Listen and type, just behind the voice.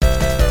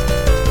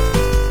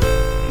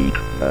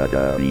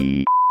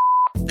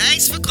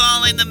Thanks for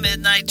calling the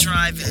Midnight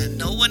Drive-In.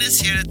 No one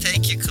is here to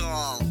take your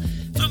call.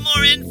 For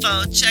more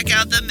info, check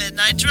out the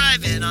Midnight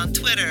Drive-In on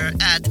Twitter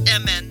at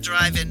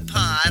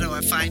MNDriveInPod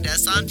or find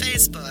us on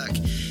Facebook.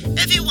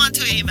 If you want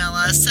to email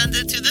us, send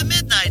it to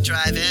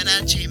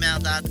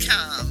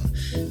themidnightdrivein@gmail.com.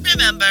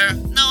 Remember,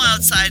 no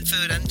outside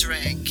food and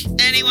drink.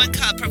 Anyone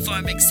caught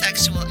performing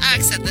sexual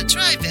acts at the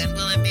drive-in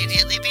will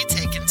immediately be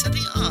taken to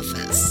the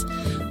office.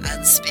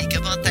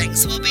 Unspeakable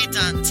things will be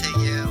done to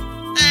you.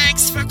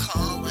 Thanks for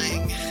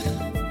calling.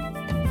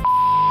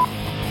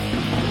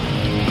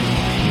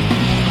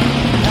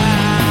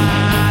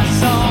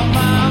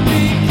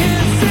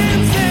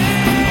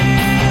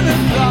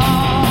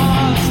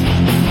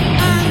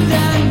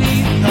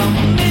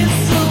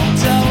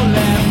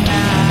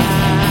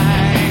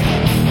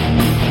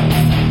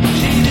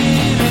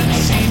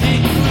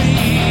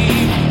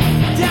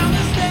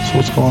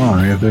 What's going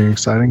on? Anything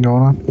exciting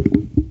going on?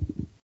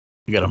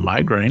 You got a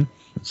migraine.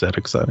 Is that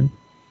exciting?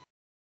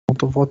 What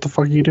the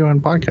fuck are you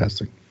doing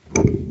podcasting?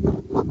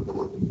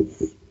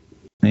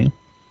 Me?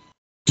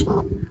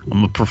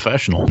 I'm a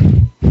professional.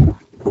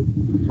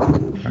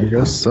 I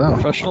guess so.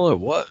 Professional at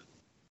what?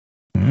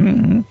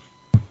 Mm-hmm.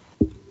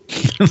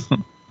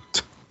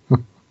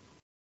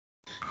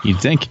 You'd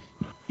think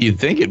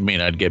it'd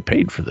mean I'd get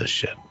paid for this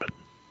shit, but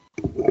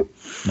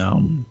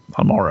no,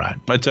 I'm all right.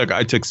 I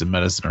took some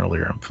medicine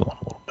earlier. I'm feeling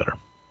a little better.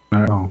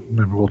 Oh,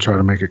 maybe we'll try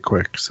to make it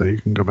quick so you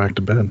can go back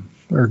to bed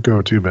or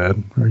go to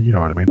bed, or you know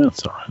what I mean.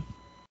 That's all right.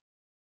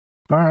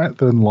 All right,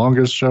 then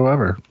longest show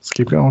ever. Let's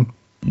keep going.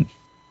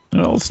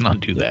 No, let's not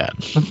do that.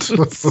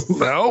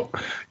 No,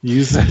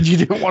 you said you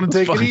didn't want to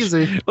take it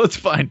easy. Let's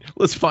find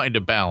a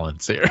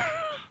balance here.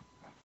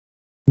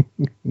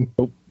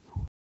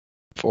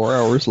 4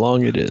 hours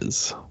long it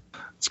is.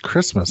 It's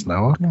Christmas,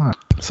 Noah. Come on.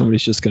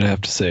 Somebody's just going to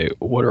have to say,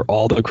 what are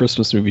all the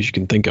Christmas movies you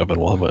can think of?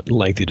 And we'll have a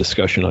lengthy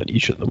discussion on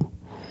each of them.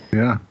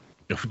 Yeah.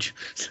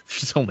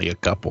 There's only a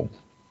couple.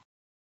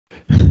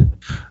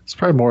 It's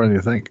probably more than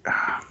you think.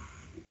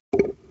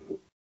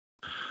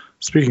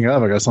 Speaking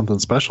of, I got something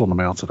special in the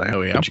mail today.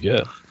 Oh, yeah. What'd you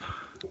get?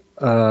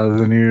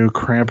 The new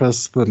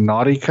Krampus, the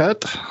Naughty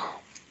Cut.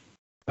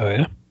 Oh,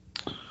 yeah?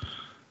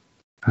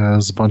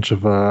 Has a bunch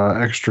of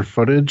extra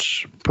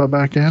footage put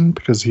back in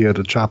because he had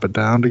to chop it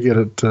down to get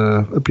it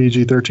a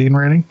PG-13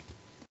 rating.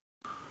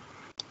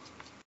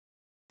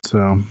 So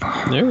All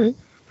right.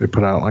 they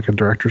put out like a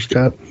director's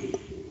cut.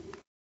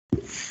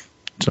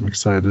 So I'm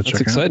excited to check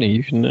That's exciting.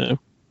 You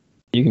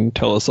can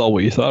tell us all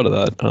what you thought of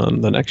that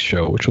on the next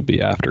show, which will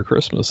be after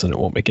Christmas, and it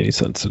won't make any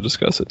sense to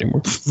discuss it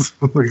anymore.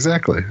 out.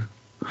 Exactly.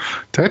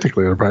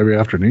 Technically, it'll probably be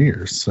after New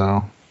Year's.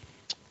 So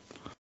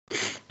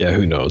Yeah,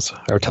 who knows?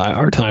 Our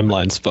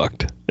timeline's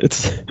fucked.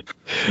 It's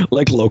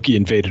like Loki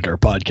invaded our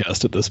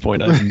podcast at this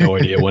point. I have no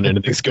idea when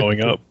anything's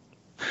going up.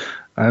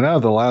 I know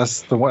the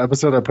one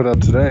episode I put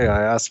up today,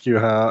 I asked you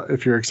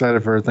if you're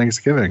excited for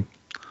Thanksgiving.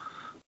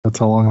 That's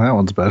how long that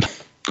one's been.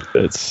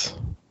 It's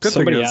Good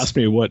somebody thing is- asked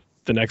me what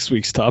the next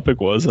week's topic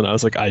was, and I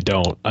was like, I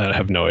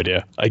have no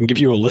idea. I can give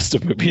you a list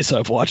of movies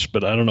I've watched,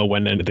 but I don't know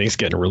when anything's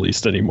getting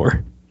released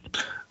anymore.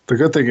 The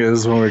good thing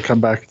is when we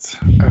come back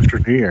after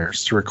New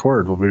Year's to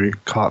record, we'll be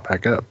caught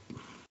back up.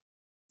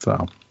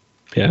 So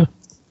Yeah.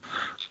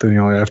 then you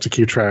only have to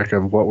keep track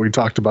of what we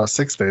talked about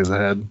 6 days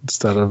ahead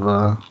instead of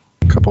a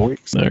couple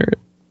weeks. All right.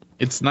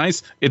 It's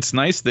nice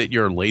that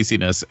your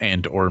laziness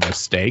and or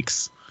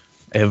mistakes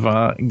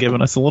have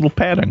given us a little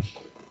padding.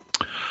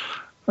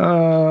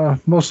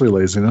 Mostly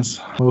laziness.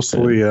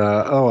 Mostly,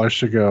 I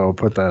should go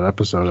put that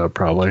episode up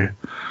probably.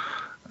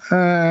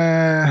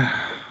 I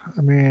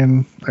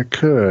mean, I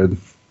could.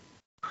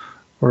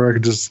 Or I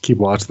could just keep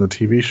watching the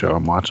TV show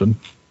I'm watching.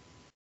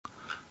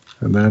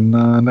 And then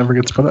never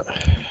gets put up.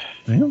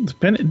 Well,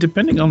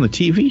 depending on the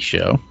TV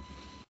show,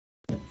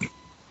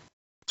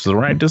 it's the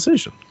right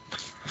decision.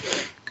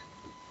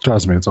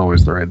 Trust me, it's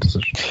always the right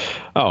decision.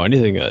 Oh,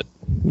 anything that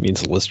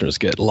means the listeners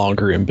get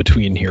longer in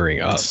between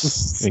hearing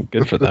us. I mean,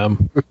 good for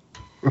them.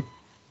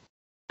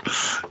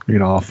 You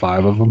know, all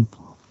 5 of them.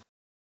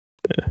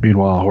 Yeah.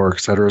 Meanwhile, Horror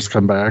Etceteras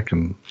come back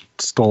and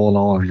stolen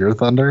all of your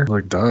thunder.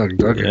 Like,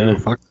 Doug, Yeah.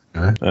 fuck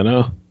that guy. I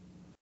know.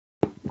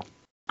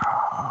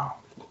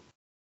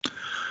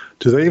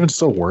 Do they even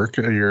still work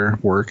at your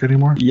work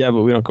anymore? Yeah,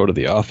 but we don't go to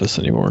the office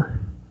anymore.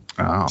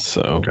 Oh,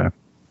 So okay.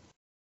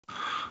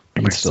 I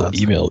can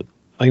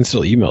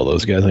still email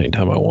those guys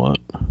anytime I want.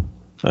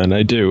 And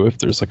I do if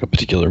there's like a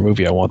particular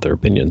movie I want their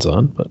opinions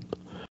on, but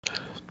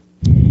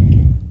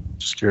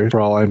Just curious. For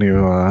all I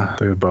knew,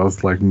 they had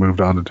both like moved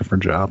on to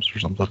different jobs or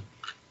something.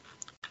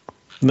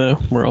 no,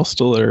 we're all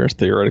still there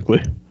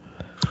theoretically.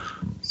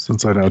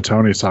 Since I know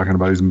Tony's talking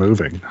about he's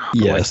moving.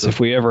 Yes, if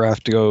we ever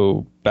have to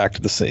go back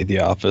to the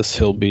office,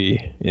 he'll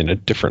be in a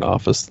different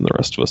office than the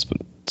rest of us, but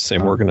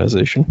same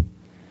organization.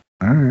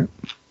 All right.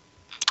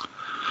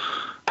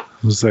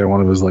 Let's say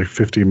one of his like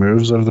 50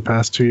 moves over the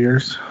past 2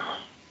 years.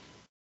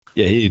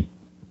 Yeah,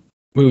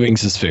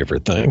 moving's his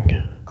favorite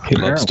thing. He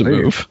loves to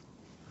Apparently. move.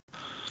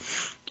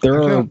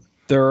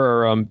 There There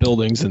are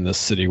buildings in this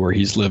city where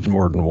he's lived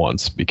more than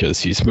once because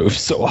he's moved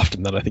so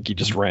often that I think he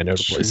just ran out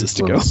of places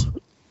to go. Jesus.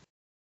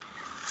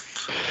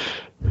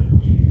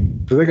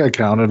 I think I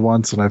counted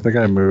once, and I think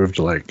I moved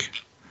like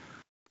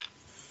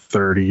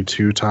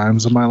 32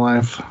 times in my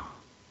life.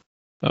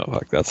 Oh,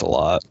 fuck, that's a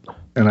lot.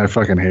 And I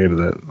fucking hated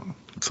it.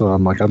 So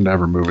I'm like, I'm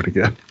never moving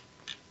again.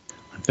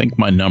 I think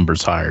my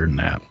number's higher than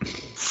that.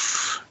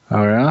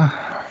 Oh,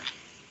 yeah?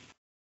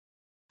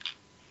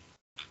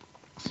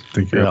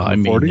 Think you're I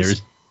in the mean,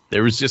 40s?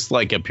 there was just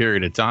like a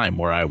period of time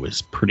where I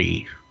was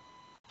pretty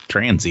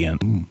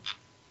transient.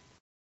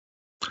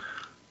 A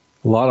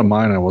lot of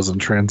mine, I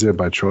wasn't transient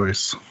by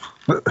choice.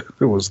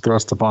 It was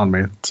thrust upon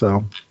me.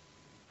 So,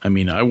 I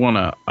mean, I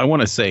wanna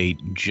say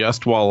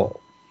just while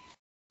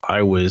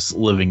I was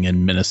living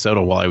in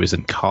Minnesota while I was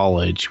in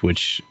college,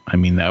 which I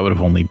mean that would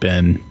have only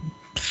been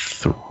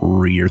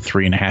 3 or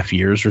 3.5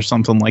 years or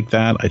something like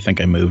that. I think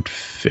I moved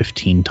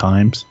 15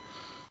 times.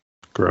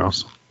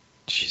 gross.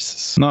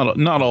 Jesus.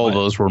 Not all of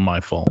those were my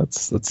fault.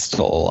 That's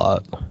still a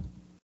lot.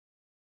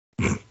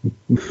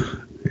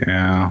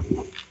 Yeah.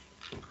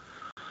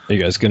 Are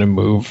you guys going to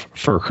move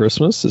for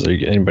Christmas? Is there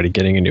anybody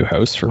getting a new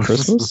house for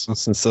Christmas?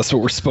 Since that's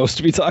what we're supposed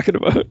to be talking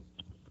about.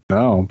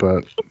 No,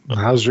 but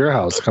how's your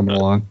house coming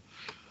along?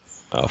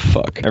 Oh,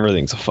 fuck.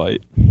 Everything's a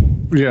fight.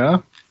 Yeah.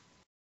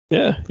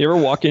 Yeah. You ever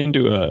walk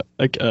into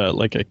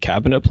a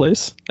cabinet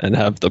place and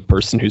have the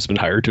person who's been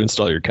hired to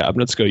install your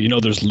cabinets go,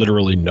 there's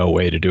literally no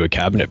way to do a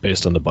cabinet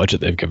based on the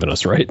budget they've given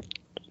us, right?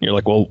 And you're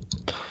like, well,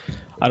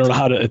 I don't know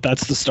how to, if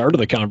that's the start of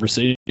the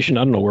conversation, I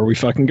don't know where we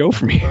fucking go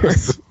from here.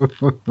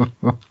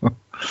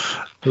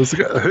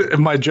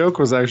 My joke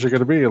was actually going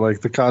to be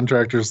like the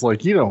contractor's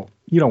like, you don't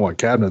want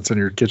cabinets in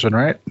your kitchen,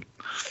 right?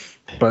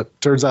 But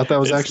turns out that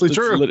was actually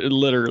true.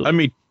 Literally. I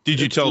mean, did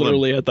you tell them?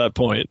 Literally at that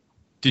point.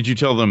 Did you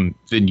tell them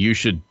then you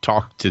should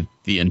talk to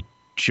the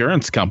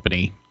insurance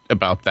company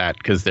about that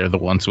because they're the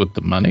ones with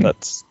the money?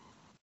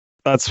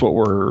 That's what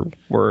we're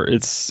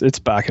it's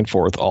back and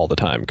forth all the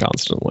time,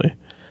 constantly.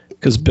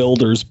 Because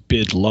builders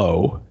bid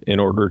low in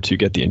order to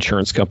get the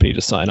insurance company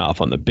to sign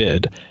off on the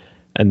bid.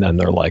 And then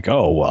they're like,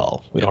 oh,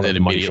 well, we don't have the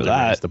money for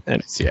that.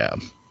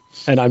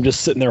 And I'm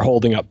just sitting there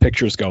holding up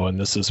pictures going,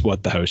 this is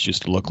what the house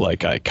used to look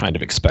like. I kind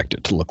of expect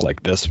it to look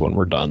like this when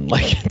we're done.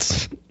 Like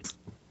it's...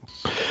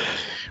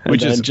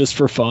 Which is just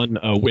for fun,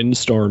 a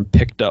windstorm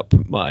picked up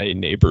my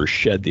neighbor's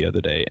shed the other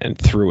day and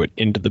threw it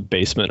into the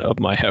basement of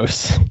my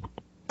house.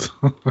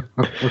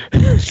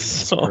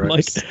 So I'm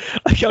like,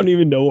 I don't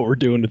even know what we're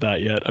doing with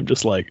that yet. I'm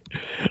just like,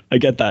 I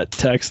get that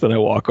text, then I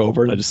walk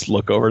over and I just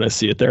look over and I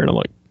see it there and I'm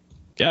like,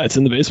 yeah, it's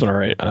in the basement, all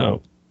right. I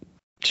don't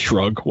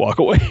shrug, walk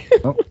away.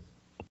 Oh.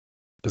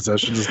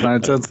 Possession is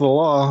 9 cents of the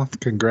law.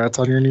 Congrats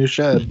on your new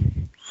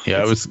shed. Yeah,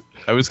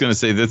 I was going to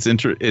say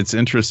it's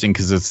interesting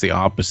because it's the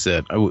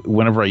opposite.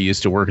 Whenever I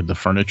used to work at the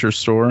furniture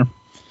store,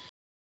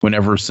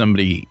 whenever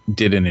somebody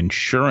did an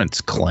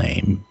insurance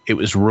claim, it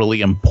was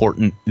really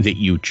important that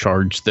you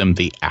charge them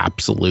the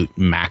absolute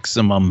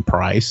maximum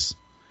price.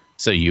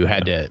 So you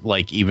had to,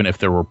 like, even if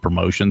there were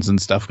promotions and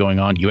stuff going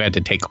on, you had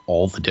to take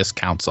all the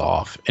discounts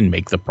off and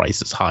make the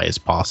price as high as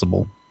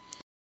possible.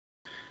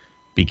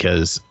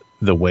 Because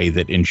the way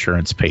that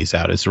insurance pays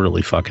out is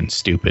really fucking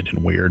stupid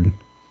and weird.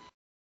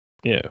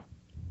 Yeah.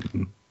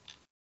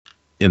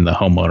 And the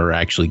homeowner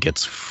actually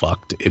gets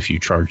fucked if you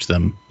charge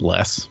them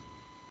less.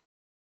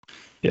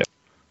 Yeah.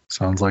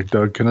 Sounds like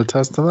Doug can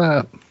attest to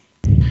that.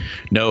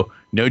 No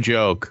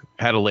joke.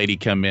 Had a lady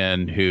come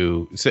in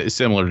who,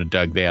 similar to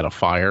Doug, they had a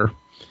fire.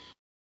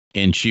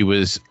 And she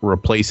was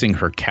replacing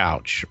her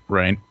couch,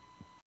 right?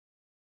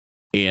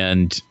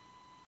 And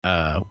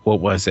what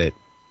was it?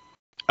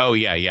 Oh,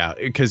 yeah.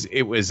 Because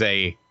it was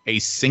a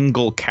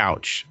single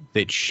couch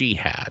that she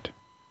had.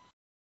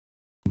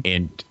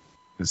 And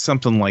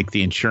something like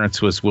the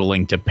insurance was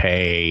willing to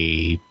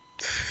pay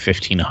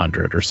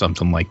 $1,500 or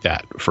something like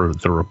that for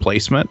the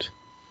replacement.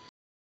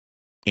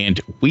 And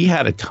we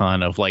had a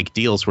ton of like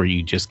deals where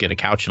you just get a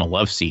couch and a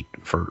love seat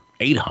for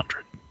 $800,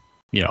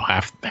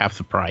 half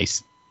the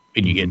price,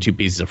 and you get 2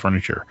 pieces of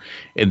furniture.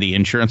 And the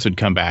insurance would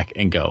come back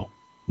and go,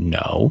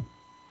 no,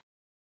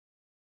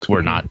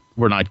 we're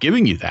not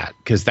giving you that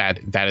because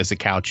that is a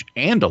couch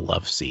and a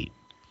love seat.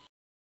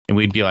 And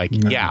we'd be like,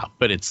 yeah,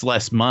 but it's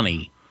less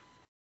money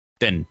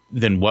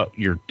than what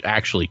you're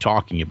actually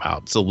talking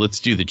about. So let's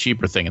do the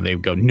cheaper thing. And they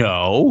would go,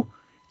 no,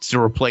 it's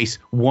to replace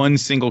one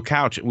single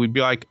couch. And we'd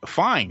be like,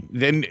 fine.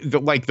 Then the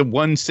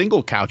one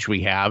single couch we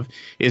have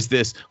is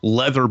this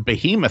leather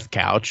behemoth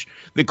couch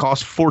that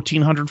costs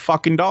 $1,400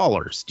 fucking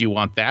dollars. Do you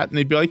want that? And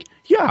they'd be like,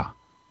 yeah.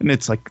 And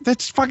it's like,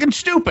 that's fucking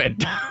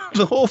stupid.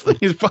 The whole thing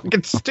is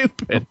fucking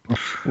stupid.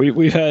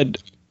 We've had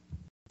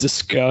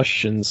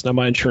discussions. Now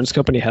my insurance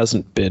company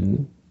hasn't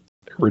been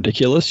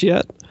ridiculous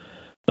yet.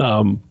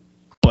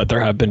 But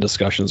there have been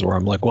discussions where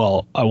I'm like,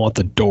 well, I want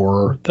the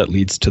door that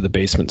leads to the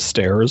basement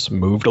stairs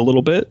moved a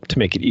little bit to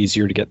make it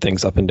easier to get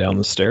things up and down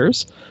the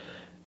stairs.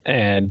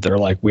 And they're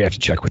like, we have to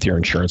check with your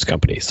insurance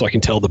company. So I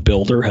can tell the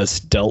builder has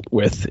dealt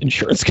with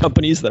insurance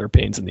companies that are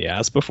pains in the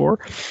ass before,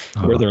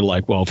 where they're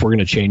like, well, if we're going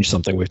to change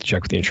something, we have to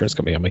check with the insurance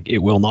company. I'm like, it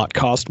will not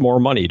cost more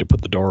money to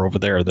put the door over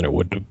there than it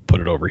would to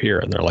put it over here.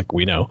 And they're like,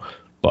 we know,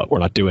 but we're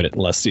not doing it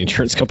unless the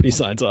insurance company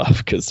signs off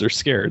because they're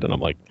scared. And I'm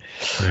like,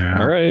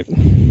 all right.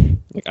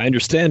 Like, I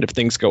understand if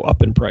things go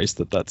up in price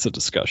that's a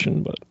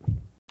discussion, but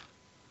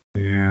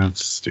yeah,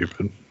 it's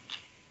stupid.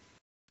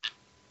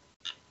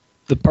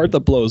 The part that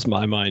blows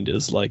my mind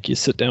is like you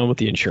sit down with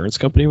the insurance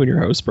company when your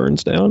house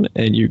burns down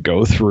and you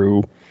go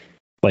through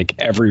like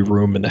every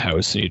room in the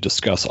house and you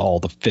discuss all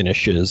the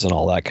finishes and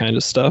all that kind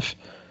of stuff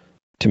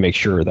to make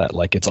sure that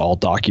like it's all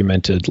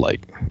documented,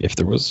 like if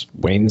there was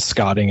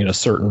wainscoting in a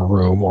certain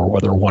room or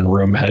whether one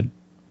room had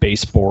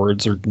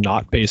baseboards or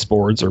not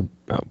baseboards or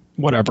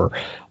whatever,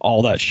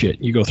 all that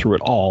shit. You go through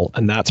it all,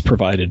 and that's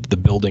provided to the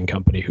building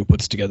company who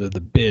puts together the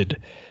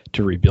bid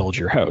to rebuild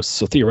your house.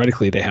 So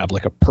theoretically, they have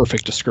like a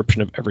perfect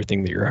description of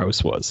everything that your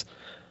house was.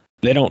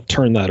 They don't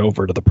turn that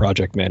over to the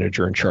project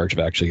manager in charge of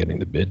actually getting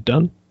the bid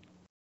done.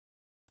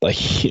 Like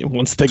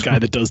once the guy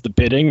that does the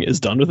bidding is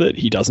done with it,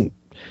 he doesn't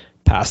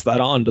pass that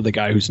on to the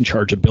guy who's in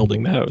charge of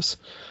building the house.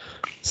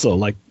 So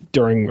like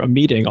during a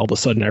meeting, all of a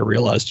sudden I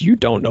realized you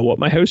don't know what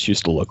my house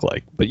used to look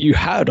like, but you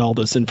had all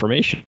this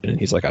information. And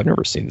he's like, I've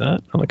never seen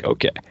that. I'm like,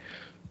 okay,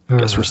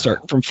 guess we're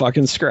starting from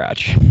fucking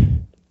scratch.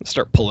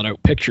 Start pulling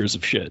out pictures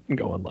of shit and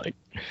going like,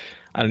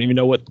 I don't even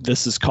know what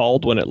this is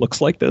called when it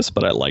looks like this,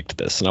 but I liked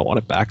this and I want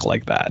it back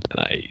like that.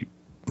 And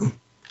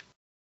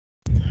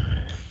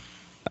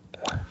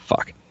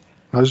fuck.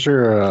 How's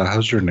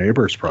your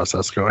neighbor's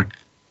process going?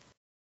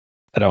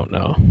 I don't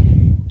know.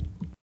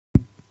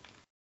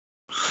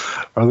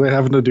 Are they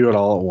having to do it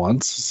all at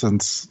once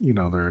since,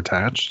 they're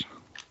attached?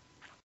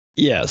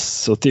 Yes.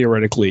 So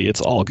theoretically,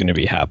 it's all going to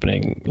be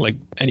happening. Like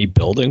any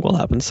building will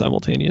happen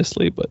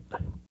simultaneously, but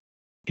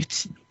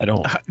I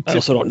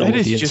also don't know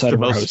what the inside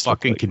of our house looks like.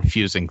 That is just the most fucking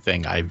confusing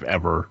thing I've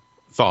ever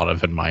thought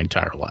of in my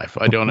entire life.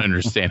 I don't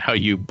understand how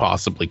you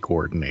possibly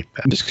coordinate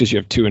that. Just because you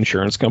have two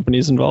insurance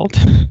companies involved?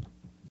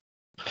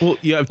 Well,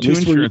 you have two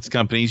insurance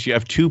companies, you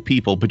have two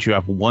people, but you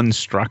have one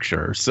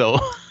structure. So,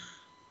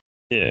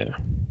 yeah.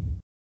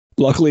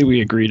 Luckily, we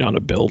agreed on a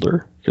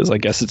builder because I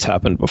guess it's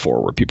happened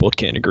before where people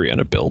can't agree on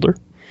a builder.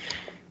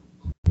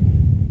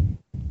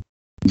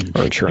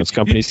 Or insurance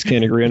companies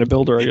can't agree on a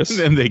builder, I guess. And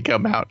then they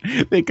come out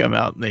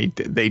and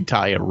they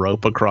tie a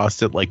rope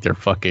across it like they're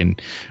fucking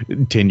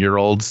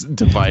 10-year-olds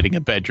dividing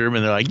a bedroom,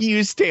 and they're like,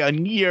 "You stay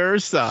on your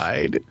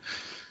side."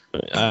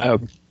 I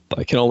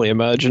can only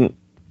imagine.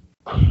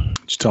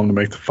 Did you tell them to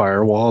make the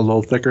firewall a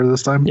little thicker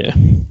this time? Yeah.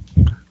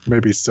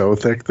 Maybe so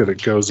thick that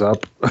it goes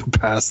up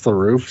past the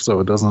roof so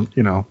it doesn't,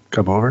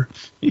 come over.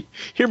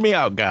 Hear me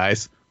out,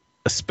 guys.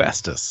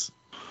 Asbestos.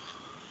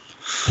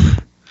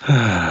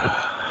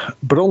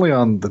 But only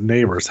on the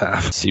neighbor's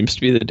half. Seems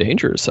to be the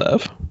dangerous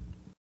half.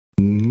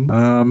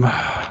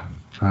 I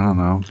don't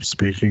know.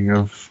 Speaking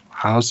of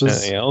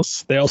houses. Anything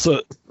else? They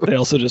also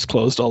just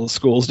closed all the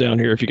schools down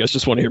here. If you guys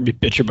just want to hear me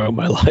bitch about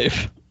my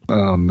life.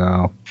 Oh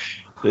no.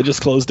 They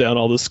just closed down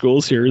all the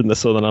schools here, and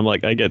so then I'm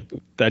like, I get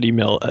that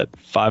email at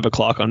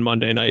 5:00 on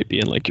Monday night,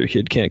 being like, your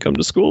kid can't come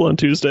to school on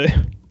Tuesday.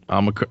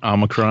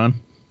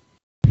 Omicron.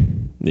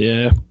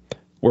 Yeah,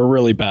 we're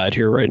really bad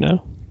here right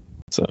now.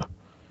 So.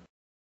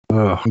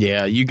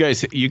 Yeah, you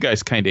guys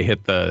kind of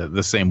hit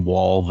the same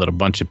wall that a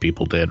bunch of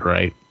people did,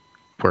 right?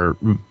 Where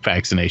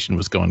vaccination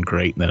was going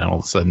great, and then all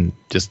of a sudden,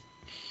 just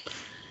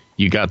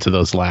you got to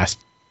those last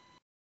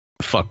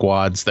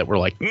fuckwads that were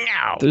like,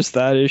 no. There's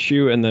that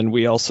issue, and then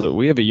we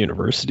have a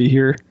university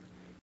here,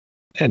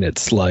 and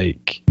it's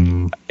like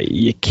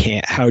you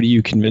can't. How do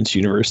you convince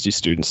university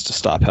students to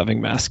stop having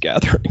mass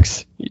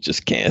gatherings? You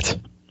just can't.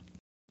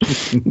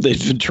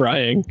 They've been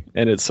trying,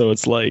 and it's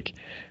like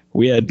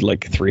we had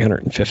like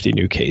 350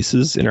 new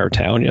cases in our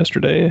town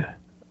yesterday,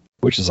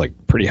 which is like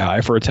pretty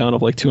high for a town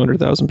of like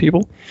 200,000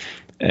 people,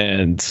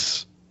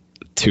 and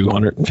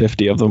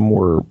 250 of them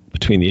were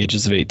between the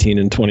ages of 18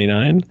 and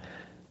 29.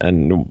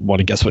 And want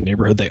to guess what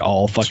neighborhood they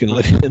all fucking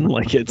live in?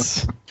 Like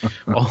it's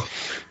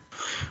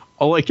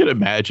all I can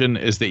imagine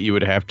is that you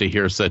would have to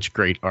hear such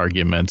great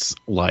arguments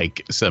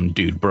like some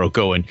dude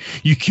going,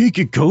 you can't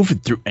get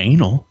COVID through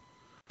anal.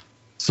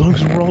 As long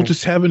as we're all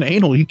just having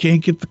anal, you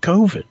can't get the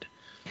COVID.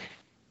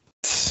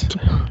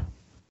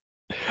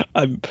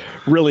 I'm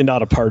really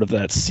not a part of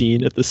that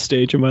scene at this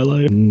stage of my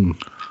life.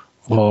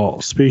 Well,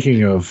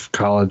 speaking of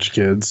college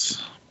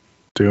kids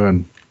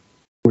doing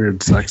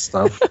weird sex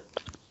stuff.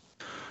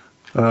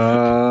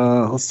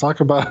 Let's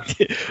talk about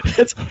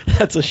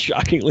that's a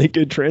shockingly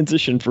good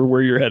transition for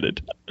where you're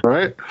headed.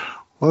 Right?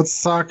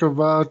 Let's talk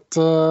about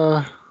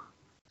To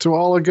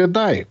All a Good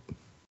Night.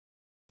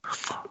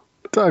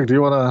 Doug, do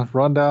you want to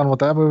run down what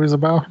that movie's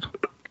about?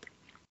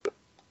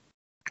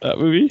 That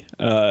movie?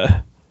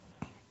 Doug,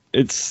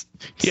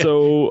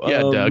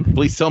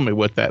 please tell me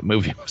what that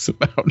movie was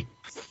about.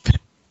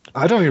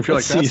 I don't even feel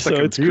like Let's see, that's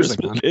the it's confusing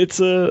Christmas.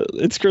 one.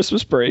 It's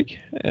Christmas break,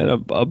 and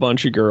a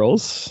bunch of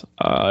girls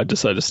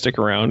decide to stick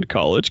around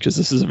college because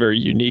this is a very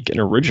unique and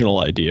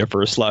original idea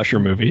for a slasher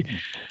movie.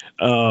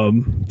 Never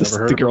heard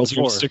The of it girls are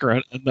going before. to stick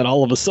around, and then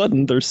all of a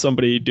sudden, there's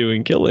somebody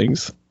doing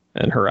killings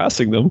and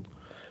harassing them.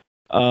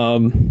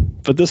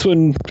 But this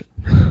one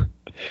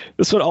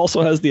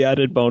also has the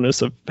added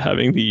bonus of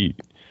having the.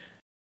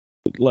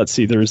 Let's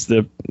see, there's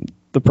the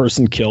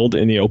person killed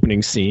in the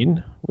opening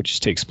scene, which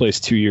takes place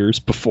 2 years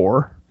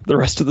before the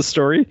rest of the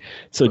story.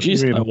 So,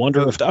 geez, I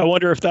wonder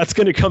if that's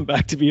going to come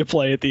back to be a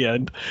play at the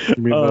end.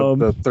 You mean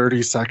the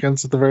 30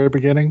 seconds at the very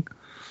beginning?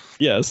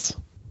 Yes.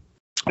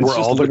 Where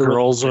all the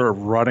girls are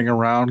running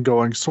around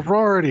going,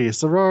 sorority,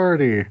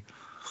 sorority.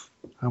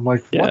 I'm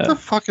like, what the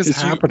fuck is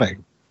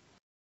happening?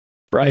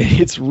 Right.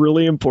 It's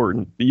really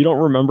important. You don't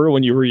remember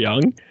when you were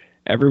young?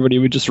 Everybody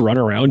would just run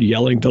around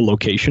yelling the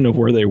location of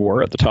where they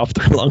were at the top of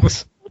their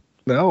lungs.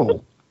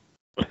 No.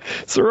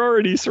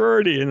 Sorority,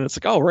 sorority. And it's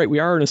like, oh, right, we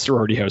are in a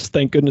sorority house.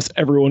 Thank goodness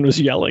everyone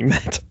was yelling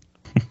that.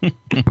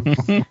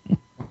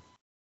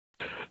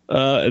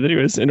 And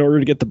anyways, in order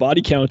to get the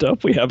body count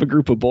up, we have a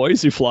group of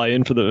boys who fly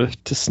in to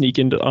sneak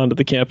onto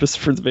the campus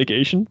for the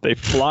vacation. They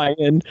fly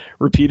in,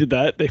 repeated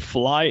that. They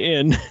fly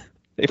in.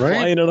 They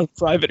fly in on a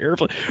private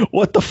airplane.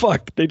 What the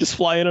fuck? They just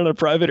fly in on a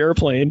private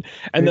airplane,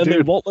 and then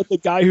they won't let the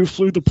guy who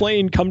flew the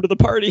plane come to the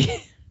party.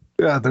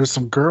 Yeah, there's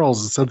some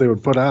girls that said they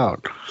would put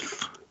out.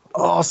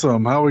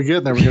 Awesome. How are we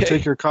getting there? We're going to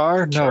take your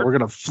car? No, we're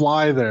going to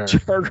fly there.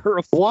 Charter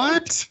a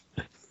What?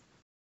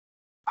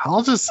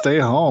 I'll just stay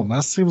home.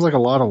 That seems like a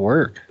lot of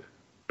work.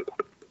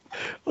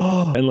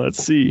 Oh, and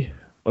let's see.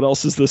 What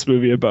else is this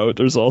movie about?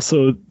 There's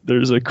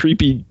a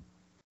creepy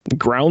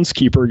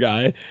groundskeeper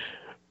guy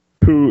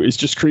who is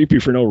just creepy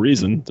for no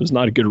reason. There's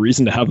not a good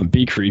reason to have him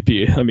be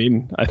creepy. I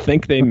mean, I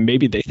think they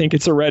think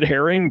it's a red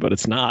herring, but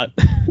it's not.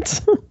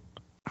 Because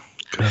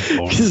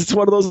it's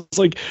one of those,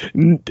 like,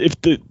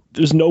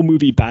 there's no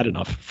movie bad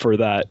enough for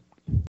that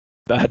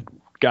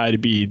guy to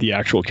be the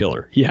actual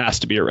killer. He has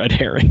to be a red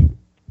herring.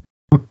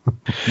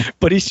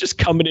 But he's just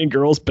coming in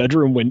girls'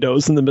 bedroom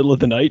windows in the middle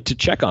of the night to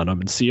check on them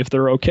and see if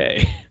they're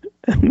okay.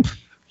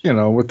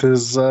 With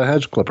his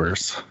hedge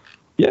clippers.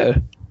 Yeah.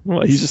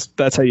 Well,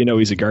 that's how you know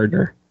he's a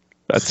gardener.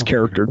 That's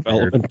character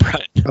development,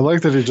 Brett. I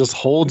like that he just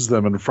holds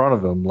them in front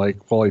of him,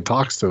 like, while he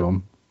talks to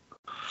them.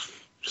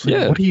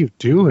 Like, what are you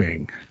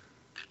doing?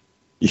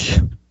 Yeah.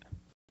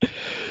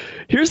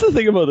 Here's the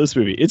thing about this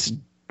movie. It's,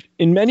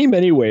 in many,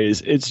 many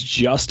ways, it's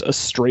just a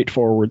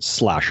straightforward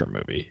slasher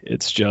movie.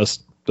 It's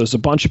just, there's a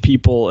bunch of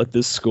people at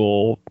this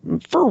school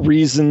for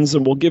reasons,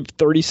 and we'll give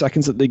 30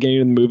 seconds at the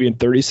beginning of the movie and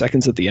 30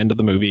 seconds at the end of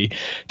the movie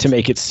to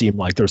make it seem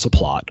like there's a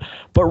plot.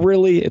 But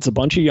really, it's a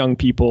bunch of young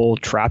people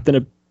trapped in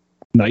a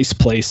nice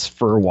place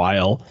for a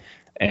while,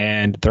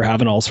 and they're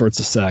having all sorts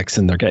of sex,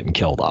 and they're getting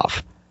killed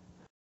off.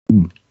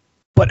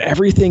 But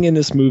everything in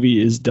this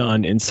movie is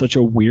done in such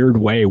a weird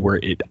way where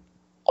it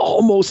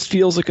almost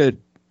feels like a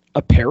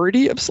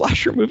parody of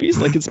slasher movies,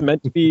 like it's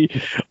meant to be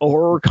a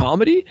horror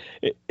comedy,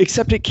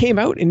 except it came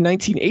out in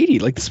 1980.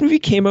 Like, this movie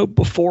came out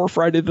before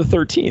Friday the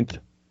 13th.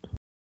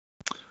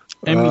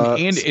 I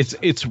mean, and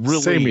it's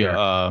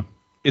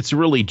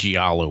really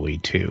giallo-y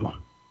too,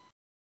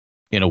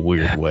 in a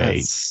weird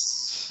way.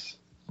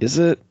 Is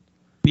it?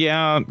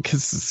 Yeah,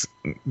 because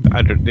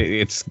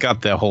it's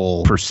got the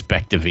whole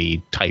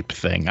perspective-y type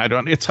thing.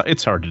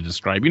 It's hard to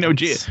describe.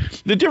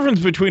 The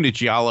difference between a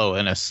giallo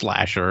and a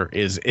slasher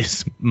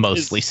is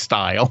mostly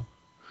style.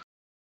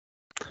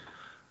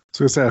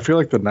 So I feel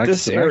like the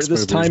next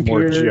movie time is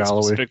more period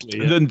giallo-y.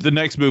 The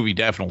next movie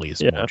definitely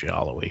is more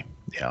giallo-y.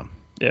 Yeah.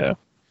 Yeah.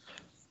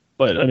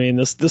 But I mean,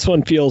 this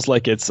one feels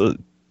like it's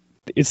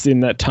in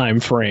that time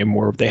frame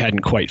where they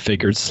hadn't quite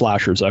figured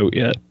slashers out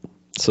yet,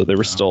 so they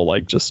were still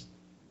like just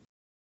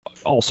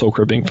also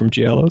cribbing from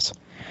giallos.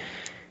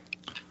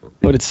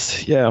 But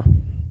it's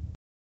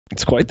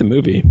quite the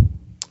movie.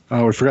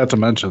 Oh, we forgot to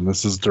mention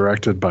this is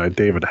directed by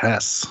David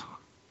Hess.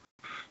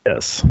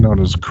 Yes. Known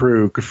as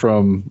Krug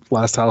from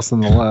Last House on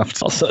the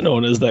Left. Also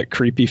known as that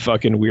creepy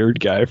fucking weird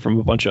guy from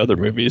a bunch of other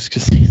movies,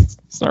 because he's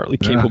not really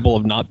capable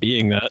of not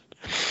being that.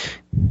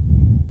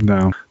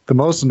 No. The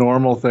most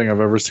normal thing I've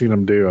ever seen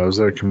him do, I was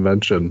at a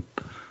convention,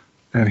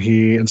 and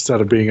he, instead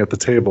of being at the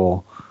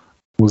table,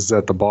 was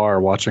at the bar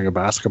watching a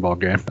basketball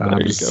game. And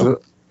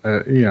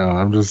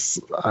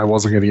I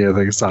wasn't getting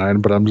anything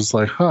signed, but I'm just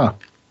like,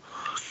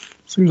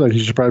 seems like you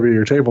should probably be at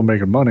your table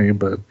making money,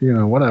 but,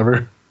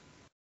 whatever.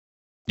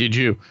 Did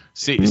you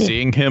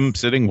seeing him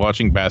sitting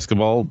watching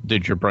basketball?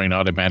 Did your brain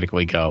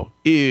automatically go,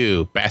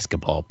 "Ew,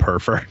 basketball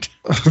pervert"?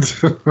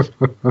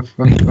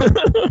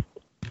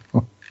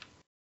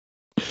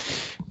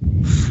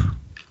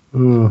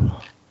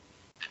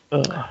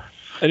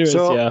 Anyways,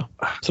 So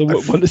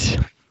what is?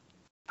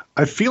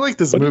 I feel like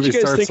this movie starts off. What did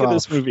you guys think of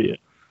this movie?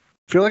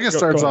 I feel like it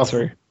starts off.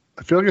 I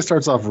feel like it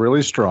starts off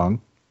really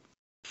strong.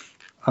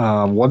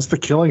 Once the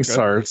killing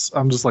starts,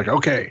 I'm just like,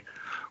 okay,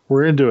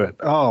 we're into it.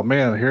 Oh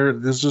man,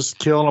 this is just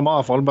killing them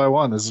off one by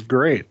one. This is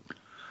great.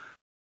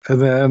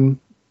 And then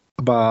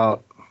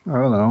about, I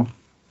don't know,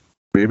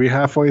 maybe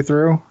halfway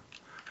through,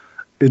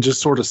 it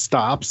just sort of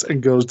stops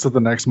and goes to the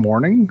next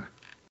morning.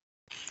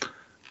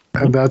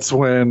 And that's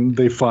when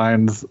they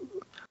find,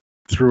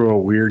 through a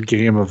weird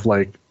game of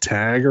like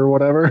tag or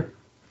whatever,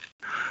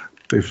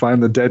 they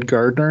find the dead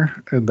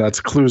gardener, and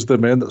that clues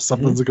them in that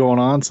something's going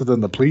on. So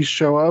then the police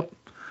show up,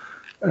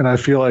 and I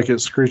feel like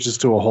it screeches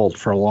to a halt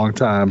for a long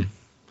time.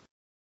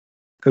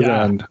 And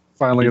then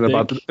finally, in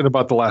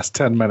about the last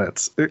 10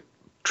 minutes, it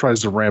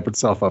tries to ramp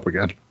itself up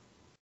again.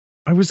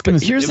 I was going to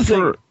say, here's the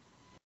thing.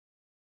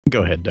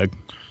 Go ahead, Doug.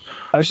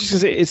 I was just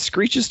going to say, it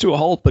screeches to a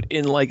halt, but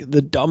in like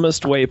the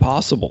dumbest way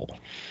possible.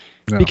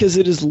 Yeah. Because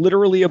it is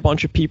literally a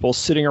bunch of people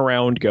sitting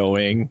around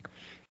going,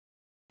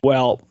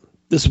 well,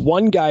 this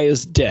one guy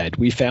is dead.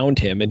 We found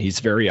him, and he's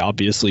very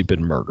obviously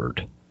been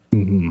murdered.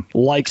 Mm-hmm.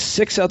 Like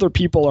 6 other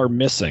people are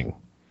missing.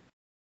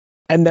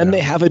 And then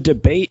they have a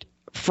debate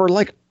for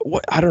like,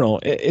 what, I don't know.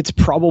 It's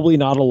probably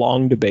not a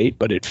long debate,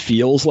 but it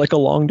feels like a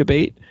long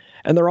debate.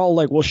 And they're all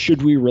like, well,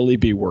 should we really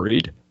be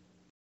worried?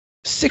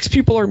 6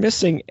 people are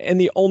missing, and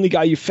the only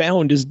guy you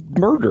found is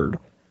murdered.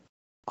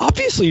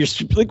 Obviously, you're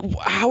like,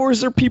 how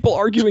is there people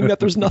arguing that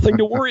there's nothing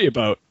to worry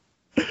about?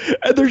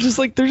 And they're just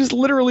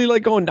literally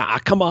like going, nah,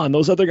 come on.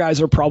 Those other guys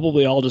are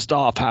probably all just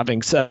off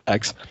having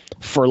sex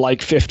for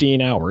like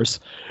 15 hours.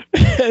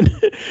 and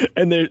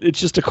it's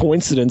just a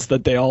coincidence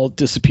that they all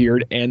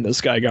disappeared and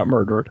this guy got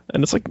murdered.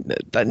 And it's like,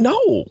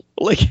 no,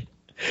 like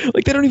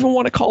they don't even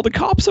want to call the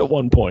cops at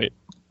one point.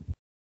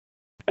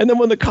 And then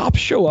when the cops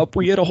show up,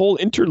 we get a whole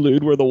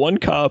interlude where the one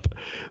cop,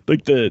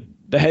 like the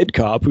head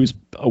cop, who's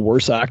a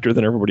worse actor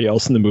than everybody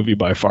else in the movie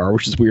by far,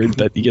 which is weird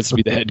that he gets to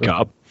be the head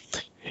cop.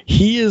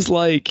 He is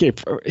like,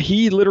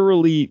 he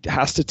literally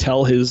has to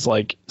tell his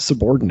like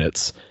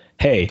subordinates,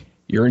 hey,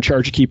 you're in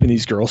charge of keeping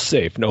these girls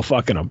safe. No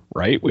fucking them,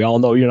 right? We all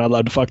know you're not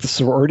allowed to fuck the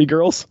sorority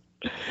girls.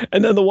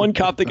 And then the one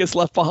cop that gets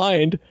left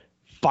behind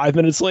 5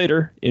 minutes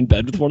later in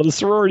bed with one of the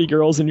sorority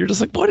girls. And you're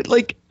just like, what?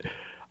 Like,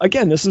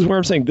 again, this is where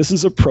I'm saying this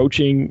is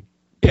approaching.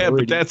 Yeah,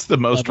 but that's the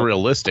most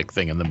realistic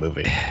thing in the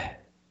movie.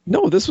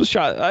 No, this was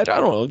shot. I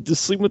don't know.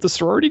 Just sleep with the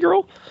sorority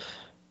girl.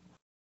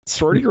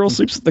 Sorority girl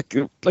sleeps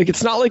like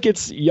it's not like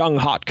it's young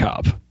hot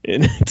cop.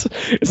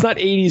 It's not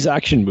 80s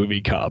action movie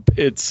cop.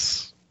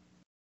 It's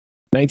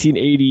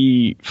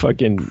 1980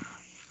 fucking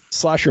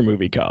slasher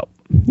movie cop.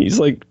 He's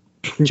like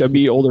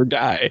chubby older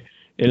guy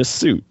in a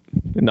suit,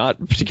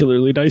 not a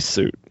particularly nice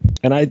suit.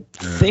 And I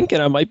think,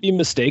 and I might be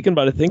mistaken,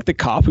 but I think the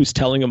cop who's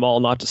telling them all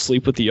not to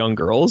sleep with the young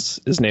girls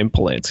is named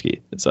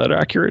Polanski. Is that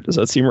accurate? Does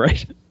that seem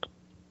right?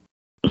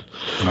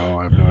 No,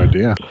 I have no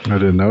idea. I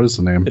didn't notice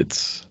the name.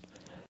 It's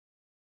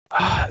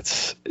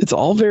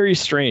all very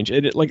strange.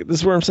 Like, this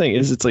is what I'm saying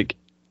is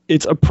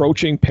it's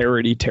approaching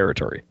parody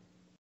territory.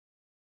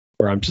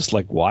 Where I'm just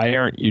like, why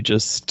aren't you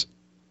just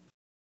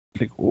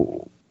like,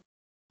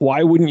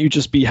 why wouldn't you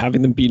just be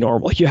having them be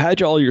normal? Like, you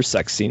had all your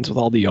sex scenes with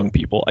all the young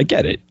people. I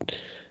get it.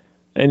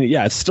 And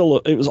yeah,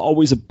 it was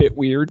always a bit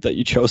weird that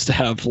you chose to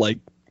have like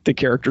the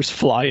characters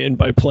fly in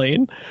by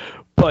plane.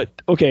 But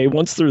okay,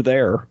 once they're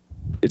there,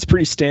 it's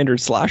pretty standard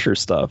slasher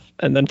stuff.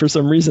 And then for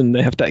some reason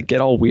they have to get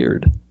all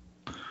weird.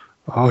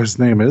 Oh, his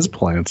name is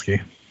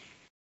Polanski.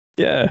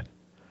 Yeah.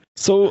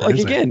 So like,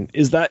 again,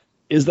 is that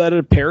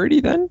a parody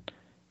then?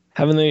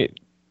 Having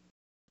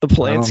the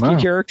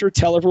Polanski character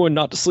tell everyone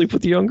not to sleep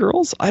with the young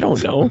girls? I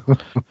don't know.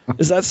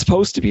 Is that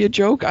supposed to be a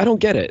joke? I don't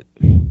get it.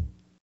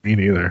 Me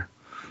neither.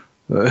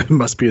 It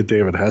must be a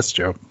David Hess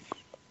joke.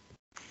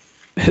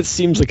 It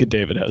seems like a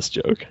David Hess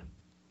joke.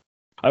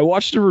 I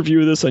watched a review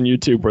of this on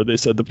YouTube where they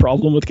said the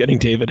problem with getting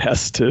David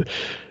Hess to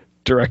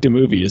direct a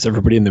movie is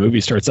everybody in the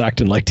movie starts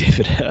acting like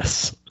David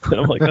Hess.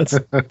 And I'm like,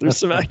 there's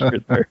some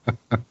accurate there.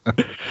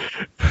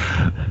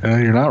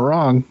 You're not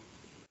wrong.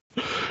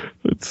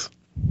 What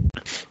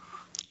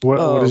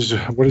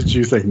did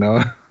you think,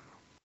 Noah?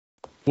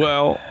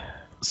 Well,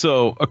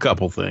 so a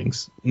couple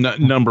things.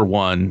 Number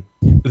one,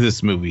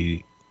 this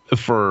movie,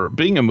 for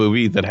being a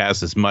movie that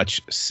has as much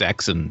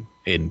sex and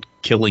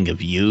killing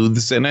of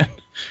youths in it,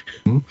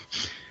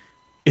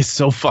 is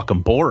so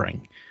fucking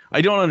boring.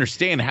 I don't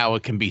understand how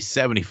it can be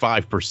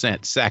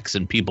 75% sex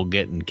and people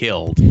getting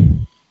killed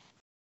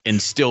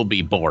and still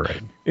be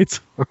boring. It's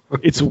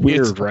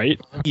weird,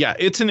 right? Yeah,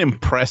 it's an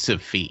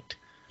impressive feat.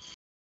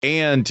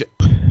 And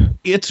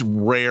it's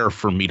rare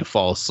for me to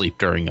fall asleep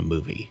during a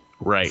movie,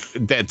 right?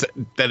 That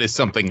is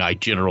something I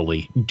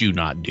generally do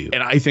not do.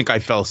 And I think I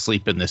fell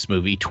asleep in this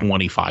movie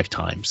 25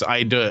 times.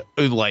 I'd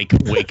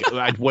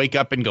I'd wake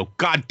up and go,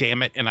 God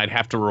damn it. And I'd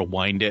have to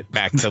rewind it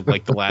back to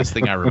like the last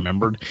thing I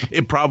remembered.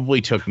 It probably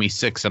took me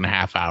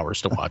 6.5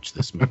 hours to watch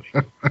this movie.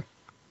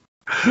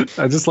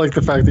 I just like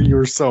the fact that you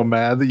were so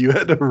mad that you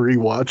had to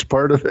rewatch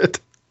part of it.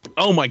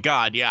 Oh my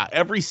God. Yeah.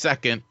 Every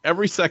second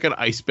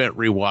I spent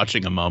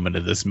rewatching a moment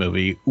of this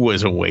movie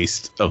was a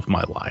waste of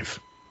my life.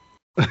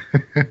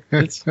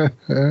 It's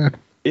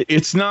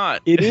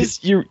not. It is.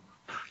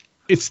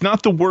 it's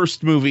not the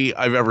worst movie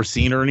I've ever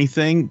seen or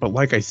anything, but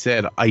like I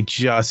said, I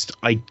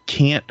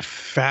can't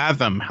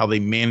fathom how they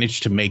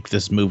managed to make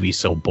this movie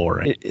so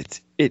boring.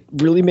 It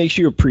really makes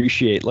you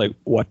appreciate like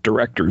what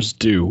directors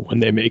do when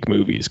they make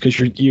movies, because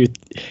you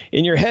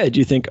in your head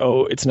you think,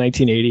 oh, it's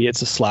 1980,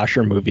 it's a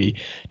slasher movie,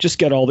 just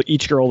get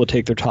each girl to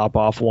take their top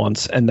off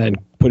once and then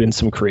put in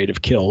some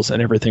creative kills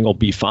and everything will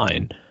be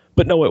fine.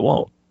 But no, it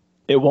won't.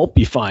 It won't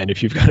be fine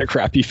if you've got a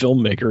crappy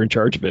filmmaker in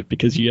charge of it,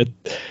 because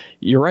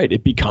you're right,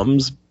 it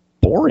becomes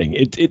boring.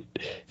 It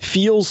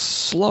feels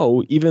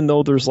slow, even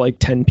though there's like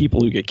 10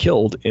 people who get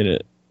killed in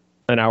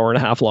an hour and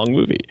a half long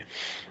movie.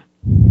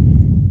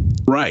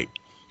 Right.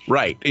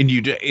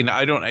 And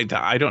I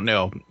don't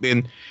know.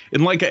 And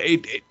like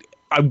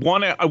I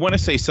want to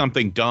say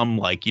something dumb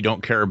like you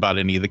don't care about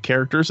any of the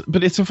characters,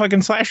 but it's a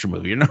fucking slasher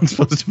movie. You're not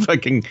supposed to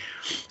fucking.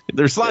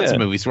 There's lots of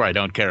movies where I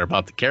don't care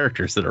about the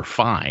characters that are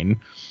fine,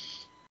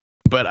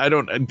 but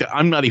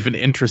I'm not even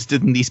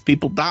interested in these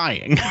people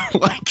dying.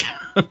 Like.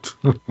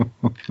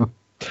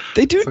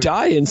 They do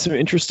die in some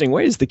interesting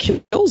ways. The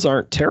kills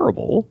aren't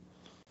terrible.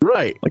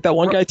 Right. Like that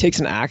one guy takes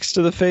an axe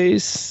to the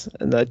face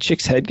and that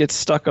chick's head gets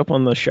stuck up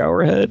on the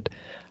shower head.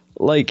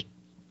 Like,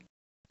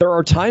 there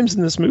are times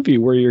in this movie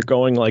where you're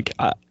going like,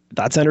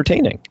 that's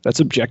entertaining.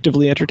 That's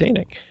objectively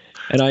entertaining.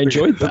 And I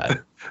enjoyed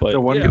that. But the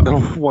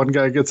one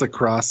guy gets a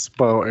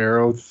crossbow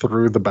arrow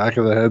through the back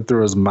of the head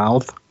through his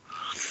mouth.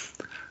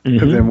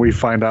 Mm-hmm. And then we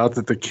find out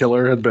that the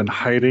killer had been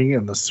hiding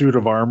in the suit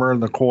of armor in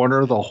the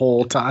corner the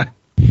whole time.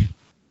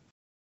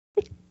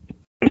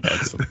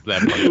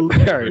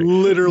 That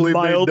literally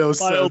made no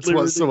sense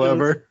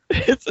whatsoever.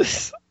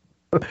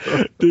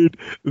 Dude,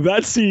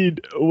 that scene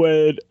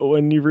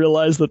when you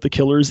realize that the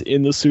killer's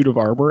in the suit of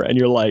armor and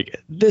you're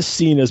like, this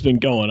scene has been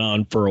going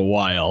on for a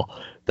while.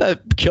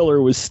 That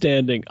killer was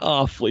standing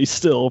awfully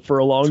still for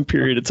a long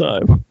period of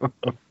time.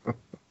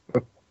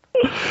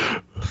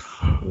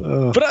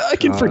 But I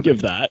can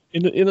forgive that.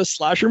 In a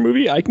slasher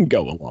movie, I can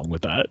go along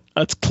with that.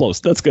 That's close.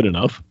 That's good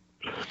enough.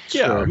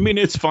 Yeah, sure. I mean,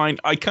 it's fine.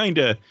 I kind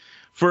of...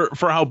 For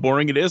how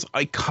boring it is,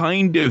 I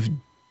kind of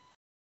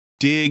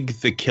dig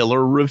the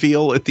killer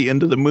reveal at the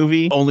end of the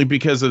movie, only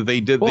because they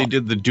did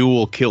the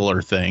dual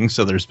killer thing.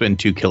 So there's been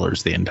 2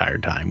 killers the entire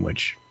time,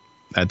 which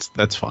that's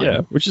fine.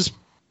 Yeah,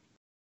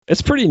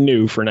 it's pretty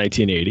new for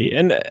 1980,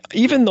 and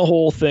even the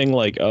whole thing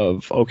like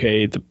of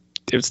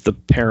it's the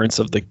parents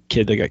of the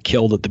kid that got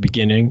killed at the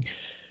beginning.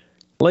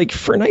 Like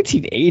for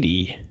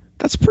 1980,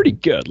 that's pretty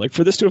good. Like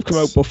for this to have come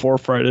out before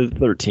Friday the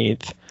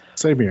 13th,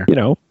 same year,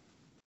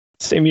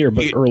 Same year,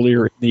 but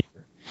earlier in the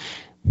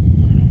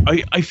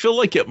year. I feel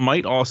like it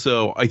might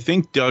also. I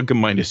think Doug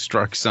might have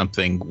struck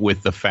something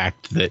with the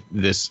fact that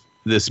this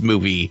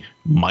movie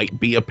might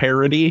be a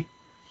parody.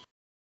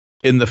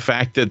 In the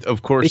fact that,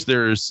 of course,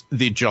 there's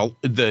the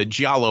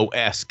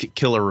Giallo-esque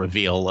killer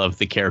reveal of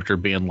the character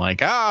being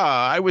like,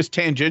 I was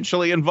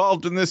tangentially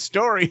involved in this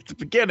story at the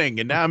beginning,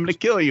 and now I'm going to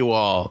kill you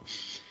all.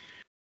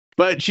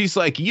 But she's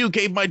like, you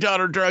gave my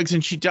daughter drugs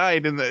and she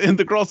died. And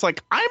the girl's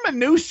like, I'm a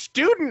new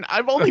student.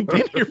 I've only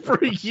been here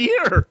for a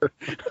year.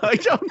 I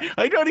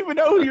don't even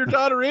know who your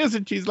daughter is.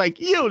 And she's like,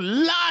 you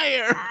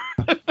liar.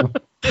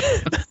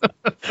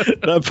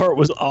 That part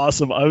was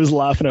awesome. I was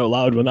laughing out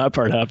loud when that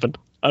part happened.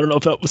 I don't know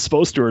if that was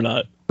supposed to or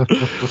not.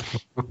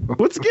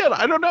 What's good?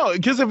 I don't know.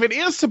 Because if it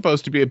is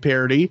supposed to be a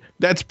parody,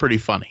 that's pretty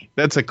funny.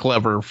 That's a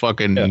clever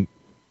fucking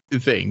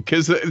thing.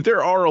 Because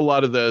there are a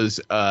lot of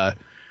those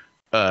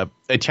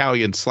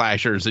Italian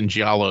slashers and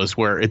giallos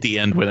where at the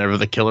end, whenever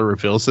the killer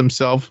reveals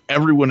himself,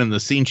 everyone in the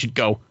scene should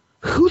go,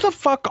 who the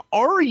fuck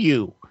are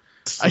you?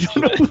 I don't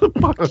know who the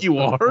fuck you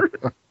are.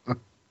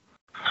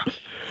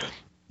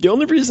 The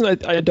only reason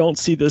I don't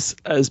see this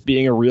as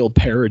being a real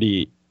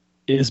parody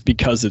is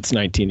because it's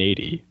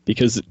 1980.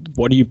 Because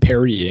what are you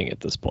parodying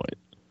at this point?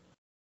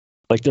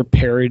 Like they're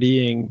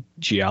parodying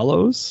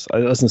giallos?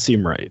 It doesn't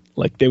seem right.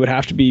 Like they would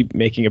have to be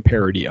making a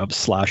parody of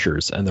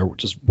slashers, and there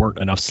just weren't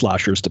enough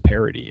slashers to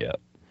parody yet.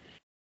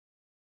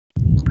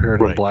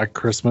 Parody Black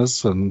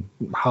Christmas and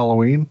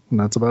Halloween, and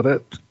that's about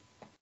it.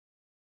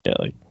 Yeah,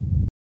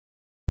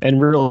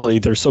 and really,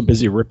 they're so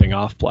busy ripping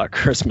off Black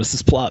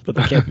Christmas's plot that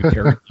they can't be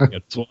parodying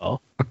it as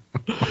well.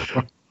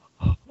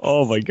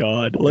 Oh my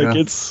god! Like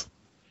it's.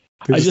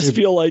 I just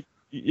feel like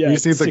you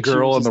just need the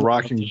girl in the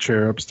rocking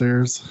chair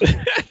upstairs.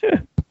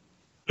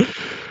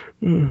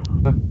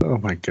 Oh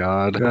my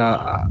god.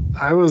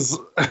 I was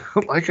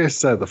like I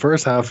said, the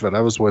first half of it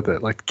I was with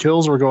it. Like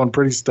kills were going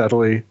pretty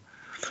steadily,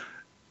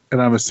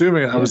 and I was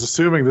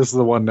assuming this is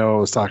the one Noah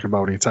was talking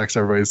about when he texted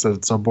everybody and said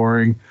it's so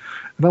boring,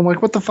 and I'm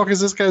like, what the fuck is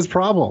this guy's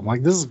problem?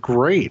 Like this is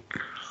great.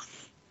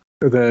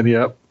 And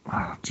then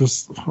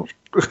just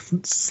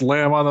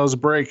slam on those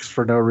brakes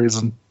for no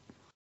reason.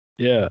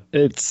 Yeah,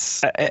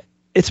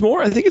 it's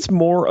more, I think it's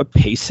more a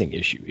pacing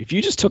issue. If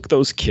you just took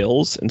those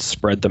kills and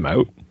spread them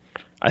out,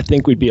 I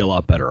think we'd be a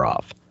lot better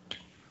off,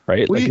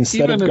 right? Well, like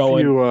instead of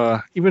going,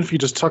 even if you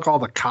just took all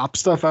the cop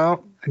stuff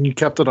out and you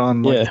kept it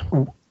on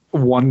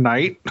one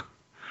night,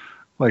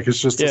 like it's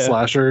just a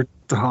slasher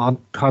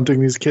hunting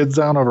these kids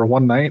down over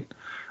one night,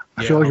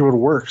 I feel like it would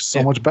work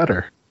so much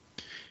better.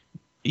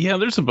 Yeah,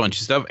 there's a bunch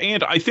of stuff,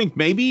 and I think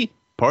maybe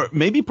part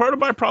of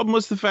my problem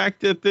was the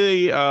fact that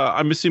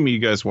I'm assuming you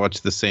guys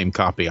watched the same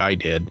copy I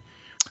did,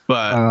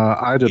 but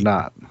I did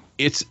not.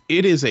 It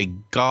is a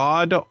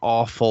god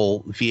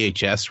awful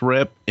VHS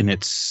rip, and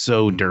it's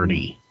so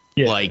dirty.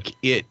 Yeah. Like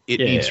it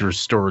needs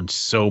restored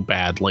so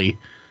badly.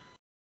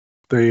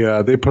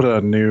 They put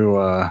a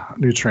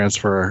new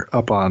transfer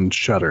up on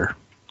Shudder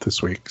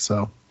this week,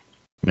 so.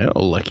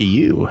 Oh, lucky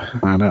you!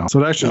 I know.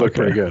 So it actually looked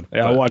pretty good.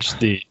 Yeah, I watched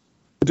the.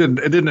 It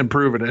didn't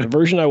improve it. The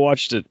version I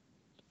watched it.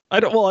 I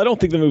don't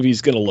think the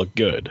movie's going to look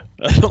good.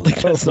 I don't think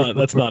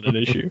that's not an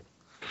issue.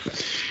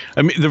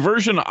 I mean, the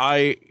version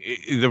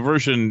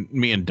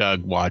me and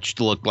Doug watched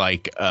looked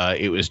like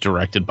it was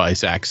directed by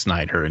Zack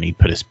Snyder, and he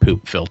put his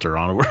poop filter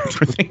on or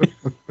everything.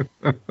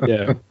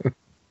 Yeah.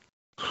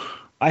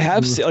 I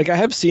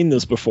have seen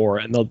this before,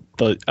 and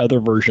the other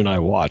version I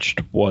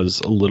watched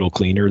was a little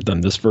cleaner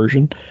than this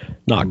version.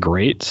 Not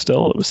great.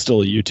 Still, it was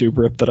still a YouTube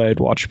rip that I had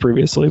watched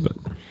previously,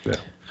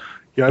 but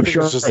yeah, I'm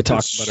sure I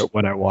talked about it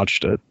when I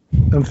watched it.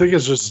 I think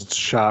it's just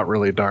shot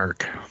really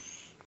dark,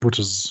 which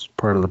is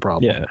part of the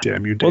problem. Yeah.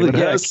 Damn you, David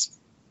Hess.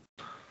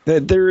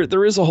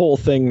 There is a whole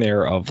thing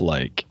there of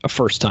like a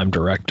first-time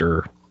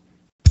director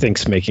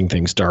thinks making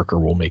things darker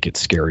will make it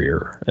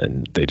scarier,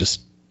 and they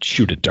just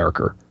shoot it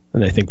darker.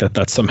 And I think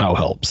that somehow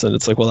helps. And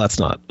it's like, well, that's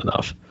not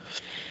enough.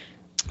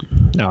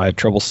 Now I had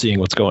trouble seeing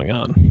what's going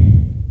on.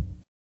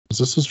 Is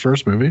this his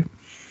first movie?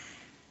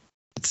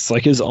 It's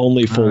like his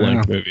only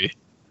full-length movie.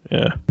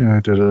 Yeah. Yeah, I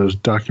did a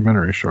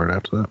documentary short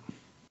after that.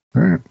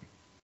 All right.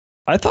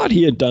 I thought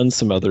he had done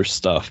some other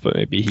stuff, but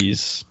maybe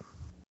he's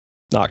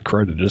not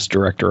credited as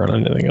director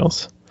on anything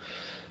else.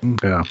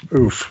 Yeah.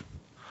 Oof.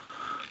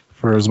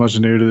 For as much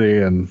nudity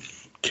and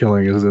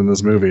killing is in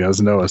this movie,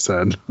 as Noah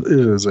said, it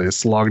is a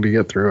slog to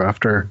get through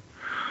after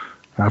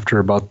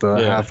about the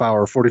half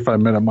hour,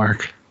 45-minute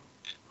mark.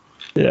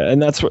 Yeah,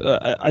 and that's what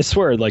I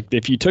swear, like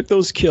if you took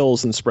those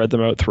kills and spread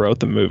them out throughout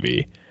the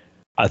movie,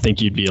 I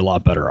think you'd be a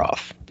lot better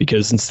off,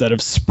 because instead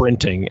of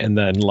sprinting and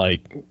then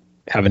like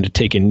having to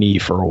take a knee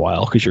for a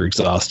while because you're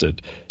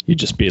exhausted, you'd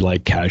just be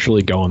like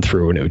casually going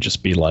through, and it would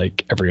just be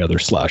like every other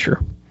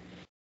slasher.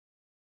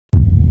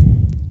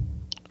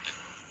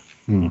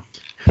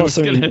 Plus,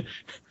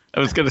 I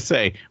was gonna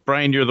say,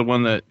 Brian, you're the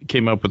one that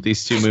came up with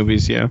these two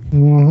movies, yeah?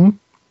 Mm-hmm.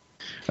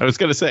 I was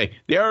gonna say,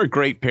 they are a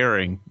great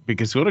pairing,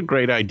 because what a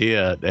great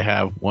idea to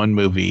have one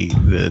movie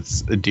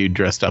that's a dude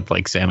dressed up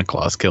like Santa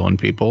Claus killing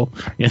people,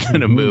 and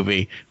then a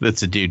movie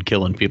that's a dude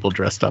killing people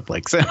dressed up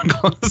like Santa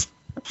Claus.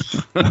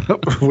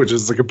 Which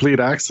is a complete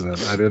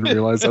accident. I didn't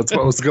realize that's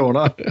what was going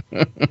on.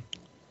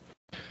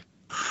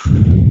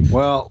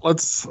 Well,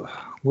 let's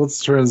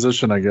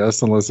transition, I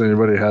guess, unless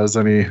anybody has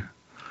any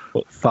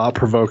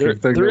thought-provoking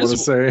thing they want to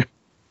say.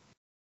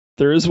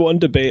 There is one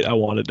debate I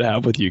wanted to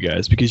have with you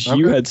guys, because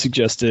you had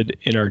suggested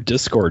in our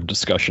Discord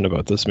discussion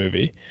about this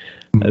movie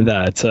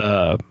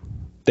that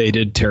they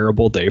did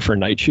Terrible Day for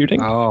Night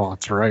shooting. Oh,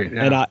 that's right.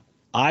 Yeah. And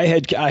I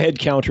had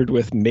countered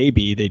with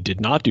maybe they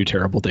did not do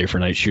Terrible Day for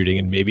Night shooting,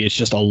 and maybe it's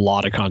just a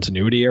lot of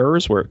continuity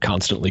errors where it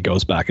constantly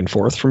goes back and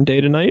forth from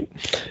day to night.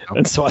 Yep.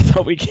 And so I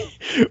thought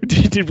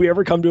did we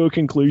ever come to a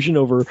conclusion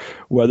over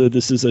whether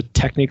this is a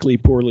technically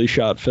poorly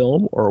shot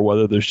film or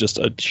whether there's just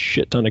a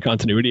shit ton of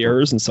continuity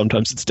errors and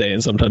sometimes it's day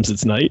and sometimes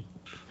it's night?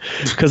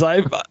 Because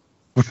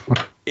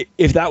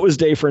if that was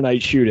day for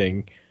night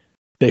shooting,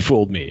 they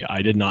fooled me.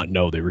 I did not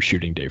know they were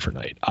shooting day for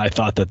night. I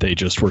thought that they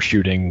just were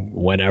shooting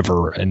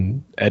whenever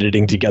and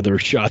editing together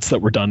shots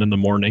that were done in the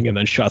morning and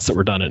then shots that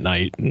were done at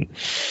night. And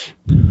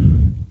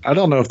I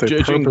don't know if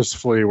they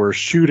purposefully were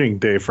shooting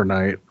day for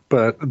night,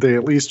 but they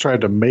at least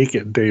tried to make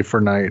it day for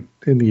night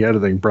in the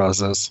editing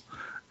process,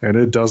 and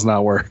it does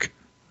not work.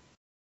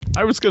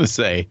 I was going to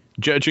say,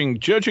 judging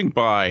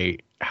by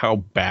how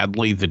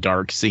badly the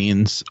dark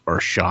scenes are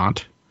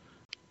shot,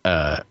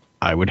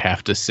 I would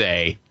have to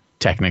say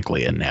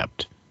technically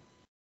inept.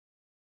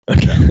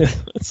 Okay.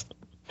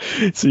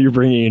 So you're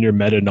bringing in your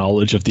meta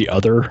knowledge of the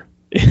other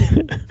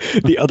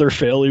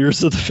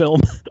failures of the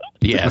film.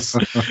 Yes.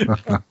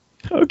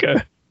 Okay.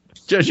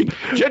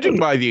 Judging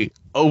by the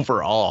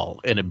overall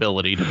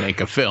inability to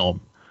make a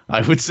film,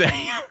 I would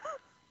say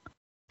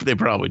they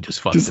probably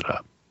just fucked it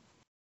up.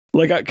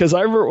 Like, because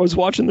I was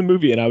watching the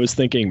movie and I was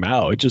thinking,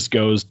 wow, it just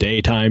goes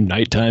daytime,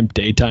 nighttime,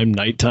 daytime,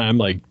 nighttime.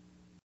 Like,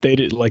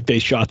 they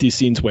shot these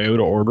scenes way out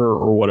of order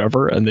or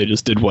whatever, and they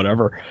just did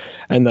whatever.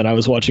 And then I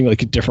was watching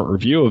like a different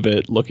review of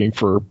it, looking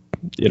for,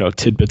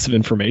 tidbits of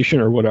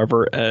information or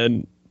whatever.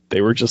 And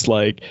they were just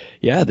like,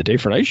 yeah, the day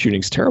for night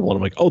shooting's terrible. And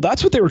I'm like, oh,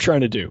 that's what they were trying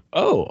to do.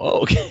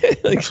 Oh, okay.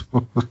 Like,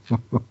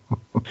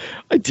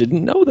 I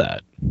didn't know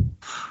that.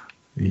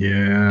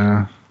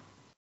 Yeah.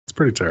 It's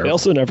pretty terrible. They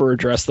also never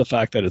addressed the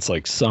fact that it's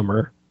like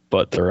summer,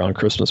 but they're on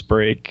Christmas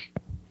break.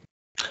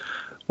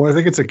 Well, I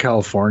think it's in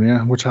California,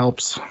 which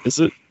helps. Is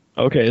it?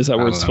 Okay, is that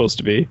what it's supposed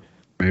to be?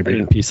 Maybe. I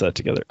didn't piece that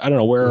together. I don't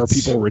know. Where are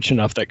people rich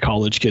enough that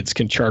college kids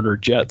can charter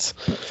jets?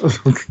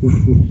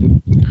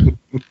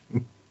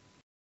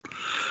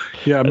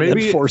 Yeah,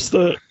 maybe force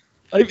the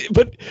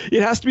But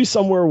it has to be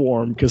somewhere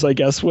warm, because I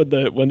guess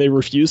when they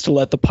refuse to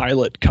let the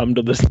pilot come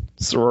to the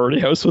sorority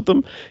house with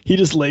them, he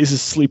just lays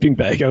his sleeping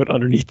bag out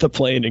underneath the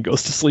plane and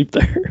goes to sleep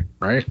there.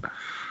 Right.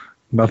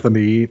 Nothing to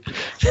eat.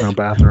 No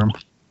bathroom.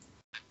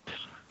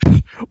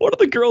 One of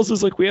the girls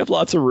is like, we have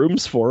lots of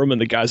rooms for him,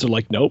 and the guys are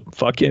like, nope,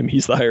 fuck him.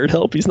 He's the hired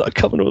help. He's not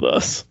coming with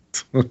us.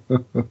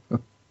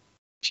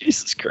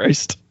 Jesus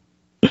Christ.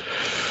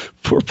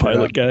 Poor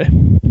pilot guy.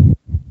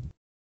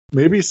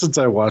 Maybe since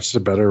I watched a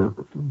better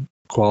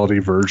quality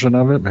version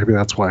of it, maybe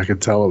that's why I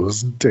could tell it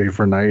was day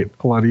for night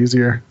a lot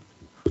easier.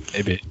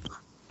 Maybe.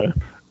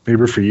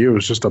 Maybe for you, it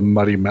was just a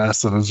muddy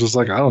mess, and it's just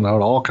like, I don't know,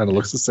 it all kind of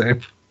looks the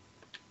same.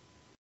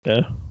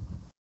 Yeah.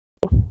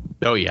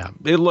 Oh yeah,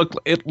 it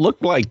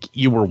looked like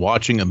you were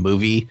watching a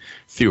movie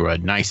through a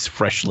nice,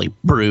 freshly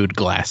brewed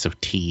glass of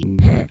tea.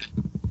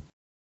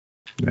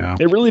 Yeah,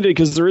 it really did,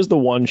 because there is the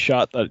one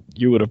shot that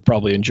you would have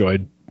probably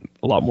enjoyed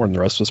a lot more than the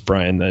rest of us,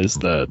 Brian. That is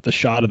the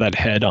shot of that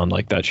head on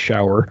like that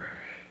shower,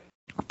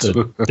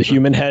 the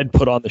human head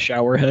put on the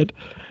shower head,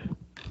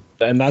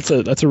 and that's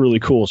a really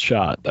cool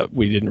shot that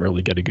we didn't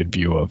really get a good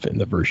view of in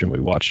the version we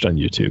watched on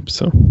YouTube.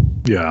 So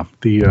yeah,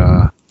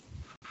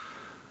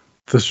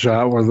 the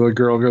shot where the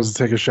girl goes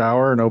to take a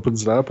shower and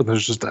opens it up, and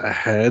there's just a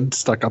head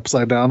stuck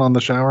upside down on the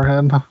shower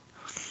head.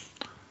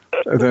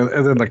 And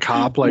then the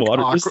cop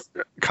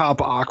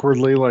cop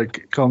awkwardly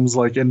like comes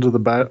like into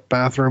the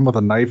bathroom with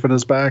a knife in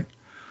his back.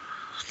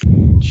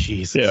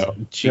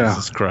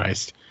 Jesus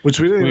Christ! Which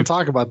we didn't even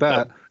talk about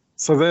that.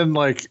 So then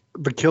like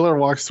the killer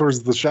walks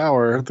towards the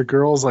shower. The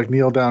girl's like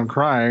kneel down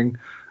crying,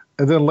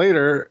 and then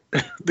later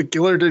the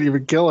killer didn't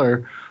even kill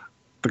her.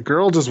 The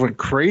girl just went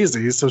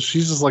crazy, so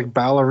she's just like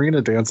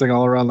ballerina dancing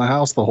all around the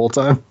house the whole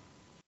time.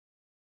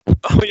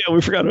 Oh yeah,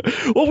 we forgot.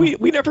 Well,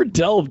 we never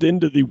delved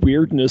into the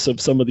weirdness of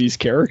some of these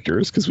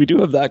characters, because we do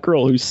have that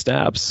girl who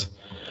snaps,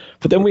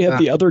 but then we have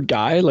the other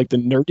guy, like the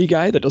nerdy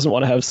guy that doesn't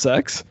want to have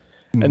sex,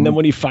 and then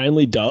when he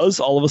finally does,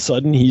 all of a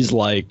sudden he's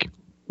like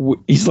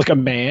a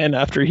man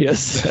after he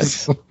has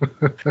sex.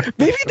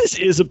 Maybe this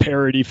is a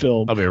parody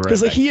film. I'll be right back.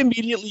 Because like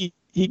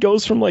he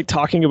goes from like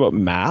talking about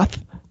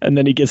math, and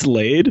then he gets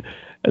laid.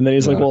 And then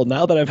he's like, well,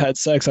 now that I've had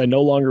sex, I no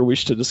longer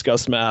wish to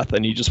discuss math.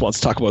 And he just wants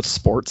to talk about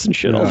sports and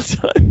shit all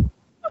the time.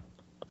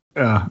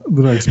 Yeah.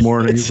 The next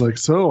morning, he's like,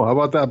 so how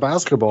about that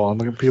basketball?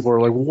 And people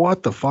are like,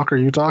 what the fuck are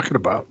you talking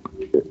about?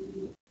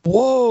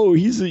 Whoa,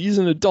 he's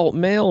an adult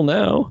male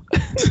now.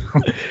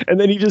 And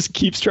then he just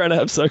keeps trying to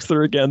have sex with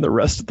her again the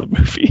rest of the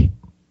movie.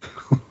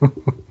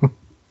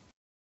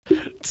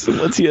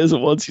 So once he has it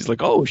once, he's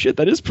like, oh shit,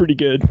 that is pretty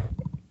good.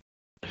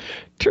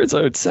 Turns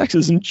out sex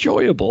is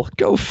enjoyable.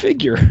 Go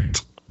figure.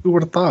 Who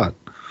would have thought?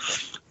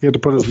 He had to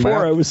put his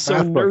Before I was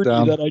so nerdy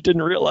down. That I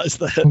didn't realize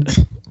that.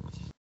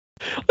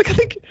 Like I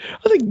think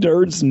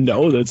nerds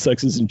know that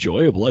sex is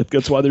enjoyable. Like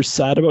that's why they're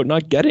sad about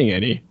not getting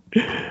any.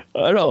 I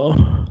don't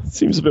know. It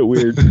seems a bit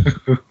weird.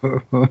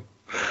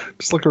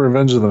 Just look at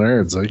Revenge of the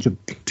Nerds. I could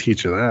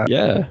teach you that.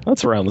 Yeah,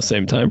 that's around the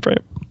same time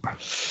frame.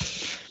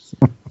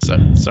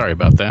 So sorry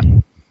about that.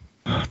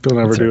 Don't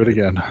ever do it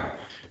again.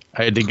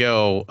 I had to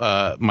go.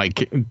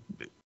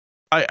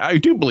 I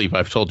do believe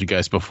I've told you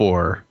guys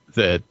before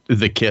that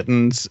the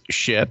kitten's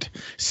shit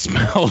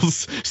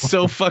smells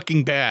so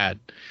fucking bad.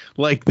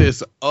 Like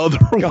this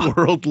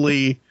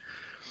otherworldly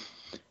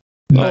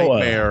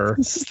nightmare.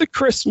 This is the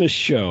Christmas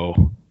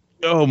show.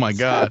 Oh my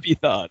God. Happy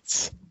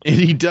thoughts. And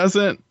he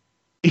doesn't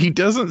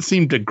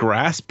seem to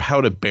grasp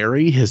how to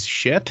bury his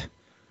shit.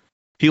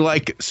 He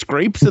like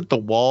scrapes at the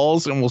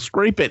walls and will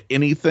scrape at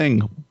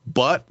anything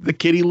but the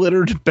kitty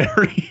litter to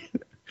bury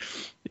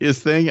his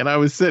thing. And I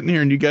was sitting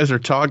here and you guys are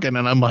talking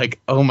and I'm like,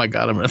 oh my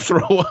God, I'm going to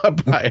throw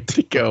up. I have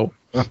to go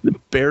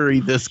bury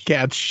this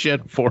cat's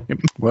shit for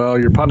him. Well,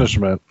 your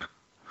punishment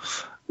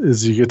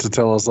is you get to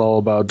tell us all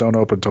about Don't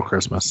Open Till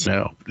Christmas.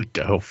 No.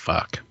 Oh,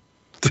 fuck.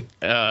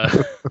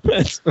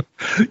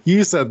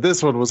 You said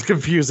this one was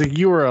confusing.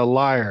 You were a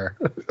liar.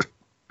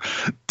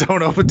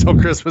 Don't Open Till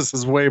Christmas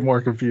is way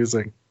more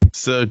confusing.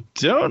 So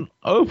Don't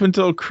Open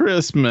Till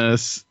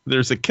Christmas.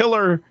 There's a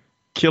killer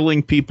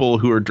killing people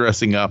who are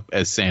dressing up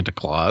as Santa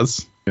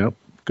Claus. Yep.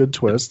 Good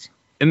twist.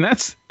 And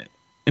that's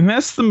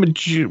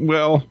the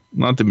well,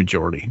 not the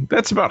majority.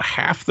 That's about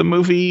half the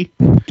movie.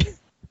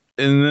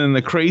 And then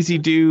the crazy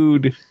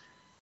dude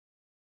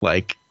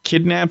like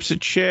kidnaps a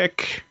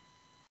chick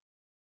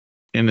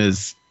and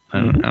is I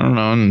don't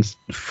know, and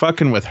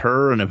fucking with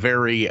her in a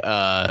very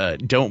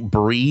Don't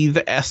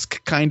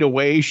Breathe-esque kind of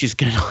way. She's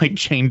kind of like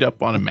chained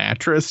up on a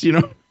mattress, you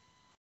know?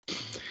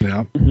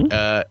 Yeah.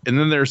 And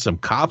then there's some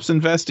cops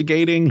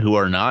investigating who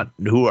are not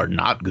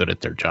good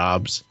at their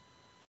jobs.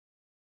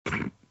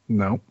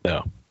 No.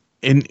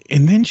 And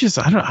then just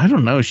I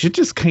don't know, shit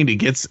just kind of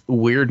gets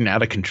weird and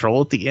out of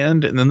control at the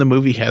end, and then the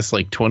movie has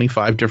like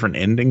 25 different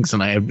endings,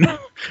 and I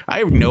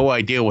have no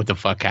idea what the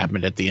fuck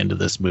happened at the end of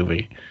this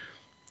movie.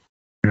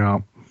 Yeah.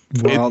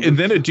 Well, and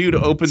then a dude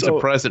opens a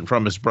present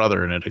from his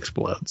brother and it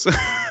explodes.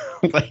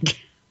 Like,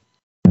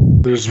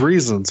 there's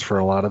reasons for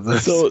a lot of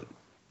this. So,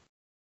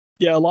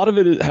 yeah, a lot of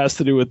it has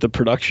to do with the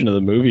production of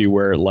the movie,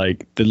 where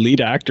like the lead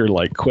actor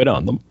like quit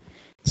on them.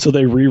 So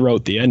they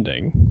rewrote the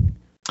ending,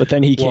 but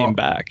then he came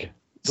back.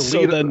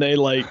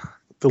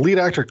 The lead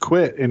actor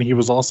quit, and he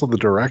was also the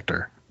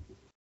director.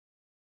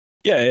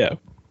 Yeah.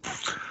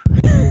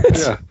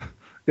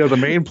 Yeah, the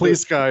main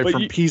police guy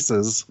from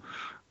Pieces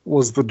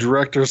was the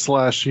director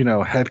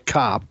 / head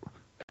cop,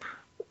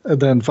 and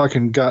then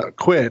fucking got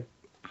quit.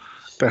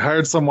 They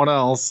hired someone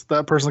else.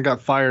 That person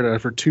got fired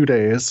after 2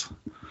 days.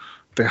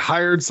 They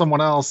hired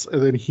someone else,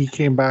 and then he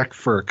came back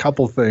for a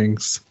couple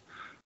things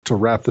to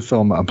wrap the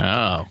film up.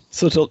 Oh.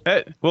 So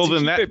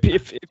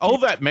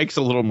that makes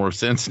a little more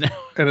sense now.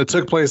 And it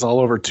took place all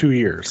over 2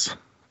 years.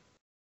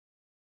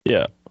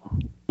 Yeah.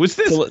 Was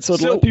this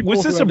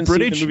a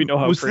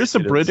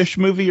British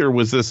movie or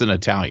was this an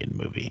Italian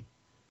movie?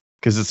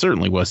 Because it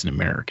certainly wasn't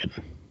American.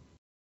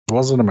 It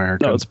wasn't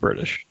American. No, it's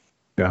British.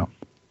 Yeah.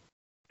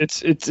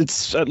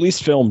 It's at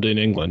least filmed in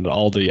England.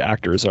 All the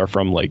actors are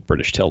from like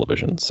British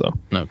television. So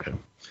okay.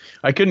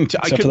 I couldn't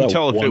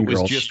tell if it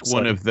was just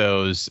one of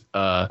those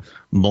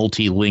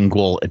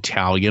multilingual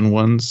Italian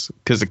ones,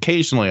 because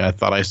occasionally I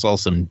thought I saw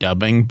some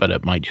dubbing, but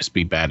it might just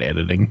be bad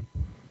editing.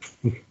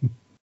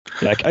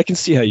 Yeah, I can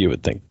see how you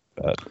would think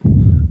that.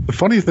 The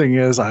funny thing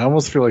is, I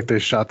almost feel like they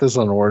shot this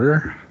on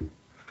order.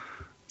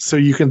 So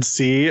you can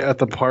see at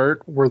the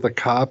part where the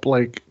cop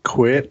like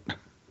quit,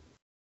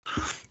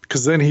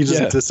 because then he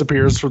just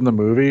disappears from the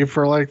movie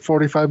for like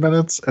 45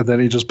 minutes, and then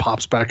he just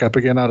pops back up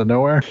again out of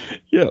nowhere.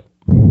 Yeah.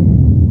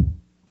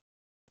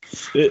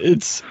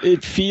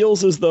 It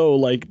feels as though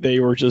like they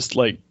were just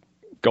like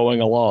going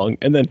along.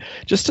 And then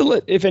just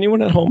to if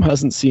anyone at home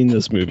hasn't seen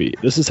this movie,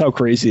 this is how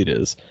crazy it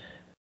is.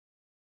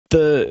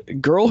 The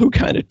girl who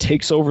kind of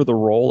takes over the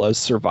role as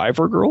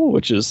Survivor Girl,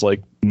 which is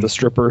like the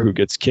stripper who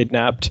gets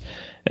kidnapped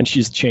and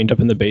she's chained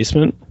up in the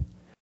basement.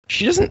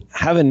 She doesn't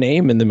have a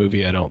name in the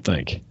movie, I don't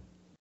think.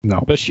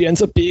 No. But she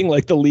ends up being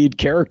like the lead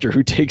character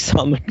who takes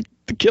on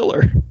the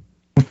killer.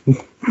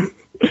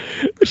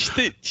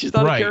 She's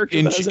not a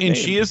character that has a name. And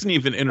she isn't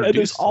even introduced. And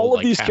there's all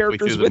of these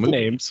characters with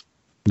names.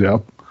 Yeah.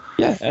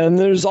 Yeah, and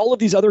there's all of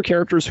these other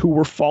characters who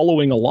were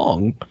following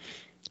along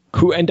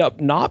who end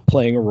up not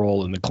playing a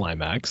role in the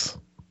climax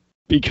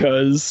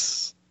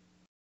because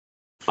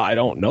I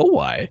don't know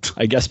why.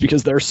 I guess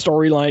because their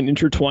storyline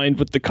intertwined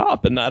with the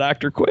cop and that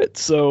actor quit.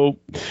 So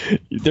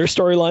their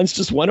storylines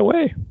just went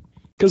away.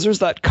 Because there's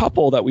that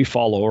couple that we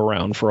follow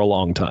around for a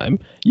long time.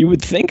 You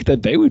would think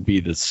that they would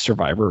be the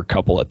survivor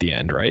couple at the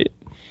end, right?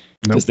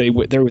 Because they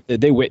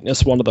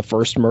witness one of the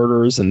first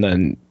murders, and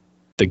then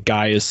the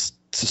guy is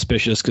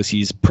suspicious because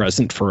he's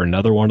present for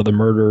another one of the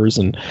murders,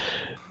 and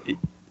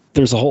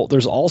there's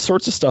all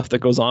sorts of stuff that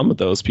goes on with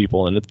those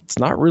people, and it's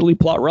not really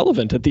plot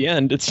relevant at the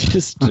end. It's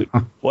just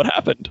what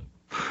happened.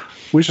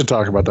 We should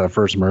talk about that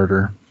first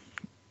murder.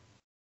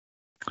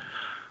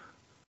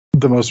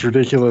 The most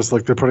ridiculous,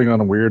 like they're putting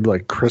on a weird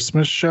like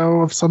Christmas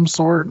show of some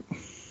sort.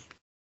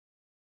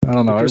 I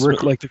don't know.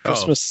 The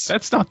Christmas.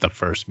 That's not the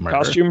first murder.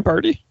 Costume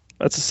party.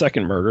 That's the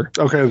second murder.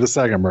 Okay, the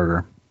second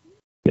murder.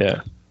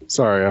 Yeah.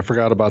 Sorry, I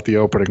forgot about the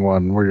opening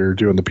one where you're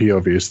doing the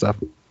POV stuff.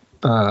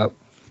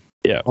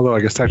 Yeah. Although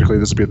I guess technically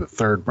this would be the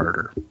third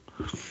murder.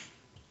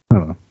 I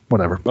don't know.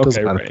 Whatever.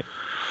 Doesn't matter. Right.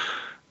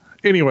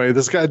 Anyway,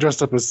 this guy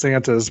dressed up as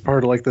Santa as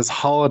part of like this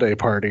holiday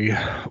party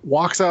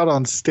walks out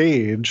on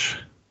stage.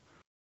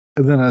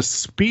 And then a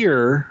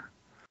spear.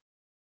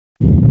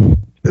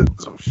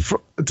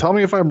 Tell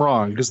me if I'm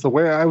wrong, because the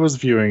way I was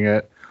viewing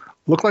it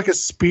looked like a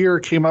spear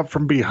came up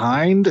from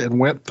behind and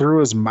went through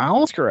his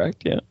mouth. That's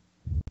correct, yeah.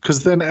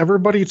 Because then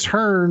everybody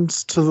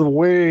turns to the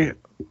way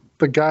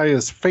the guy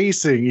is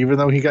facing, even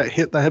though he got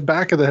hit in the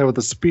back of the head with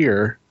a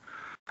spear,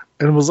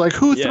 and was like,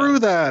 "Who threw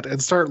that?"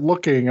 And start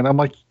looking, and I'm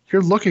like,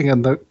 "You're looking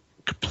in the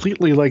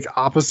completely like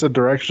opposite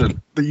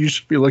direction that you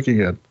should be looking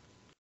in."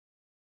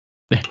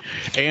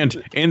 And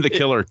the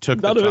killer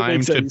took the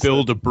time to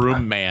build a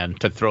broom man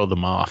to throw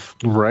them off.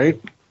 Right.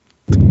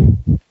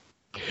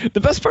 The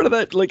best part of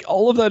that, like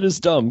all of that is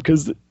dumb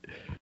because,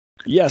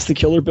 yes, the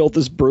killer built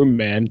this broom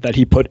man that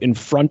he put in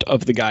front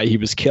of the guy he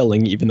was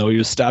killing, even though he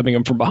was stabbing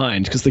him from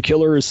behind, because the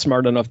killer is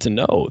smart enough to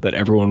know that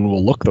everyone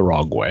will look the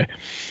wrong way.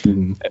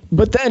 Mm-hmm.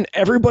 But then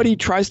everybody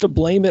tries to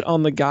blame it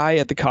on the guy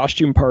at the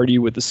costume party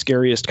with the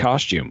scariest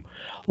costume.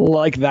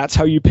 Like that's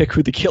how you pick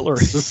who the killer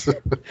is.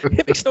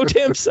 It makes no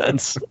damn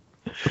sense.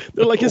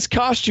 They're like, his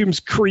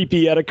costume's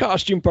creepy at a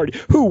costume party.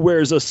 Who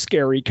wears a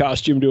scary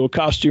costume to a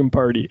costume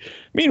party?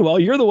 Meanwhile,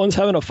 you're the ones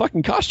having a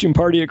fucking costume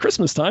party at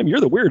Christmas time. You're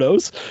the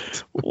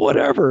weirdos.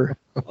 Whatever.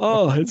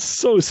 Oh, it's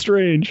so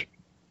strange.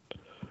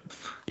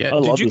 Yeah, I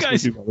love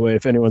this movie, by the way,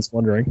 if anyone's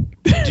wondering.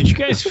 Did you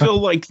guys feel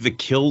like the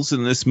kills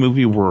in this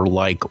movie were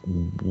like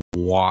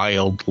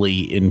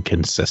wildly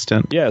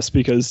inconsistent? Yes,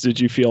 because did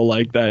you feel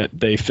like that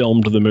they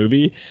filmed the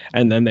movie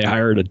and then they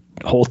hired a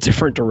whole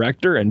different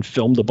director and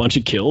filmed a bunch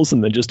of kills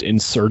and then just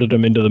inserted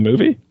them into the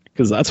movie?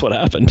 Because that's what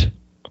happened.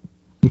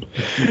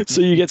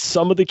 So you get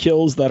some of the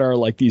kills that are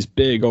like these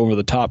big over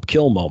the top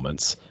kill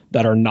moments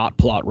that are not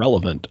plot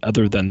relevant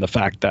other than the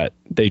fact that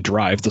they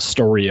drive the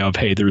story of,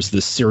 hey, there's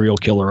this serial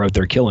killer out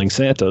there killing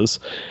Santas.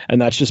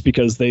 And that's just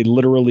because they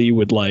literally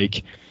would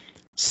like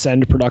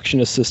send production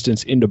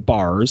assistants into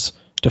bars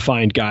to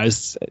find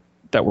guys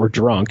that were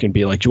drunk and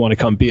be like, do you want to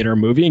come be in our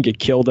movie and get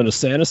killed in a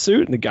Santa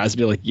suit? And the guys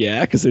would be like,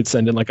 yeah, because they'd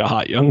send in like a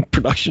hot young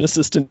production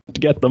assistant to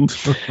get them.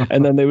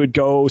 And then they would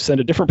go send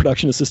a different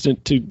production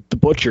assistant to the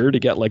butcher to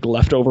get like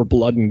leftover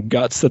blood and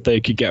guts that they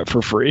could get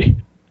for free.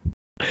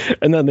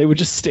 And then they would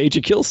just stage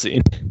a kill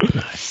scene.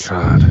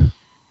 God.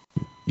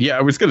 Yeah,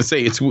 I was going to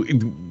say, it's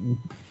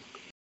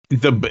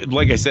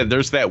like I said,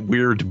 there's that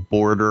weird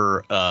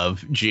border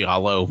of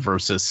giallo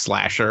versus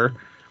slasher.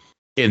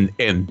 In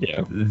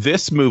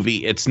this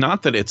movie, it's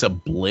not that it's a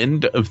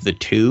blend of the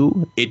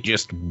two. It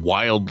just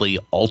wildly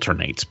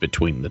alternates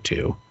between the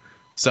two.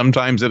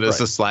 Sometimes it is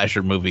a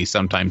slasher movie.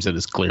 Sometimes it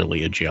is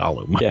clearly a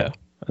giallo movie. Yeah.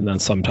 And then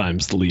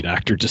sometimes the lead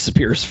actor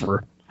disappears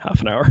for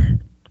half an hour.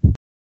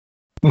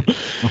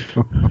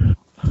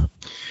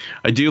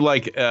 I do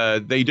like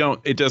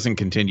it doesn't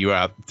continue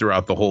out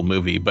throughout the whole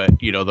movie, but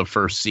the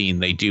first scene,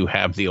 they do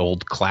have the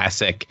old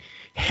classic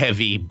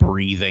heavy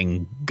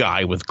breathing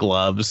guy with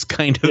gloves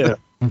kind of. Yeah.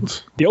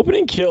 The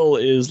opening kill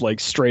is like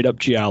straight up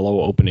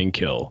giallo opening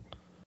kill.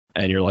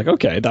 And you're like,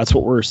 okay, that's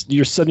what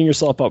you're setting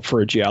yourself up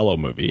for a giallo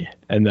movie.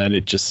 And then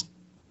it just,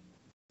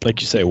 like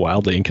you say,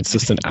 wildly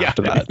inconsistent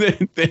after that.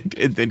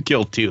 And then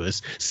kill 2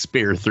 is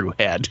spear through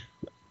head.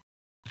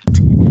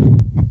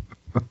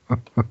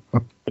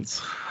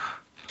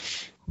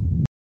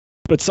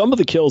 But some of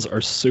the kills are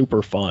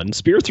super fun.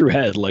 Spear through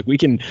head, like we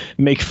can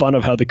make fun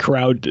of how the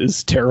crowd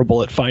is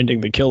terrible at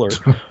finding the killer.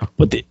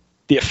 But the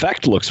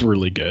effect looks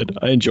really good.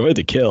 I enjoy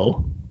the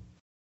kill.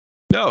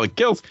 No,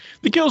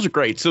 the kills are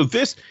great. So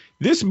this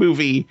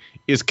movie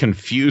is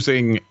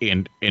confusing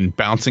and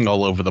bouncing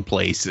all over the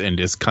place and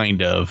is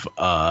kind of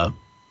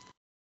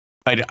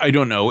I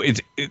don't know.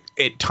 It's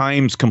at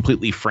times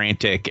completely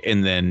frantic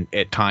and then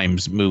at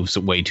times moves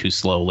way too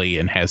slowly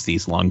and has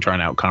these long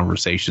drawn out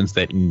conversations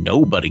that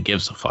nobody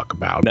gives a fuck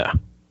about. No.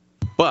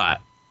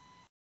 But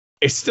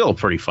it's still a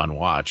pretty fun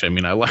watch. I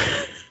mean, I like.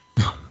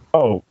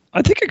 Oh,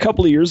 I think a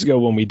couple of years ago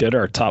when we did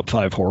our top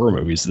 5 horror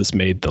movies, this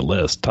made the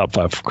list. Top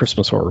 5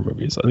 Christmas horror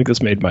movies. I think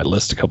this made my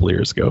list a couple of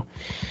years ago,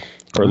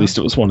 or at least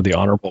it was one of the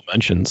honorable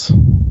mentions.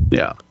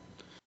 Yeah.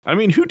 I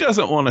mean, who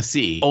doesn't want to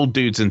see old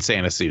dudes in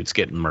Santa suits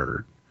getting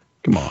murdered?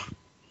 Come on.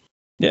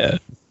 Yeah.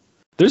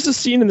 There's a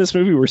scene in this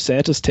movie where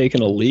Santa's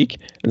taking a leak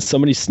and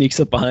somebody sneaks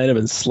up behind him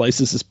and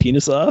slices his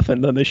penis off,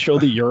 and then they show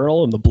the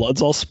urinal and the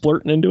blood's all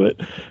splurting into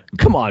it.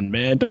 Come on,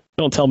 man.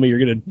 Don't tell me you're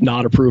going to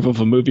not approve of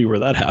a movie where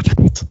that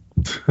happens.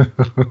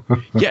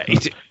 Yeah,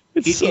 it's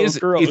so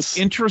gross. It's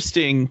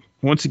interesting.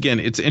 Once again,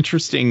 it's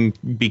interesting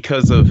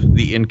because of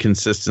the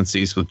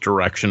inconsistencies with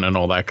direction and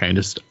all that kind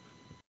of stuff,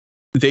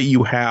 that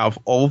you have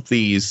all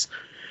these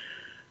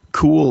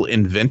cool,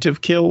 inventive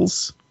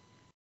kills.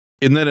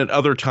 And then at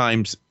other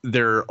times,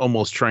 they're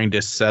almost trying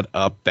to set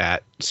up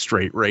that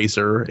straight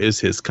razor as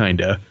his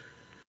kind of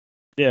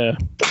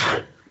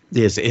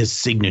his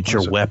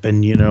signature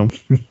weapon,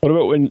 What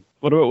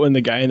about when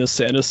the guy in the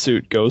Santa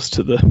suit goes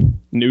to the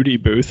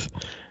nudie booth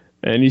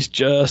and he's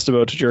just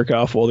about to jerk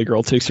off while the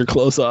girl takes her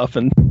clothes off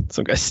and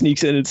some guy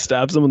sneaks in and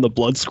stabs him and the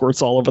blood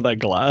squirts all over that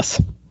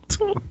glass?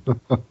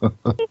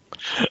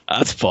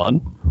 That's fun.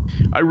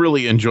 I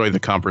really enjoy the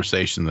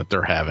conversation that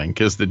they're having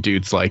because the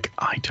dude's like,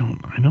 I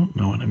don't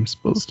know what I'm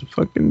supposed to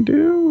fucking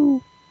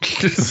do.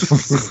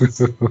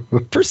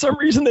 For some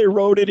reason they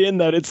wrote it in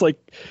that it's like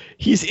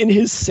he's in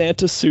his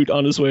Santa suit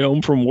on his way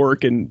home from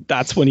work, and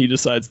that's when he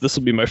decides this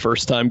will be my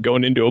first time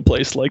going into a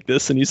place like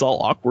this, and he's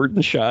all awkward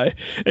and shy,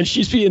 and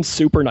she's being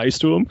super nice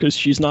to him because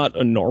she's not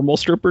a normal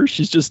stripper.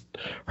 She's just,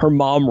 her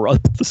mom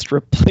runs the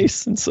strip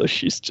place, and so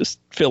she's just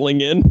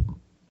filling in.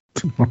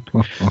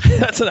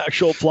 That's an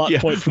actual plot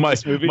point from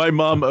this movie. My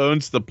mom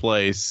owns the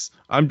place.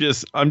 I'm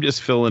just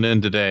filling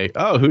in today.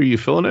 Oh, who are you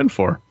filling in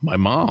for? My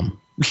mom.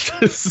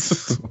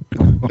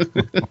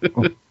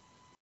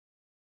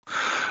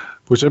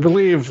 Which I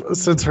believe,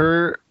 since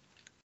her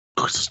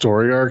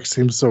story arc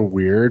seems so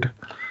weird,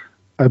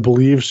 I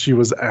believe she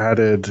was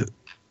added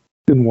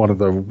in one of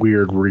the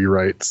weird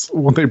rewrites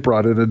when they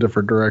brought in a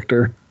different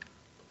director.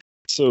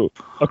 So,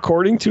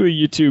 according to a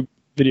YouTube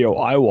video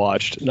I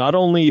watched, not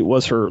only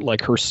was her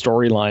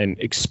storyline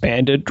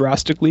expanded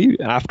drastically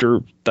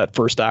after that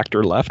first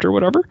actor left or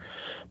whatever,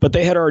 but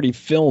they had already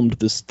filmed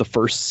the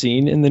first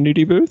scene in the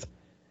nudie booth.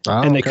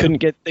 And they couldn't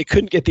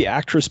get the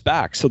actress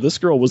back. So this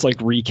girl was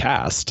like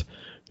recast.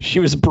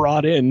 She was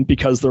brought in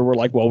because they were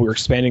like, well, we're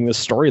expanding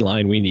this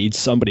storyline. We need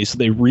somebody. So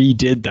they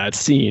redid that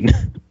scene.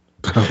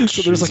 Oh,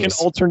 so there's like an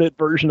alternate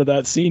version of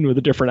that scene with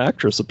a different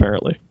actress,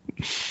 apparently.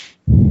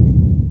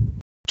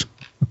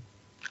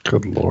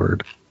 Good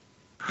Lord.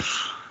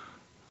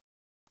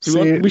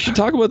 We should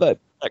talk about that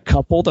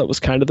couple that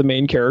was kind of the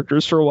main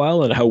characters for a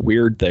while and how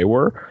weird they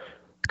were.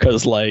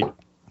 Because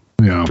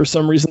for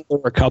some reason they're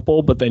a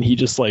couple, but then he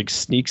just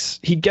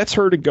he gets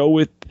her to go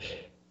with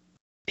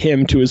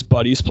him to his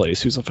buddy's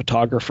place, who's a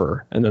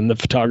photographer, and then the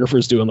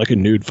photographer's doing like a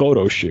nude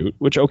photo shoot,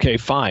 which, okay,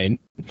 fine.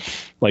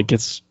 Like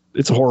it's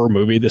a horror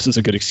movie. This is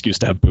a good excuse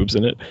to have boobs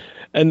in it.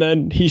 And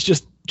then he's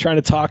just trying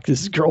to talk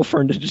his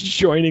girlfriend into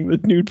joining the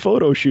nude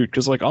photo shoot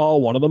because, like, oh,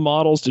 one of the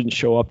models didn't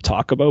show up.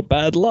 Talk about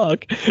bad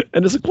luck.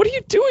 And it's like, what are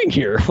you doing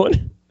here?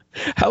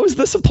 How is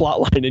this a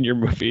plot line in your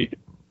movie?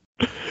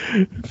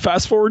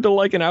 Fast forward to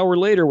like an hour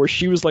later where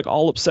she was like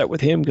all upset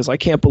with him because I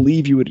can't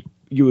believe you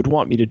would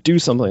want me to do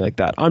something like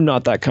that. I'm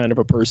not that kind of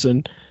a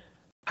person.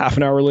 Half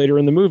an hour later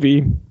in the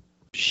movie,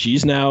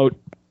 she's now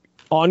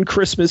on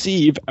Christmas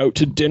Eve out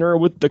to dinner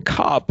with the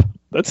cop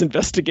that's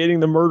investigating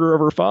the murder of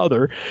her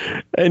father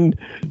and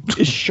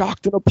is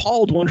shocked and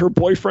appalled when her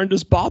boyfriend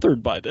is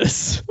bothered by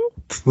this.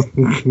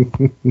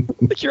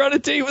 Like, you're on a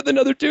date with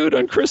another dude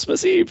on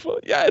Christmas Eve.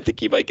 Yeah, I think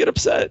he might get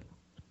upset.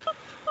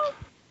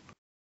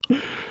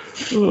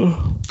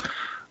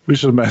 We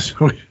should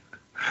mention.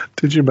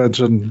 Did you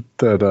mention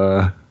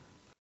that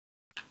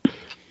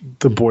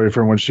the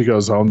boyfriend, when she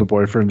goes home, the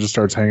boyfriend just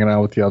starts hanging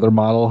out with the other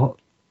model,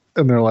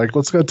 and they're like,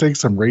 "Let's go take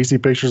some racy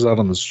pictures out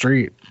on the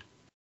street."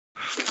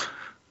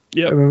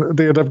 Yeah, and then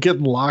they end up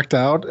getting locked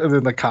out, and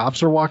then the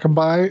cops are walking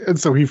by, and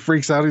so he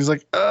freaks out. He's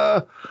like,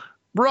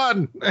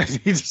 "Run!" And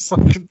he just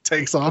like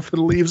takes off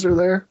and leaves her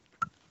there.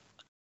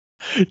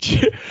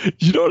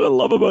 You know what I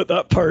love about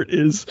that part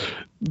is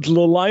the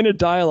line of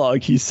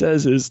dialogue he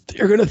says is,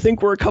 "You're going to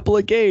think we're a couple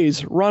of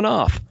gays. Run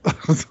off."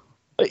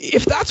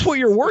 If that's what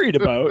you're worried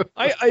about,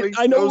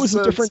 I know it was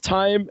a different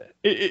time.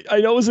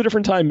 I know it was a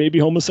different time. Maybe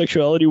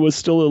homosexuality was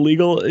still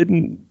illegal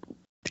in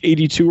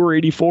 82 or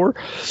 84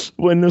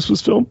 when this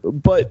was filmed.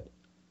 But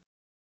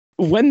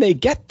when they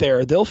get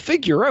there, they'll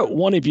figure out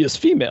one of you is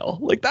female.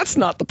 Like, that's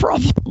not the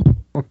problem.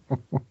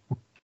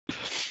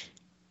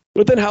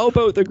 But then how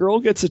about the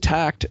girl gets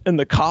attacked and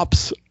the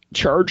cops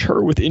charge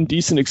her with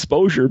indecent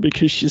exposure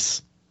because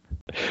she's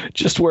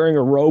just wearing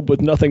a robe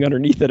with nothing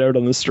underneath it out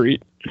on the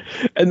street.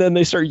 And then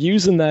they start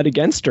using that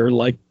against her.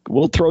 Like,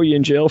 we'll throw you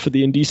in jail for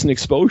the indecent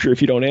exposure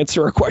if you don't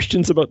answer our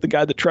questions about the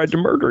guy that tried to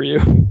murder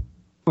you.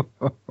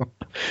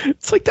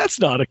 It's like, that's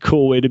not a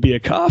cool way to be a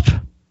cop.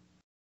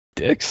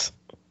 Dicks.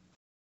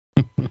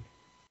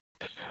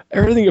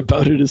 Everything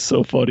about it is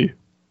so funny.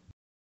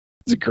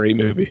 It's a great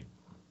movie.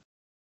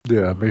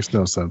 Yeah, it makes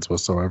no sense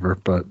whatsoever,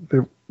 but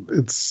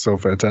it's so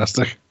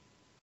fantastic.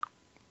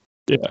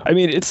 Yeah, I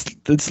mean,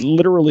 it's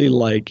literally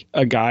like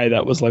a guy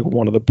that was like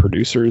one of the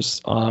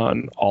producers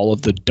on all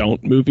of the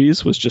Don't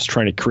movies was just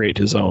trying to create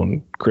his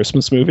own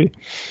Christmas movie,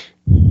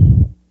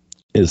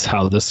 is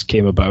how this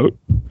came about.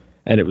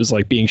 And it was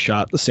like being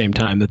shot at the same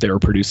time that they were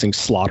producing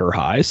Slaughter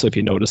High. So if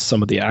you notice,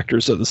 some of the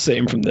actors are the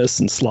same from this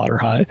and Slaughter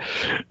High.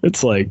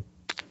 It's like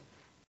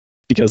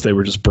because they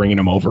were just bringing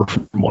them over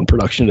from one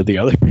production to the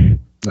other.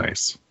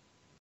 Nice.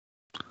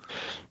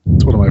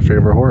 It's one of my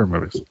favorite horror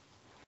movies.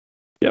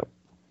 Yep.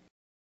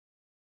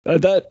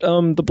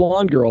 The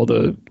blonde girl,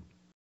 the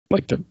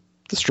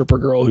stripper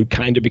girl who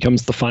kind of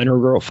becomes the final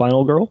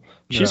girl.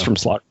 She's from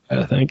Slaughter,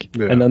 I think.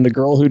 Yeah. And then the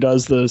girl who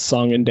does the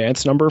song and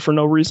dance number for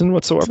no reason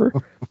whatsoever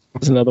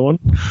is another one.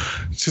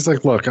 She's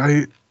like, "Look,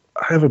 I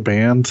have a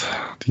band.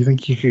 Do you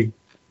think you could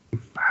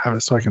have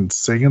it so I can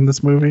sing in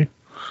this movie?"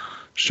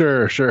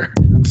 Sure.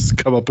 Just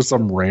come up with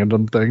some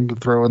random thing to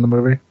throw in the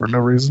movie for no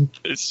reason.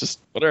 It's just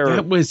whatever.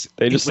 It was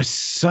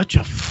such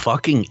a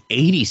fucking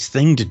 80s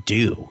thing to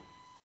do.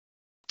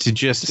 To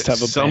just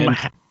have a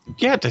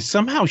to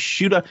somehow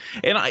shoot a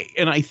and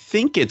I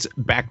think it's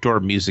backdoor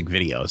music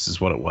videos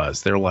is what it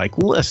was. They're like,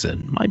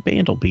 "Listen, my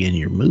band will be in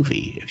your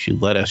movie if you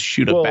let us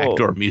shoot a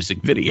backdoor music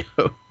video."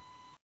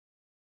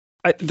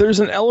 There's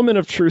an element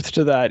of truth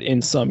to that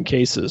in some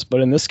cases,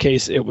 but in this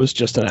case, it was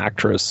just an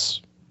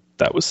actress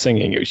that was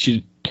singing.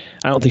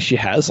 I don't think she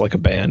has like a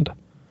band,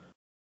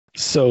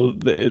 so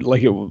it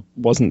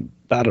wasn't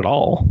that at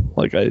all.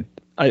 Like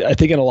I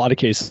think in a lot of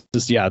cases,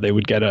 they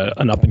would get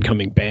an up and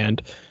coming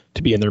band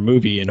to be in their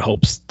movie in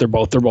hopes they're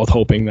both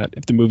hoping that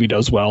if the movie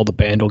does well, the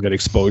band will get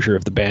exposure.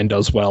 If the band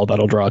does well,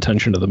 that'll draw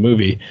attention to the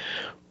movie.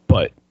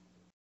 But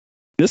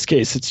in this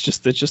case, it's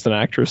just an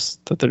actress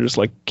that they're just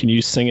like, "Can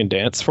you sing and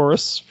dance for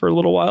us for a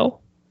little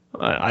while?"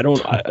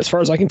 As far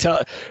as I can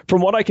tell,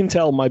 from what I can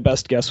tell, my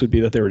best guess would be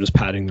that they were just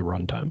padding the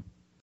runtime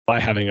by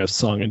having a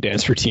song and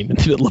dance routine in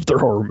the middle of their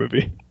horror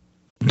movie.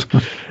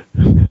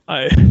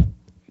 I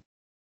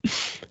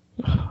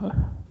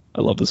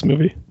love this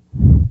movie.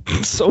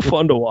 It's so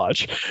fun to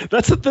watch.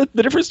 That's the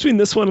difference between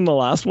this one and the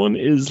last one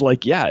is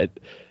like,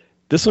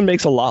 this one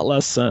makes a lot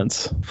less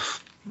sense.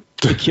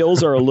 The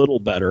kills are a little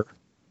better,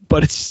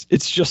 but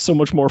it's just so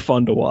much more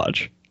fun to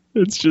watch.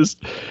 It's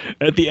just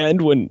at the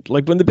end when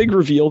the big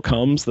reveal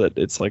comes that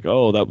it's like,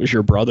 "Oh, that was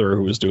your brother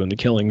who was doing the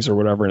killings or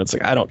whatever." And it's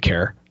like, I don't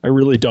care. I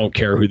really don't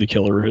care who the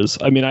killer is.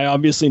 I mean, I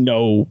obviously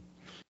know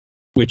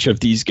which of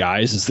these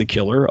guys is the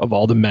killer of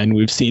all the men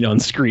we've seen on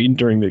screen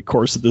during the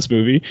course of this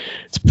movie.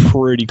 It's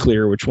pretty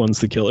clear which one's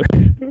the killer.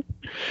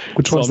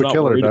 Which one's the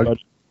killer, Doug?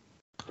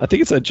 I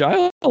think it's that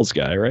Giles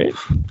guy, right?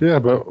 Yeah,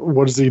 but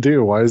what does he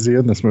do? Why is he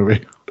in this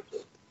movie?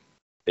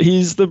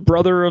 He's the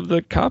brother of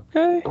the cop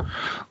guy?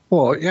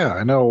 Well, yeah,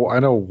 I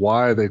know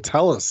why they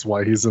tell us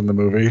why he's in the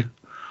movie.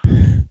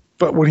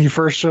 But when he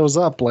first shows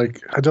up,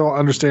 like, I don't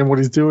understand what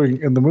he's doing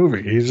in the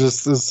movie. He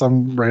just is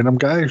some random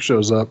guy who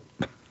shows up.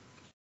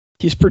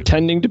 He's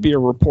pretending to be a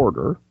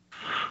reporter.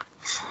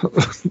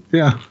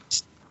 Yeah.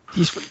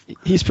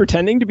 He's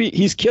pretending to be,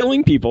 he's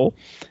killing people,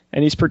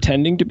 and he's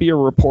pretending to be a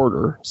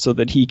reporter so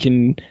that he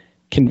can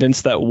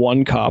convince that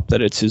one cop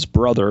that it's his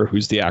brother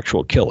who's the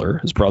actual killer,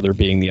 his brother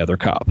being the other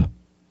cop.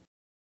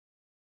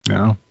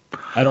 Yeah.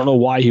 I don't know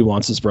why he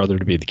wants his brother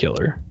to be the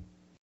killer.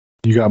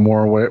 You got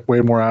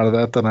way more out of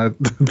that than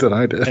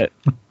I did.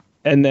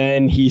 And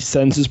then he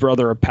sends his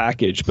brother a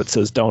package but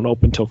says don't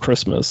open till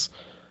Christmas.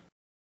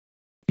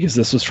 Because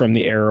this was from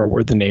the era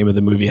where the name of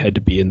the movie had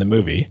to be in the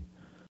movie.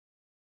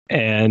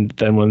 And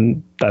then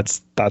when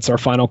that's our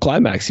final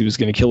climax, he was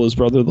going to kill his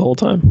brother the whole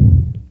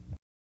time.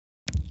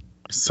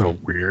 So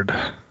weird.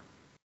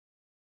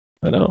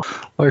 I know.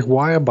 Like,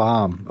 why a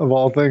bomb? Of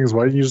all things,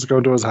 why didn't you just go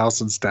to his house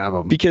and stab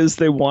him? Because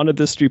they wanted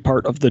this to be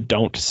part of the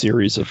Don't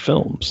series of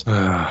films.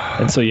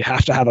 And so you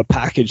have to have a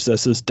package that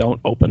says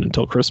don't open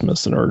until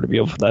Christmas in order to be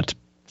able for that to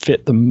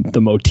fit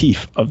the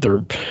motif of their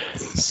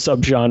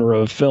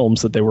subgenre of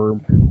films that they were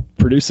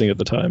producing at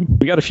the time.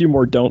 We got a few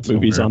more Don't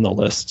movies on the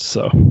list,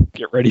 so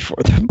get ready for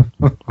them.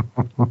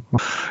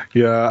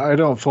 Yeah, I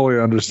don't fully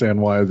understand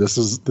why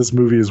this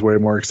movie is way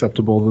more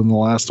acceptable than the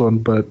last one,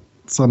 but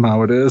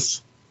somehow it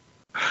is.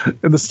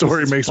 And the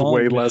story makes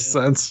way less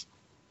sense.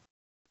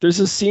 There's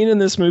a scene in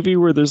this movie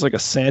where there's like a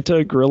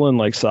Santa grilling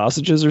like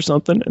sausages or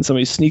something, and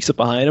somebody sneaks up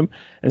behind him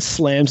and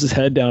slams his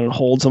head down and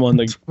holds him on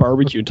the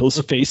barbecue until his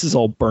face is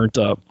all burnt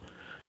up.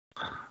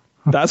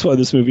 That's why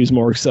this movie is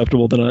more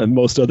acceptable than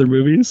most other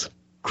movies.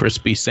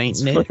 Crispy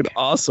Saint Nick. Fucking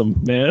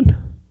awesome, man.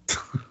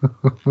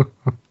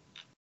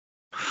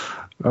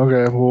 Okay,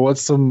 well,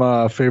 what's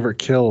some favorite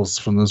kills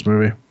from this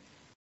movie?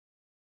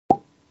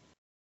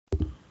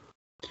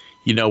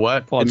 You know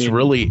what? Well, it's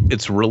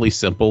really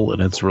simple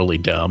and it's really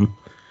dumb.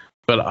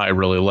 But I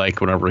really like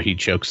whenever he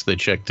chokes the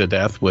chick to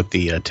death with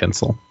the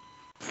tinsel.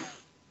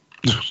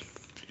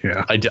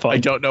 Yeah. I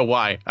don't know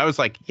why. I was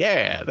like,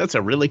 yeah, that's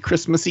a really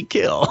Christmassy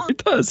kill.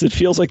 It does. It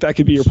feels like that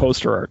could be your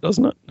poster art,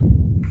 doesn't it?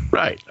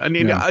 Right. I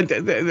mean, yeah.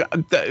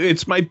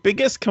 It's my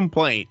biggest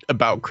complaint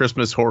about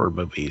Christmas horror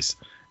movies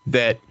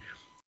that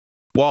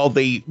while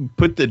they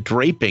put the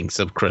drapings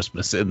of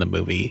Christmas in the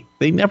movie,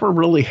 they never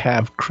really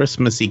have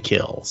Christmassy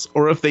kills.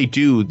 Or if they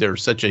do, they're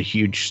such a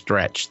huge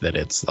stretch that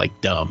it's like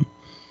dumb.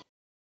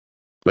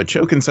 But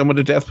choking someone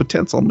to death with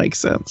tinsel makes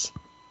sense.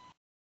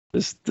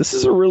 This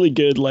is a really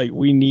good, like,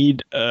 we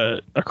need a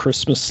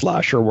Christmas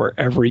slasher where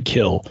every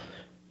kill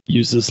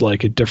uses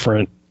like a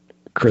different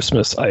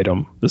Christmas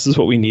item. This is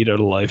what we need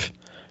out of life.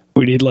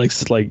 We need like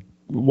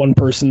one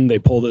person, they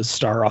pull this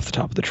star off the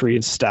top of the tree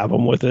and stab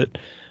them with it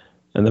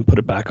and then put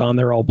it back on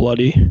there all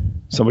bloody.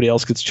 Somebody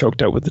else gets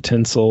choked out with the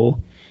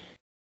tinsel.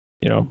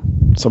 You know,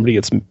 somebody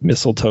gets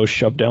mistletoe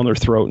shoved down their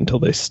throat until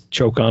they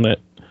choke on it.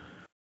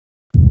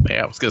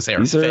 Yeah, I was going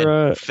to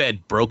say,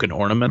 fed broken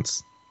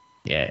ornaments.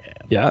 Yeah.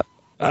 Yeah,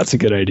 that's a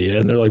good idea.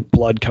 And they're like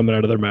blood coming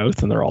out of their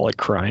mouth and they're all like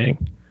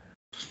crying.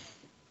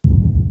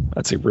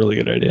 That's a really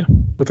good idea.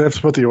 But they have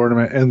to put the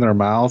ornament in their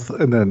mouth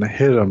and then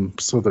hit them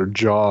so their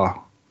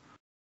jaw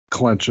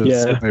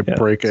clenches and they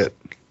break it.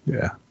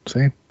 Yeah.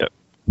 See? Yep.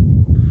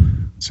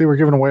 See, we're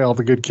giving away all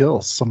the good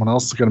kills. Someone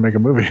else is going to make a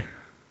movie.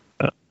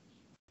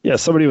 Yeah,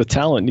 somebody with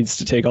talent needs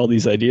to take all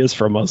these ideas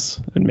from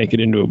us and make it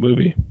into a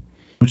movie.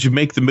 Would you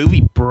make the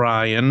movie,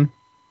 Brian?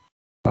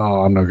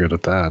 Oh, I'm no good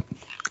at that.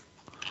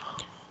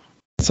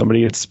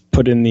 Somebody gets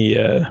put in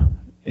the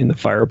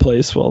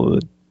fireplace while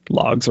the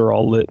logs are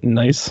all lit and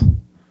nice.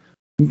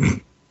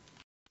 And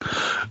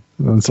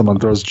then someone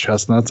throws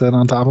chestnuts in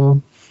on top of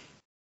them.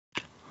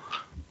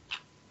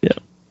 Yeah,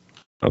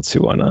 let's see,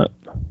 why not?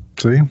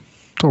 See,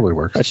 totally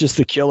works. That's just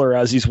the killer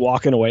as he's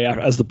walking away.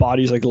 As the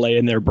body's like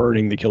laying there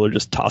burning, the killer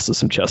just tosses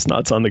some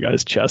chestnuts on the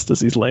guy's chest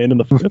as he's laying in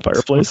the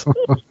fireplace.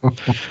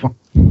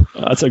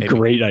 That's a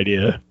great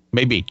idea.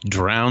 Maybe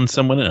drown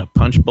someone in a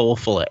punch bowl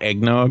full of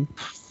eggnog.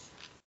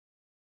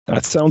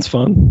 That sounds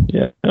fun.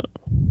 Yeah.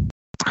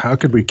 How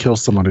could we kill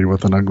somebody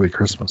with an ugly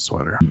Christmas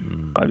sweater?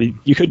 I mean,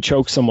 you could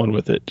choke someone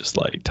with it, just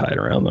like tie it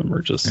around them,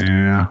 or just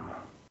yeah.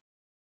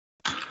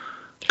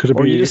 Could it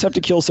or be? You just have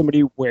to kill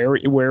somebody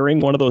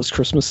wearing one of those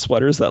Christmas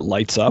sweaters that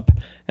lights up,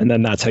 and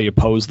then that's how you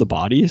pose the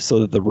body so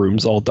that the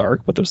room's all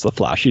dark, but there's the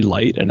flashy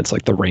light, and it's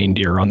like the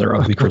reindeer on their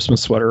ugly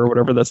Christmas sweater or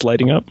whatever that's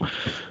lighting up.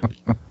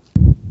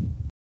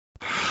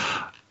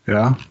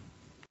 Yeah. I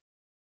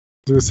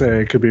was going to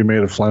say it could be made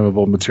of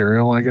flammable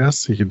material, I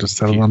guess. You could just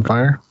set it on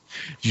fire.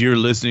 You're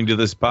listening to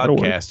this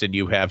podcast and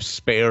you have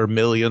spare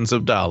millions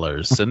of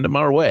dollars. Send them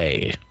our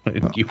way.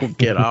 You will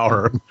get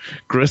our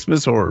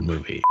Christmas horror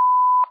movie.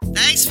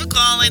 Thanks for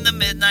calling the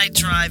Midnight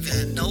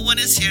Drive-In. No one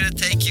is here to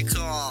take your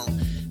call.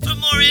 For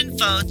more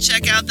info,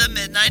 check out the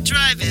Midnight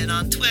Drive-In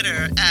on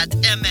Twitter at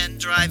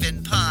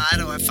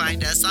MNDriveInPod or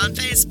find us on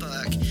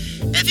Facebook.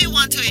 If you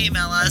want to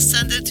email us,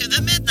 send it to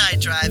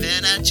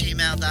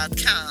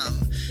themidnightdrivein@gmail.com.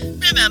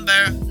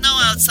 Remember, no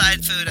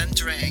outside food and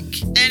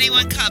drink.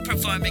 Anyone caught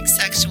performing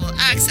sexual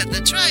acts at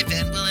the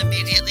drive-in will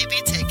immediately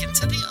be taken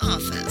to the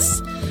office.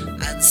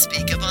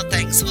 Unspeakable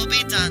things will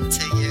be done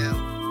to you.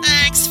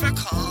 Thanks for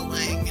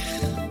calling.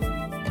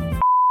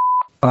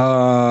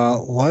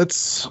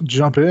 let's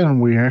jump in.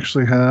 We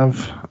actually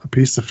have a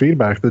piece of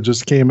feedback that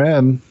just came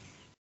in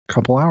a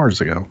couple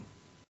hours ago.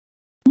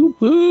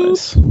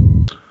 Nice.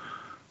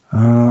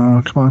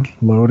 Come on,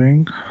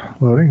 loading.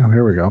 Oh,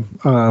 here we go.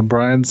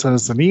 Brian sent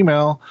us an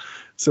email.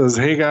 Says,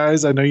 "Hey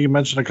guys, I know you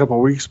mentioned a couple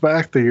of weeks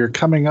back that you're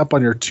coming up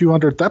on your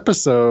 200th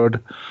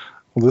episode.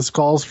 Well, this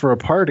calls for a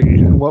party.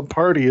 And what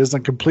party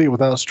isn't complete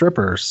without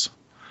strippers?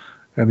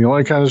 And the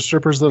only kind of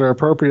strippers that are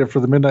appropriate for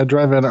the Midnight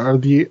Drive-In are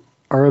of the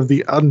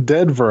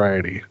undead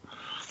variety.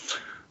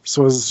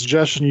 So as a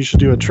suggestion, you should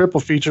do a triple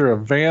feature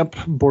of Vamp,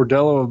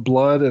 Bordello of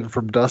Blood, and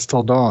From Dusk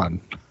Till Dawn.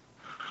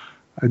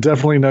 I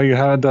definitely know you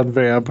haven't done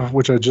Vamp,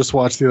 which I just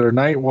watched the other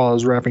night while I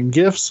was wrapping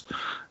gifts.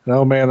 And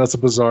oh man, that's a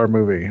bizarre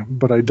movie.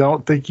 But I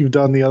don't think you've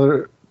done the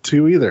other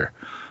two either.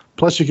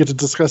 Plus, you get to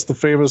discuss the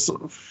famous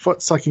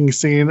foot-sucking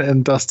scene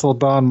in Dusk Till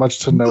Dawn, much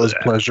to Noah's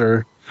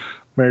pleasure.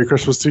 Merry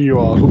Christmas to you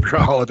all. Hope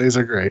your holidays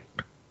are great."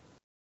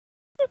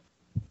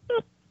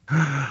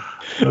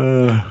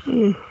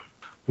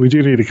 We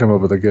do need to come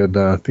up with a good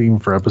theme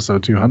for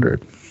episode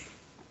 200.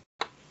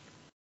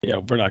 Yeah,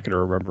 we're not going to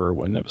remember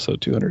when episode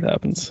 200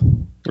 happens.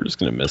 We're just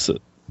going to miss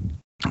it.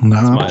 No,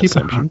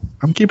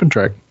 I'm keeping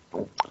track.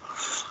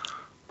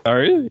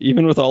 Are you?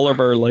 Even with all of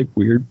our like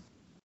weird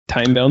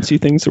time bouncy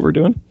things that we're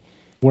doing?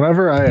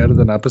 Whenever I edit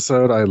an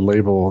episode, I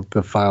label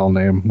the file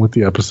name with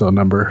the episode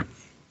number.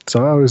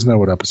 So I always know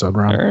what episode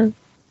we're on.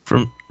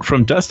 Right.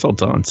 From Dusk Till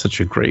Dawn,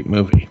 such a great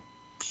movie.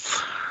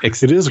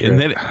 It is great.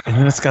 And then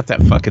it's got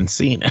that fucking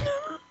scene.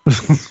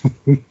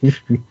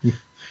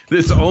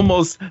 This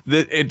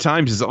at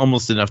times is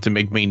almost enough to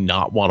make me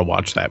not want to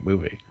watch that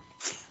movie.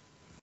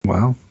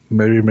 Well,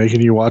 maybe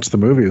making you watch the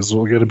movies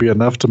will get to be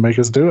enough to make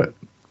us do it.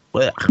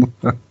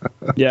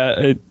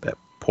 Yeah, that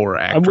poor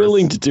actress. I'm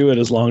willing to do it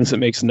as long as it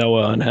makes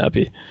Noah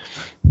unhappy.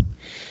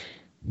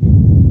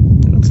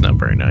 That's not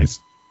very nice.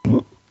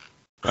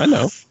 I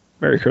know.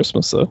 Merry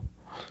Christmas, though.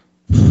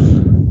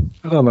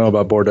 I don't know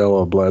about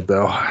Bordello of Blood,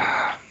 though.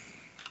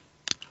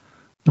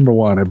 Number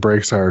one, it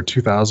breaks our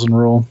 2000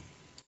 rule,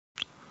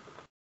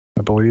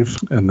 I believe.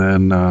 And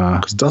then,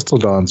 because Dusk Till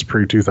Dawn's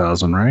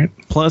pre-2000, right?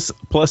 Plus,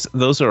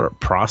 those are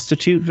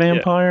prostitute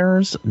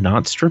vampires,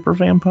 not stripper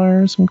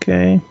vampires,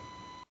 okay?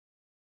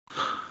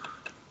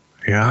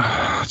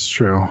 Yeah, it's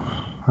true.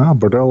 Oh,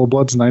 Bordello of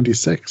Blood's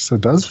 96.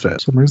 It does fit. For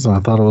some reason, I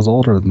thought it was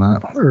older than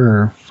that.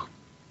 Or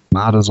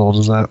not as old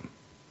as that.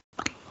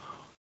 I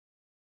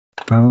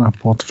don't know.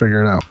 We'll have to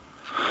figure it out.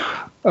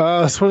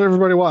 So what did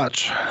everybody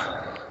watch?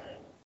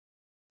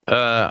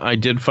 I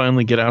did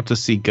finally get out to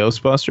see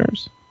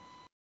Ghostbusters.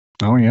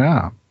 Oh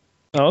yeah.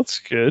 Oh, that's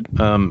good.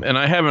 And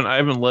I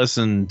haven't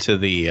listened to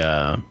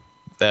the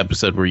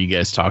episode where you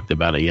guys talked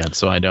about it yet,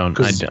 so I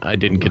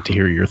didn't get to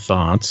hear your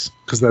thoughts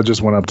because that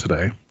just went up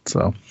today.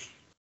 So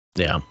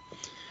yeah.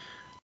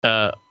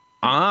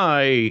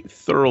 I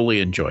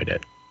thoroughly enjoyed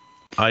it.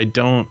 I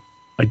don't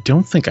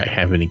think I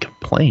have any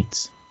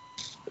complaints.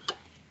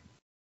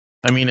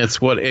 I mean, it's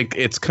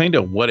kind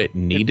of what it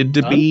needed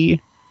to be.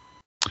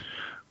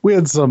 We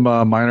had some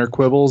minor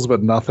quibbles,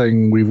 but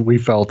nothing. We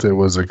felt it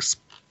was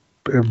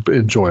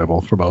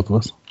enjoyable for both of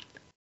us.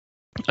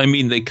 I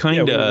mean, they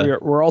kind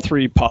of we're all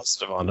three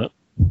positive on it.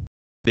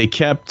 They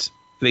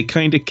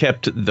kind of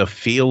kept the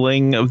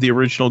feeling of the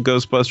original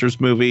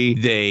Ghostbusters movie.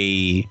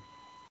 They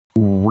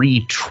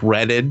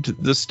retreaded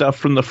the stuff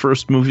from the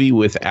first movie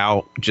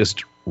without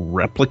just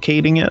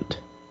replicating it.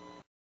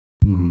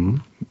 Mm-hmm.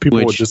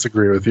 People would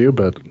disagree with you,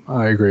 but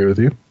I agree with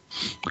you.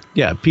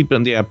 Yeah,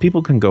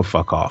 people can go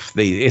fuck off.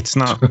 It's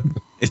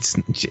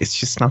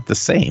just not the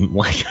same.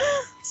 Like,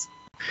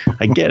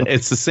 I get it.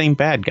 It's the same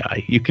bad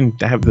guy. You can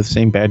have the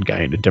same bad guy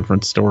in a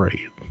different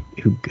story.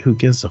 Who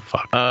gives a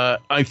fuck?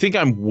 I think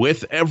I'm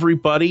with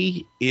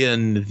everybody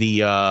in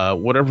the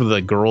whatever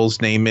the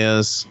girl's name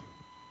is,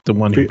 the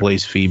one who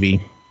plays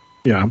Phoebe.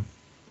 Yeah.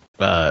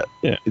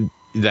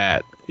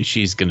 That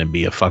she's gonna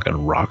be a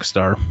fucking rock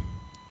star.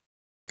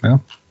 Yeah.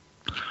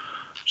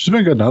 She's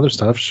been good in other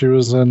stuff. She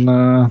was in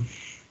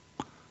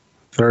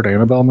third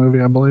Annabelle movie,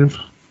 I believe.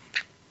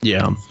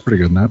 Yeah. Pretty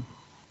good in that.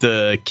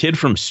 The kid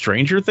from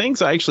Stranger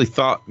Things, I actually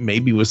thought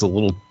maybe was a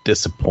little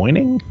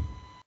disappointing.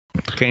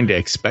 Kind of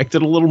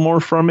expected a little more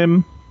from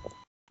him.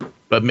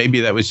 But maybe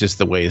that was just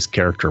the way his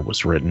character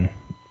was written.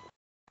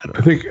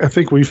 I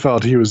think we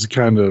felt he was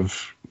kind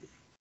of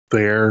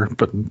there,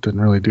 but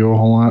didn't really do a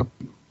whole lot.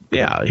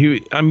 Yeah,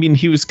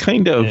 he was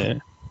kind of... Yeah.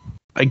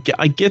 I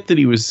get that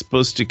he was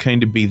supposed to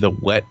kind of be the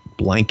wet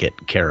blanket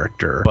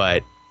character,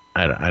 but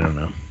I don't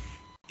know.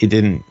 It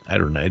didn't. I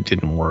don't know. It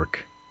didn't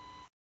work.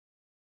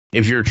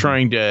 If you're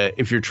trying to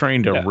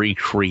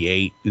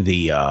recreate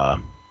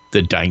the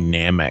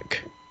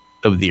dynamic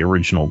of the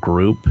original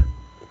group,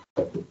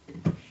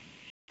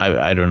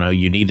 I don't know.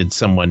 You needed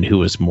someone who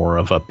was more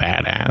of a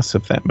badass,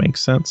 if that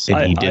makes sense.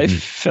 And I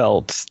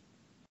felt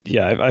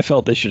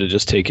they should have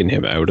just taken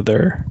him out of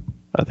there.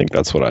 I think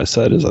that's what I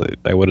said. Is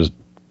I would have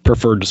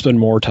preferred to spend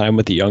more time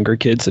with the younger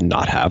kids and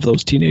not have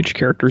those teenage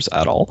characters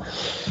at all.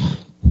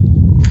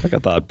 Like, I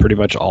thought pretty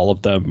much all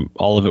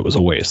of it was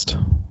a waste.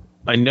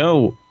 I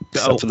know.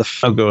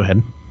 Go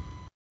ahead.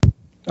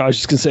 I was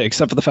just gonna say,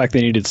 except for the fact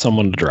they needed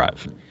someone to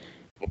drive.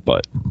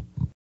 But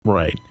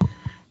right.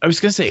 I was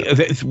gonna say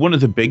one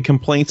of the big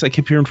complaints I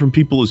kept hearing from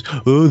people is,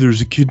 "Oh,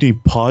 there's a kid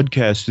named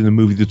Podcast in the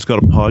movie that's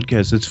got a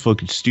podcast. That's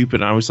fucking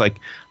stupid." And I was like,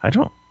 I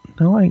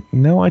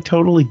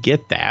totally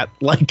get that.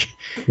 Like,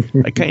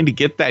 I kind of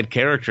get that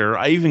character.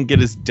 I even get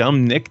his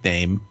dumb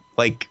nickname.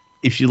 Like,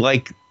 if you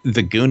like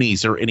The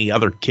Goonies or any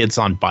other kids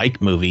on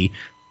bike movie,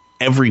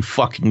 every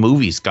fucking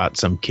movie's got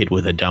some kid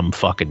with a dumb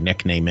fucking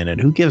nickname in it.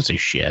 Who gives a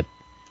shit?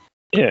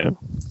 Yeah.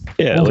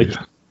 Like,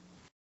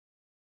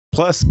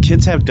 plus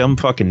kids have dumb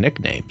fucking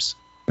nicknames.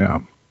 Yeah.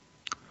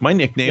 My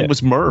nickname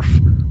was Murph.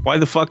 Why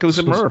the fuck was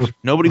it Murph?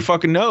 Nobody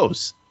fucking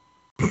knows.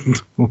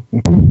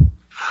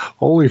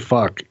 Holy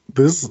fuck.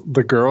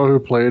 The girl who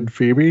played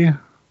Phoebe,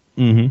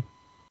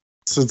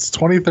 since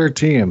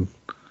 2013,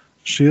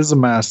 she has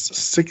amassed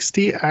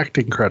 60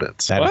 acting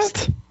credits.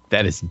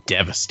 That is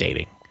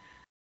devastating.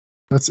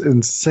 That's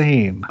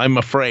insane. I'm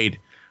afraid.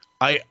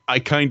 I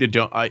kind of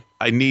don't. I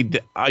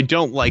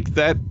don't like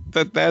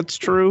that's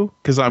true,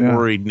 because I'm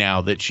worried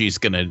now that she's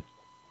gonna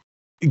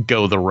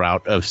go the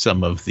route of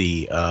some of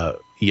the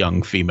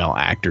young female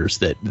actors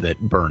that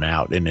burn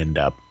out and end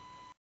up.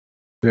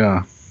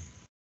 Yeah.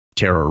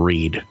 Tara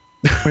Reid.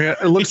 Yeah,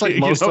 it looks like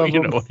most of them.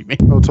 You know what I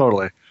mean? Oh,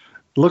 totally.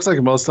 It looks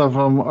like most of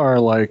them are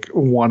like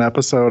one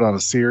episode on a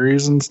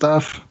series and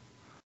stuff.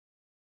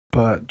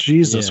 But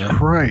Jesus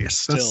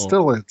Christ, that's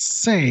still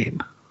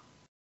insane.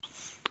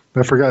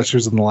 I forgot she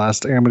was in the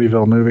last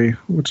Amityville movie,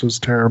 which was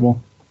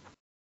terrible.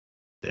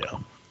 Yeah.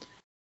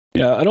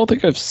 Yeah, I don't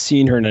think I've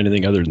seen her in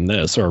anything other than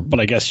this, but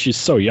I guess she's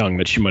so young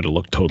that she might have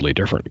looked totally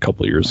different a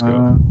couple of years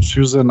ago. She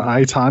was in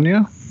I,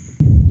 Tonya.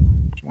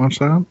 Did you watch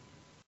that?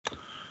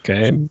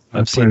 Okay,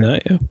 I've seen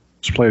that, yeah.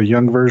 She played a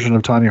young version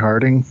of Tonya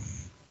Harding.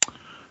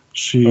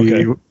 She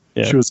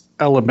was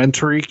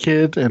Elementary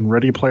Kid in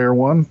Ready Player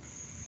One.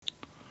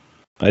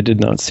 I did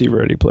not see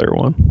Ready Player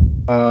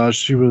One.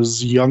 She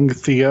was young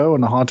Theo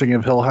in The Haunting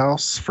of Hill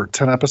House for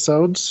 10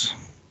 episodes.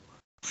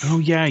 Oh,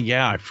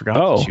 yeah. I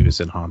forgot that she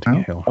was in Haunting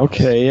of Hill House.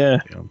 Okay, yeah.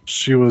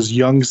 She was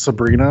young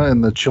Sabrina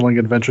in The Chilling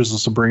Adventures of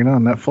Sabrina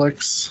on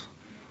Netflix.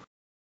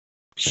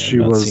 She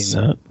was.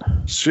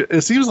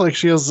 It seems like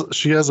she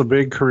has a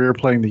big career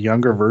playing the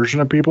younger version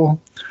of people.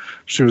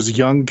 She was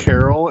young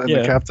Carol in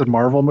the Captain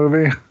Marvel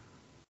movie.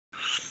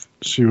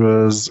 She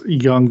was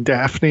young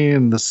Daphne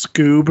in the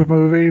Scoob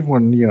movie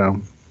when,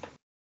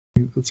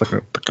 it's like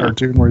a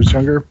cartoon where he's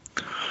younger.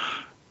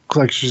 Looks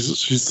like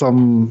she's I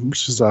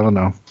don't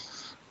know,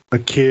 a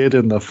kid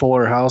in the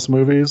Fuller House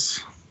movies,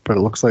 but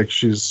it looks like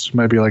she's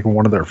maybe like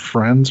one of their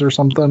friends or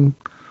something,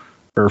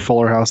 or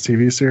Fuller House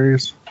TV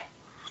series.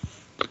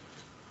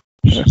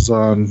 She's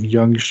on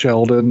Young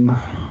Sheldon.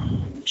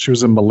 She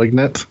was in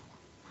Malignant.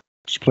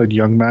 She played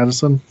young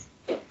Madison.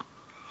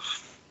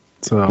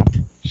 So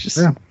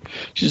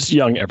she's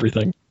young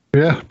everything.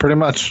 Yeah, pretty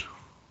much.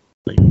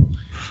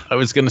 I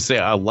was gonna say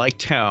I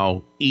liked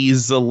how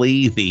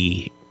easily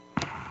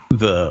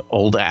the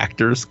old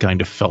actors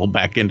kind of fell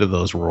back into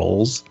those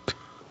roles.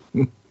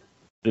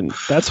 And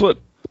that's what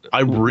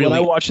when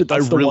I watched it,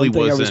 that's the one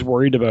thing I was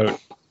worried about.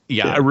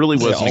 Yeah, I really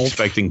wasn't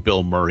expecting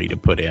Bill Murray to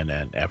put in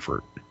an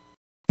effort.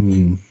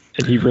 And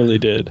he really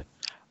did.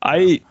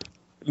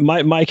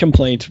 My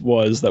complaint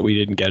was that we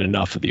didn't get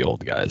enough of the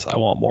old guys. I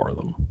want more of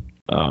them.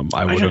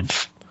 I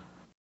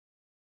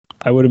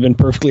would have been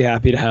perfectly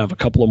happy to have a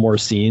couple of more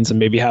scenes and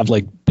maybe have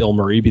like Bill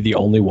Murray be the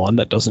only one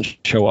that doesn't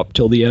show up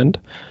till the end.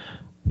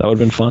 That would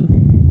have been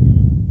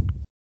fun.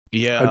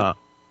 Yeah.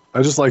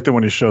 I just like that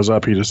when he shows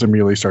up, he just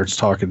immediately starts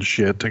talking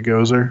shit to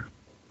Gozer.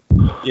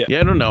 Yeah,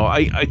 I don't know.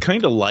 I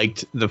kind of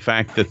liked the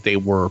fact that they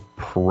were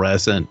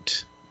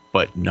present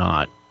but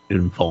not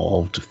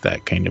involved, if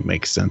that kind of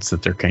makes sense,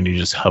 that they're kind of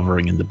just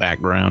hovering in the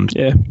background.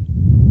 Yeah.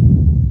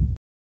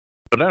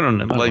 But I don't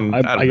know.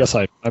 I guess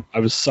I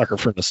was a sucker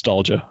for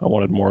nostalgia. I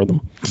wanted more of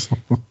them.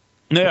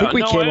 I think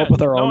we came up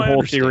with our own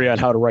whole theory on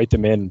how to write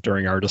them in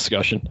during our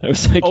discussion. It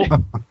was like,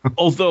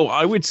 although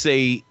I would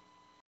say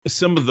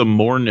some of the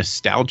more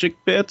nostalgic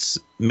bits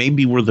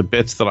maybe were the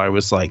bits that I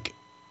was like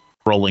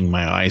rolling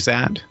my eyes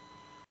at.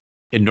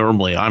 And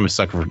normally I'm a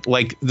sucker for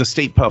like the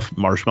Stay Puft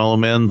Marshmallow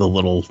Men,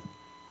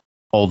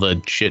 all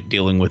the shit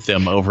dealing with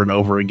them over and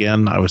over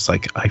again. I was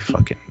like,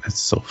 that's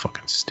so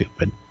fucking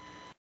stupid.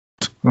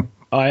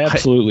 I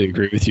absolutely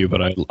agree with you,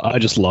 but I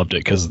just loved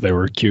it because they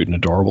were cute and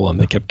adorable and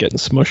they kept getting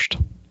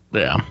smushed.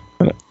 Yeah.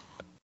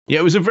 Yeah,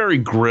 it was a very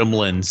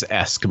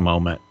Gremlins-esque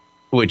moment,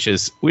 which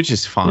is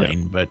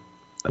fine, but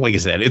like I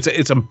said,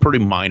 it's a pretty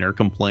minor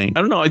complaint.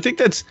 I don't know. I think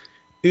that's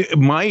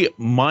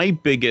my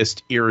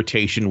biggest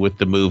irritation with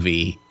the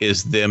movie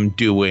is them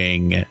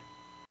doing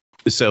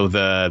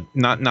the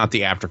not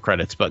the after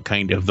credits, but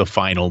kind of the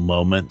final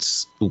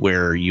moments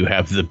where you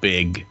have the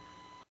big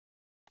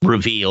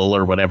reveal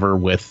or whatever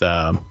with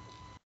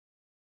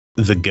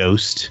the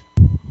ghost.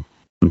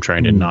 I'm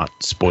trying to not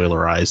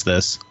spoilerize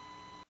this.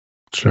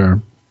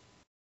 Sure.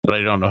 But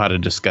I don't know how to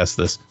discuss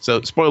this.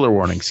 So spoiler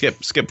warning,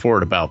 skip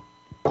forward about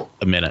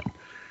a minute.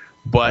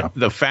 But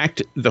the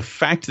fact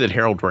that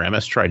Harold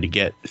Ramis tried to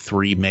get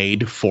 3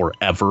 made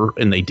forever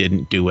and they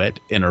didn't do it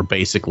and are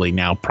basically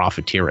now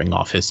profiteering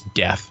off his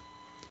death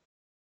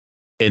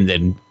and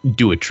then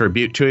do a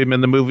tribute to him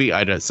in the movie,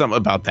 something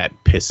about that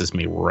pisses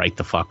me right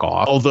the fuck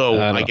off.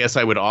 Although I guess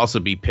I would also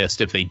be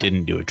pissed if they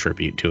didn't do a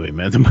tribute to him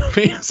in the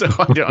movie. So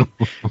I don't.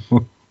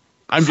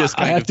 I'm just.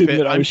 I have to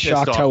admit, I was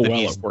shocked how well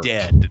he's it worked.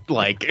 Dead.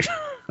 Like,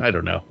 I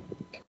don't know.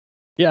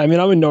 Yeah, I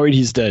mean, I'm annoyed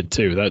he's dead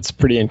too. That's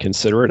pretty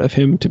inconsiderate of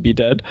him to be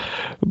dead,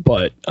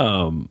 but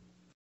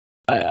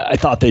I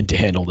thought they'd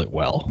handled it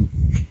well.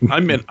 I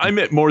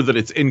meant more that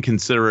it's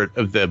inconsiderate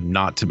of them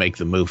not to make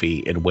the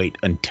movie and wait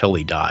until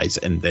he dies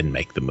and then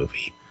make the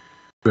movie.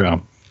 Yeah.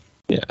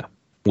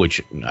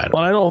 Which I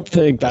don't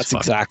think that's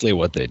exactly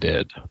what they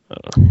did.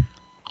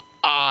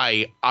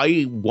 I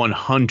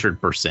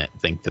 100%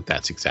 think that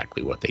that's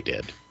exactly what they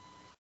did.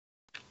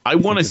 I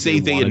want to say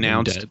they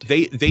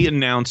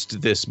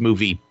announced this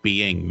movie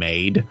being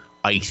made,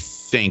 I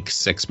think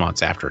 6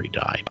 months after he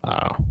died.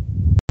 Oh.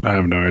 I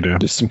have no idea.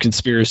 There's some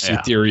conspiracy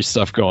theory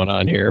stuff going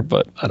on here,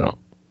 but I don't.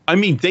 I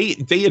mean,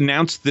 they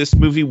announced this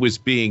movie was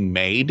being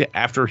made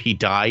after he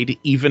died,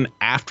 even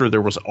after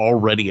there was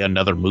already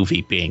another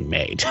movie being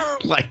made.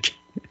 Like,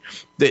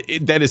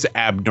 that is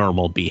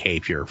abnormal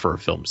behavior for a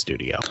film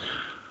studio.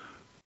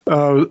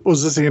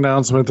 Was this the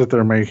announcement that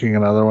they're making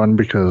another one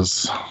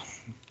because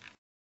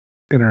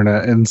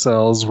internet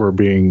incels were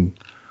being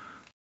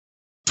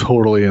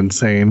totally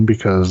insane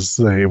because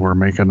they were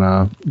making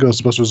a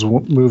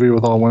Ghostbusters movie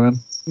with all women?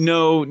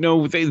 No,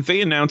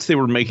 they announced they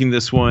were making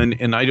this one,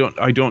 and I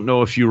don't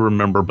know if you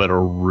remember, but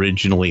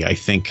originally I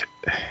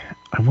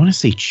want to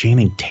say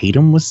Channing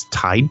Tatum was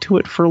tied to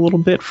it for a little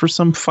bit for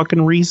some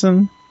fucking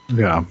reason.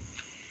 Yeah.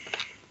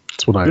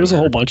 That's what There's a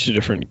whole bunch of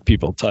different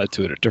people tied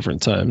to it at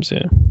different times,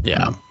 yeah.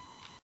 Yeah.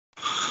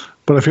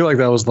 But I feel like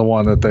that was the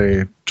one that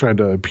they tried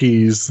to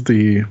appease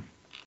the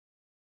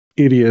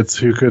idiots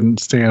who couldn't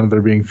stand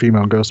there being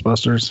female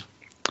Ghostbusters.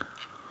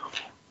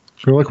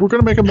 They're like, we're going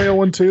to make a male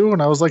one too.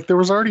 And I was like, there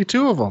was already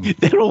 2 of them.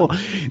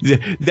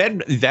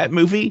 That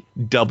movie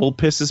double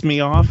pisses me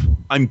off.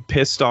 I'm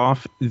pissed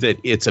off that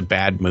it's a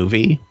bad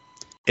movie.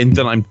 And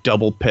then I'm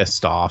double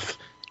pissed off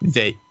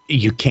that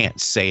you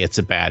can't say it's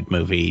a bad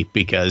movie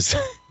because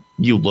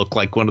you look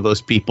like one of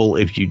those people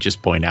if you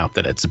just point out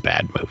that it's a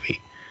bad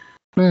movie.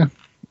 Yeah,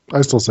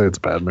 I still say it's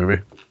a bad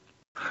movie.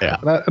 Yeah.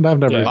 And I've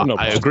never...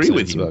 I agree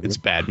with you. It's a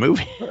bad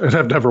movie. And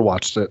I've never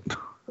watched it.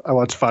 I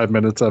watched 5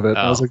 minutes of it. And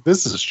I was like,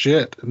 this is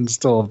shit. And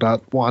still have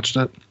not watched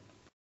it.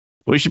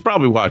 Well, you should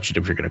probably watch it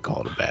if you're going to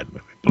call it a bad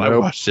movie. But I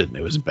watched it and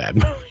it was a bad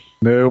movie.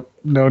 Nope.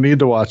 No need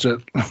to watch it.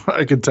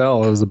 I could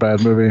tell it was a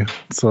bad movie.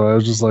 So I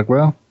was just like,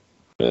 well,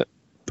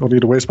 don't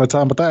need to waste my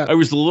time with that. I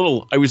was a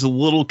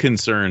little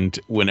concerned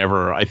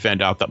whenever I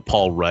found out that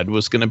Paul Rudd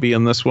was going to be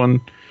in this one.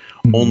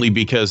 Mm-hmm. Only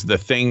because the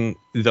thing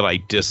that I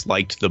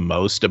disliked the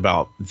most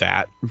about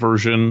that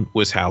version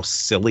was how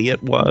silly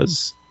it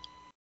was.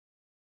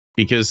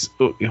 Because,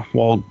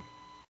 well,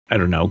 I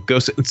don't know.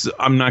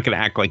 I'm not going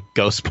to act like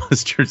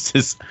Ghostbusters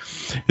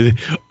is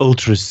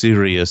ultra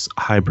serious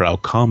highbrow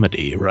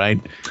comedy, right?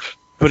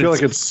 But I feel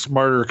like it's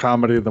smarter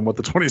comedy than what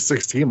the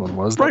 2016 one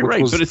was. Right.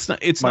 But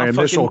it's my not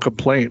initial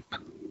complaint.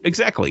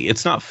 Exactly.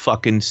 It's not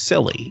fucking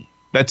silly.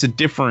 It's a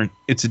different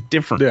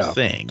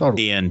thing.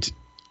 Totally. And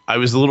I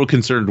was a little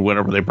concerned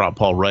whenever they brought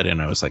Paul Rudd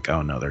in. I was like,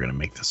 oh no, they're going to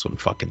make this one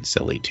fucking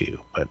silly too.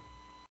 But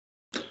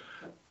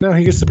no,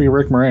 he gets to be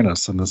Rick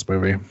Moranis in this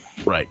movie.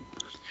 Right.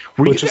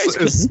 Which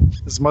is,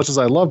 as much as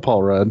I love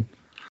Paul Rudd,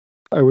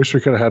 I wish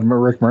we could have had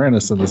Rick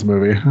Moranis in this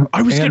movie.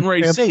 I was getting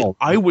ready to say,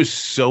 I was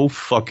so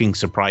fucking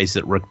surprised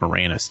that Rick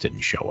Moranis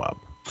didn't show up.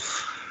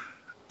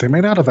 They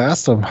may not have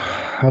asked him.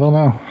 I don't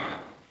know.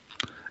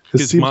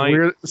 It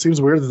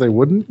seems weird that they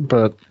wouldn't,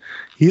 but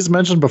he's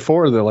mentioned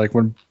before that like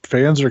when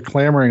fans are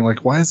clamoring,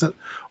 like, why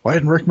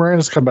didn't Rick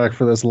Moranis come back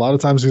for this? A lot of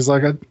times he's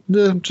like,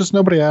 just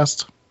nobody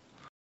asked.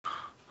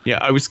 Yeah,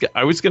 I was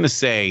going to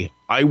say,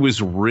 I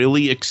was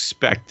really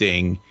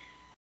expecting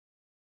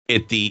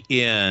at the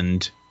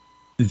end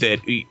that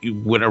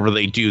whenever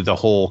they do the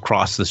whole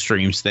cross the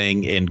streams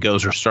thing and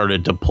Gozer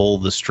started to pull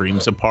the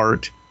streams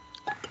apart,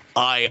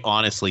 I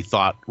honestly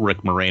thought Rick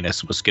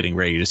Moranis was getting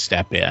ready to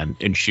step in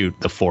and shoot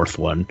the 4th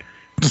one.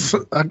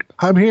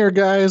 I'm here,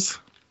 guys.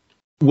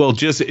 Well,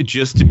 just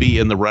to be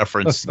in the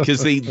reference,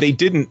 because they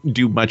didn't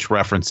do much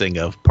referencing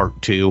of part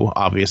 2,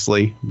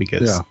 obviously,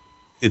 because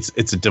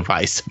it's a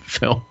divisive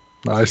film.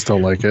 I still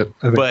like it.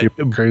 I think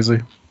people are crazy.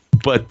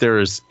 But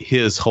there's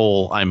his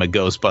whole "I'm a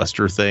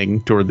Ghostbuster"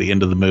 thing toward the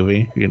end of the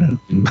movie, you know.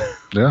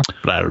 Yeah.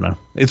 But I don't know.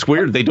 It's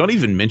weird. They don't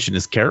even mention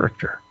his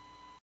character.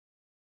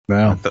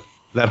 No.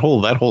 That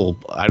whole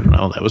I don't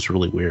know. That was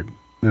really weird.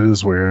 It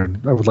is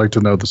weird. I would like to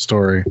know the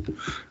story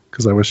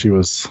because I wish he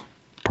was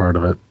part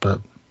of it,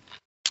 but.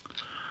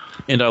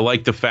 And I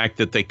like the fact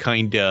that they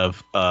kind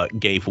of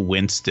gave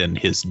Winston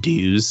his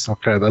dues.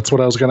 Okay, that's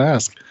what I was going to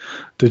ask.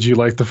 Did you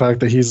like the fact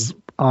that he's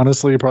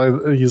honestly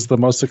he's the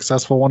most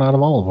successful one out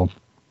of all of them?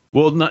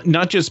 Well,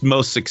 not just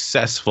most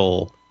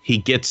successful. He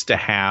gets to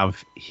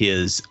have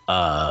his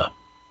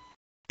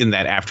in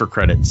that after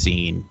credit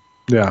scene.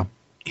 Yeah.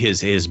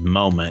 His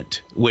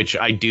moment, which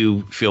I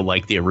do feel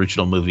like the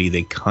original movie,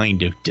 they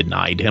kind of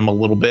denied him a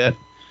little bit,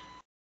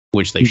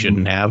 which they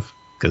shouldn't have,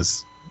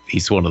 because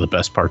he's one of the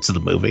best parts of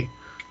the movie.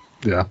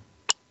 Yeah.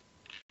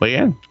 But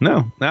yeah,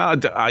 no,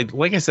 I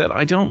like I said,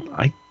 I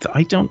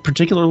don't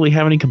particularly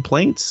have any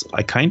complaints.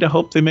 I kind of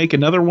hope they make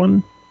another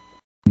one.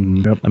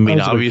 Yep. I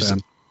mean,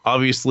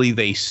 obviously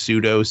they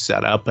pseudo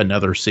set up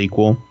another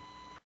sequel.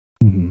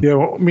 Mm-hmm. Yeah,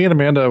 well, me and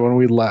Amanda, when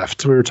we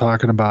left, we were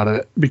talking about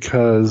it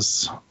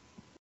because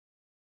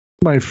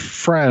my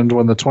friend,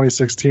 when the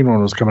 2016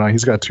 one was coming out,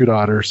 he's got 2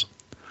 daughters.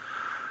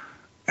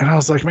 And I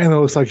was like, man, that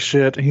looks like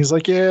shit. And he's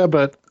like, yeah,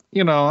 but,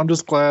 you know, I'm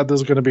just glad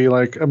there's going to be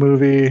like a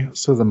movie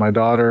so that my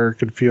daughter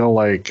could feel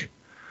like,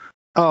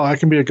 oh, I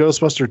can be a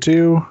Ghostbuster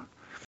too.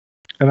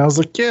 And I was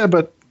like, yeah,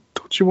 but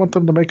don't you want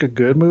them to make a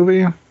good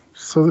movie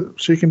so that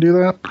she can do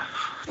that?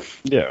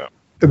 Yeah.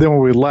 And then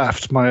when we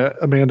left, my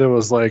Amanda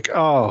was like,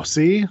 oh,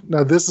 see,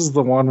 now this is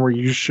the one where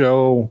you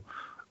show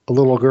a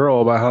little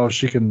girl about how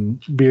she can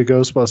be a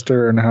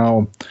Ghostbuster and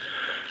how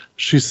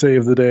she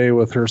saved the day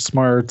with her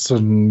smarts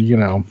and, you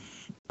know,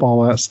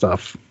 all that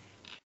stuff.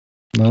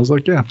 And I was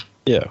like, yeah.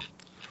 Yeah.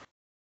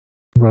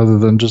 Rather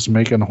than just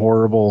making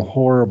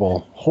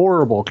horrible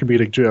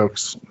comedic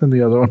jokes in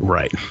the other one.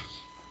 Right.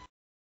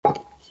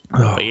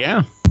 But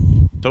yeah,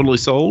 totally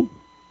sold.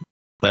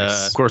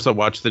 Of course, I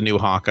watched the new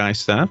Hawkeye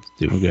stuff.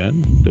 Doing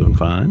good. Doing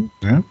fine.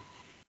 Yeah.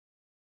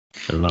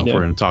 I don't know if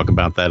we're going to talk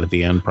about that at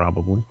the end,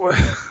 probably.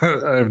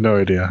 I have no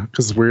idea.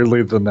 Because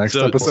weirdly, the next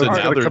episode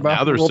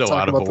now they're so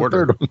out of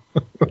order.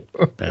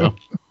 Yeah.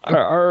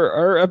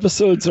 Our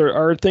episodes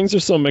our things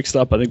are so mixed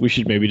up. I think we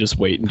should maybe just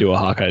wait and do a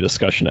Hawkeye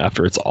discussion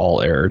after it's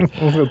all aired.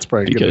 Well, that's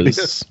probably good.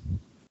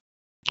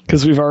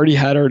 Because we've already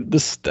had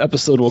this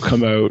episode will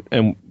come out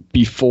and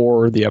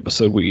before the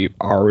episode we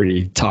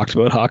already talked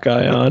about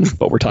Hawkeye on,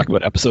 but we're talking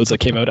about episodes that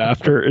came out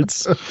after.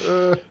 It's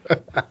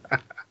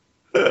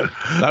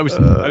I was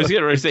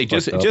getting ready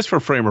to say, just for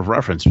frame of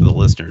reference for the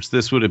listeners,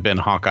 this would have been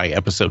Hawkeye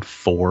episode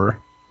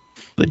 4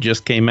 that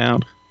just came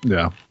out.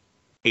 Yeah.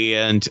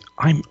 And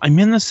I'm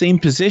in the same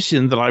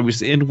position that I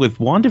was in with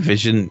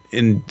WandaVision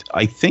and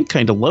I think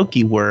kind of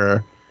Loki,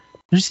 where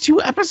there's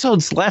 2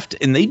 episodes left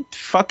and they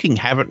fucking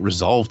haven't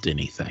resolved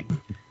anything.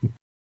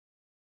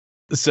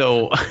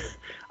 So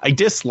I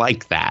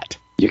dislike that.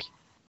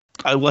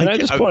 I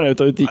just point out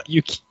though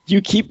that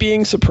you keep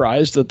being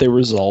surprised that they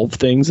resolve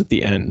things at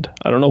the end.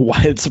 I don't know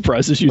why it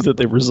surprises you that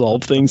they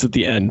resolve things at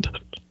the end.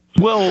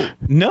 Well,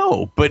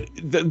 no, but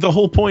the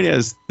whole point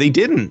is they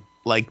didn't.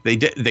 Like they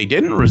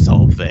didn't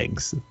resolve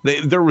things.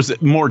 There was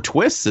more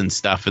twists and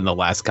stuff in the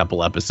last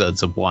couple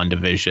episodes of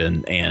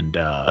WandaVision and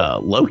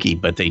Loki,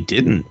 but they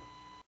didn't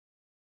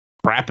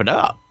wrap it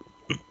up.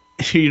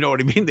 You know what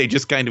I mean? They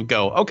just kind of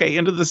go, okay,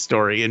 end of the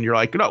story, and you're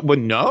like,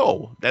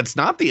 no, that's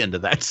not the end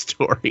of that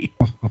story.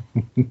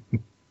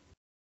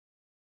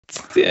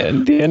 It's the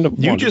end of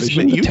you just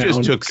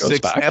took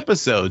 6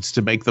 episodes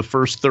to make the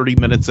first 30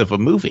 minutes of a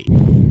movie.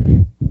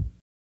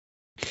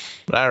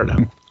 But I don't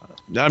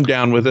know. I'm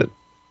down with it.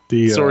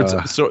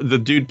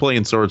 The dude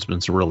playing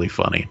Swordsman's really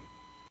funny.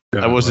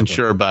 Yeah, I wasn't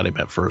sure about him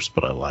at first,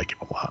 but I like him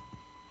a lot.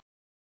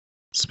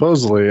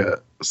 Supposedly,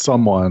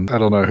 someone, I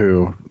don't know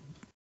who,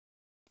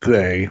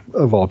 they,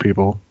 of all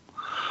people,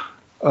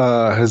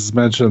 has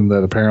mentioned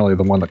that apparently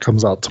the one that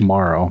comes out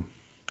tomorrow,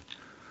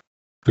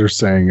 they're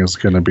saying is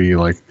going to be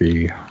like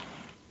the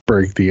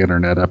break the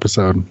internet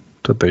episode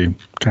that they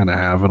kind of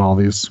have in all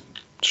these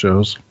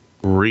shows.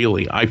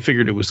 Really? I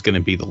figured it was going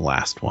to be the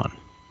last one.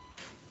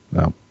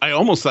 No. I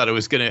almost thought it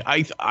was going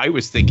to... I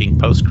was thinking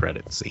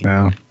post-credit scene.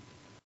 Yeah.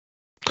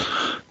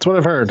 That's what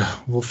I've heard.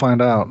 We'll find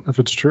out if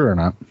it's true or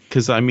not.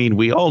 Because, I mean,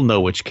 we all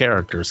know which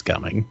character's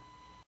coming.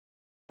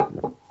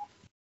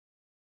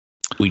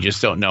 We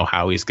just don't know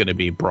how he's going to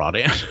be brought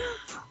in.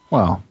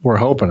 Well, we're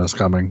hoping it's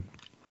coming.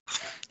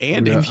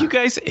 And have you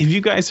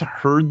guys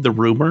heard the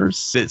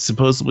rumors that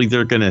supposedly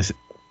they're going to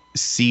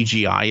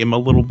CGI him a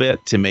little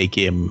bit to make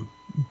him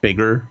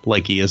bigger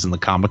like he is in the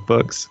comic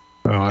books?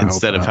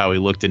 Instead of how he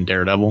looked in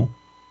Daredevil.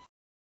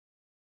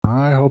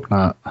 I hope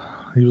not.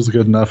 He was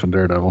good enough in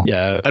Daredevil.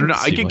 Yeah, I don't know.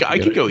 I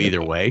could go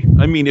either way.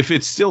 I mean, if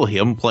it's still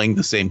him playing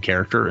the same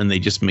character and they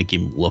just make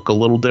him look a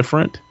little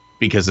different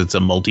because it's a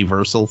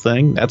multiversal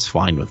thing, that's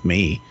fine with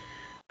me.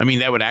 I mean,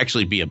 that would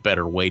actually be a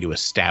better way to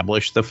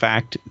establish the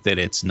fact that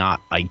it's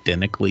not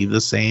identically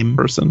the same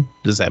person.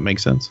 Does that make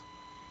sense?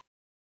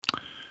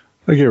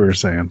 I get what you're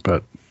saying,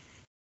 but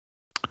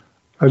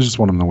I just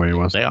want him the way he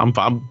was. Yeah, I'm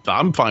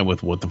fine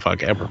with what the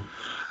fuck ever.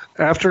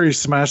 After he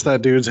smashed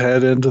that dude's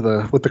head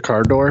with the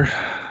car door,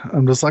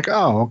 I'm just like,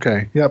 oh,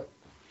 okay, yep,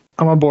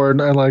 I'm on board.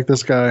 I like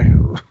this guy.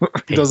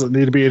 He doesn't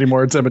need to be any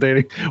more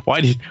intimidating. Why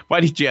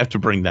did you have to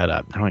bring that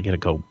up? Now I got to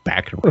go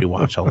back and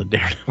rewatch all the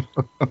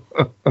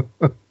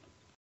Daredevil.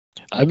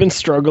 I've been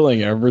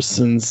struggling ever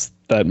since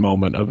that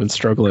moment. I've been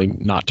struggling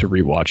not to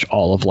rewatch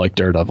all of like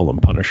Daredevil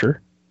and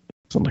Punisher.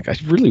 So I'm like, I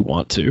really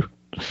want to.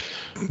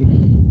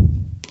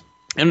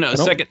 And no,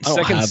 second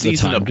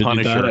season of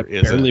Punisher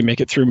barely make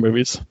it through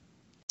movies.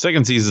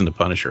 Second season of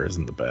Punisher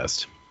isn't the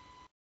best.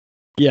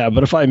 Yeah,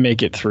 but if I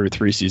make it through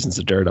 3 seasons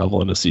of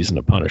Daredevil and a season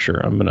of Punisher,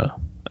 I'm going to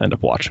end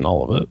up watching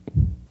all of it.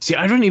 See,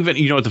 I don't even,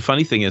 what the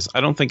funny thing is, I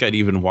don't think I'd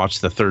even watch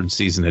the 3rd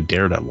season of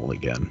Daredevil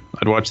again.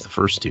 I'd watch the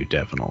first 2,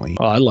 definitely.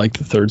 I like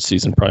the 3rd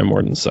season probably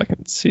more than the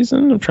 2nd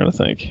season. I'm trying to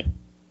think.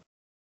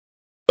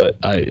 But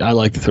I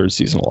like the 3rd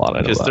season a lot.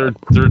 I know because that.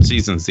 third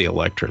season's the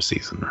Elektra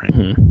season, right?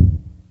 Mm-hmm.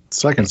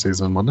 2nd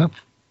season, wasn't it?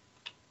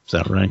 Is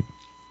that right?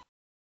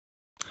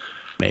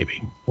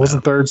 Maybe. Was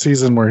the 3rd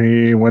season where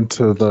he went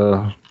to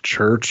the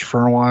church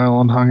for a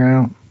while and hung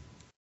out?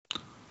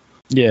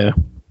 Yeah.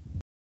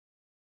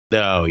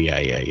 Oh,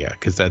 yeah.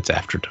 Because that's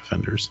after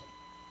Defenders.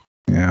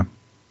 Yeah.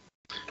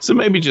 So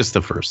maybe just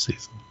the first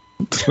season.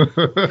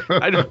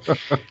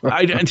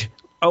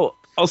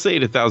 I'll say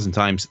it 1,000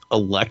 times.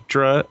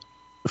 Elektra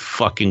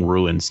fucking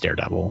ruins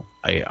Daredevil.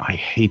 I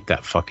hate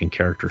that fucking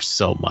character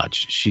so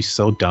much. She's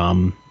so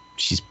dumb.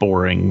 She's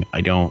boring.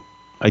 I don't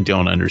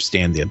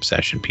understand the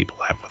obsession people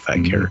have with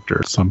that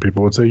character. Some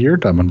people would say you're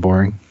dumb and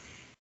boring.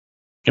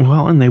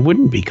 Well, and they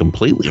wouldn't be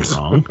completely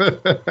wrong.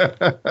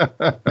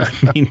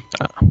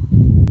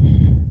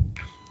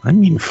 I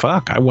mean,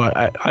 fuck.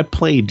 I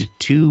played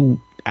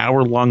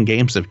 2-hour-long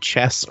games of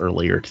chess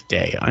earlier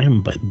today. I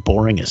am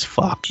boring as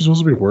fuck. You're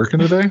supposed to be working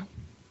today?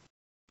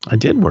 I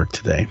did work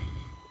today.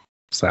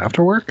 Is that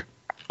after work?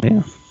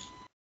 Yeah.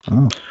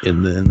 Oh.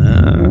 And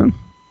then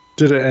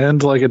did it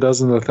end like it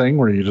does in the thing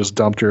where you just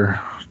dumped your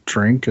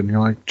drink and you're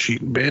like,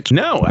 cheating bitch?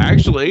 No,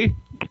 actually,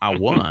 I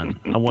won.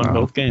 I won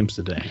both games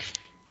today.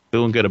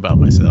 Feeling good about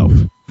myself.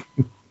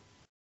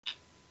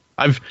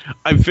 I've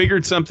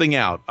figured something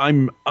out.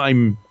 I'm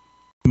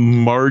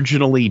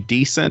marginally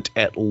decent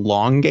at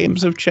long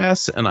games of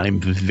chess, and I'm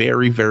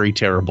very, very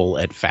terrible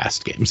at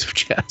fast games of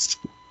chess.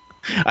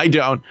 I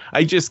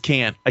just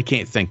can't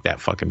think that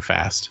fucking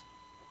fast.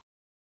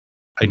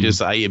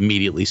 I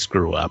immediately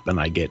screw up and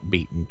I get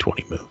beaten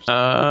 20 moves.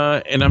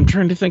 And I'm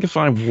trying to think if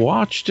I've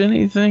watched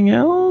anything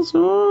else.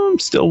 I'm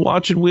still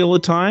watching Wheel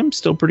of Time.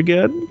 Still pretty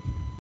good.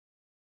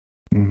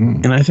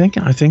 Mm-hmm. And I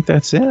think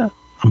that's it.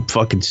 I'm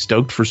fucking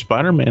stoked for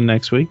Spider-Man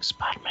next week.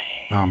 Spider-Man.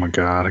 Oh my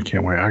God, I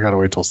can't wait. I gotta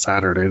wait till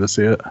Saturday to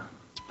see it.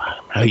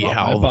 Oh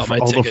yeah, I bought my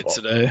ticket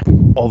today.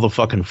 All the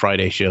fucking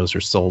Friday shows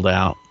are sold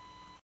out.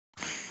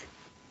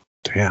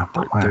 Damn.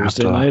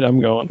 Thursday night,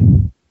 I'm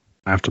going.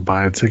 I have to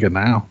buy a ticket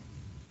now.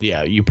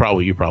 Yeah, you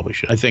probably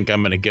should. I think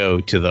I'm going to go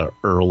to the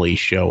early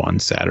show on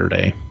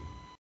Saturday.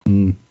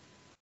 I'll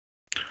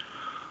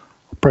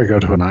probably go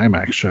to an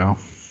IMAX show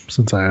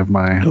since I have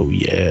my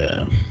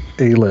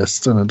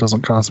A-list and it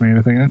doesn't cost me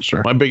anything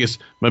extra. The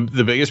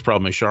biggest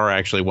problem is Shara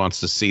actually wants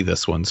to see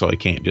this one, so I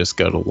can't just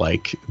go to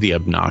like the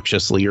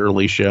obnoxiously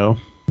early show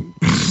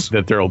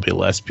that there will be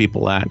less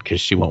people at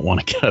because she won't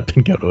want to get up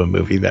and go to a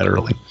movie that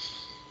early.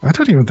 I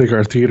don't even think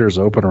our theater's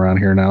open around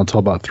here now until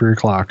about 3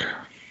 o'clock.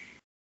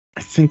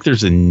 I think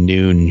there's a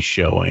noon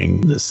showing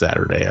this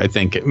Saturday.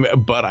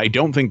 But I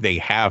don't think they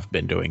have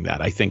been doing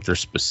that. I think they're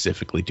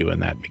specifically doing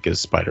that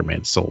because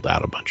Spider-Man sold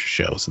out a bunch of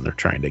shows and they're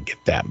trying to get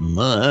that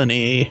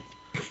money.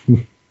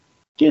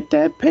 Get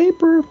that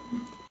paper.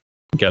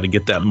 Got to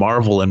get that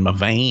Marvel in my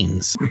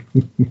veins.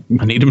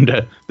 I need them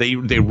to. They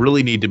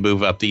really need to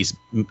move up these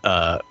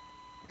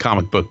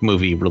comic book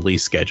movie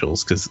release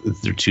schedules because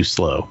they're too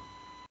slow.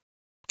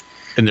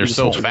 And they're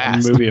so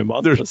fast. Movie a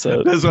month. That's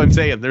what I'm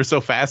saying. They're so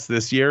fast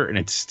this year, and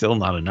it's still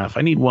not enough.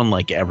 I need one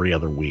like every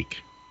other week.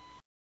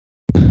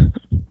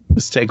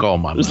 Just take all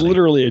my money. There's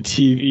literally a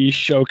TV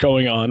show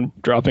going on,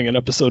 dropping an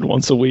episode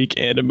once a week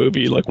and a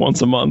movie like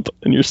once a month,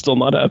 and you're still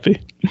not happy.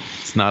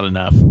 It's not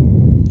enough.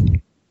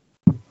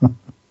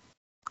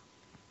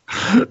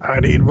 I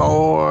need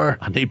more.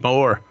 I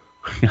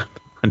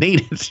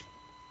need it.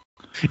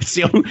 It's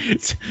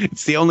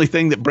the only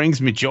thing that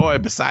brings me joy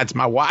besides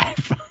my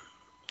wife.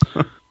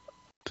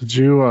 Did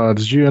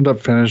you end up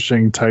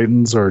finishing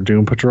Titans or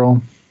Doom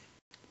Patrol?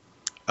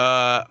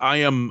 I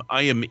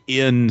am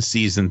in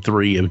season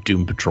 3 of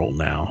Doom Patrol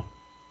now.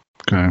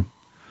 Okay.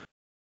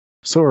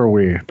 So are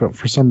we, but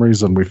for some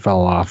reason we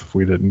fell off.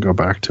 We didn't go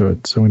back to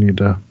it, so we need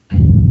to.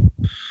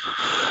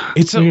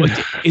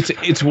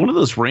 It's one of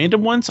those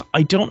random ones.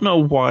 I don't know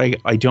why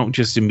I don't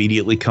just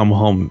immediately come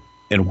home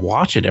and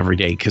watch it every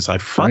day because I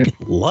fucking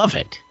love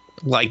it.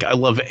 Like I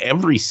love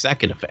every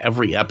second of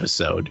every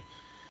episode.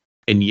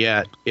 And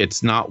yet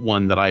it's not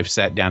one that I've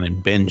sat down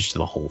and binged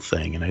the whole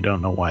thing. And I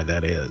don't know why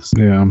that is.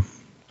 Yeah.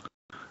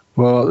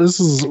 Well, this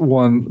is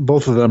one,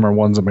 both of them are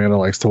ones Amanda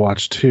likes to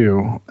watch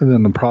too. And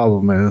then the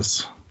problem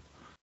is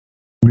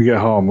we get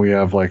home, we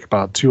have like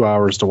about 2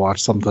 hours to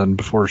watch something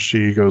before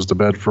she goes to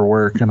bed for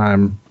work. And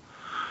I'm,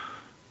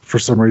 for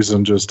some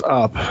reason, just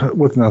up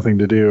with nothing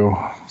to do.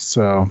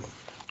 So,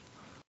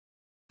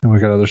 and we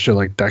got other shit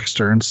like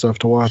Dexter and stuff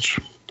to watch.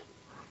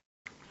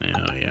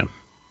 Oh, yeah.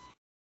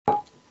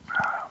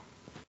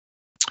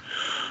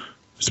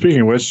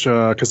 Speaking of which,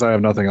 because I have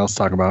nothing else to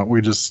talk about,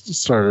 I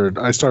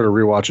started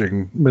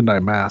rewatching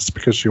Midnight Mass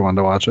because she wanted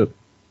to watch it.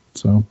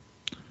 So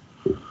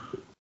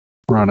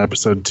we're on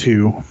episode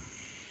 2.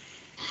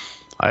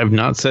 I have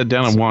not sat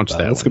down and watched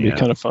that. That's going to be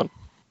kind of fun.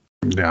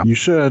 Yeah, you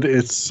should.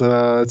 It's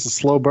a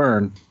slow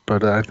burn,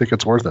 but I think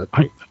it's worth it.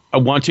 I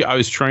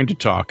was trying to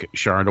talk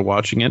Sharon to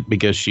watching it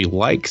because she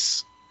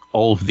likes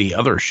all of the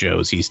other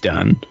shows he's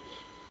done.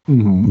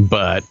 Mm-hmm.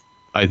 But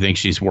I think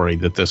she's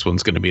worried that this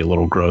one's going to be a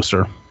little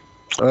grosser.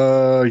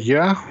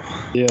 Yeah.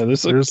 Yeah,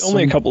 there's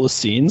only a couple of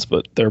scenes,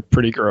 but they're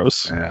pretty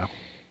gross. Yeah.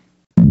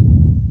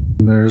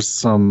 There's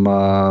some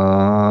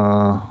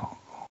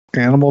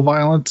animal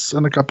violence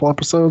in a couple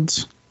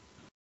episodes.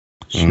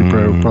 She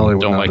probably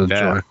would not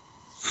enjoy.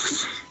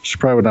 She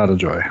probably would not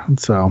enjoy.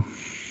 So,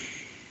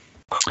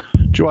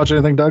 did you watch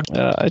anything, Doug?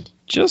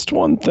 Just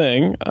one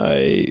thing.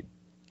 I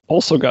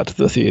also got to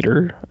the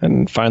theater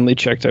and finally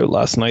checked out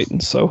Last Night in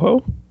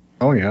Soho.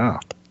 Oh, yeah.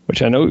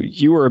 Which I know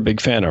you were a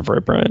big fan of,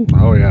 right, Brian?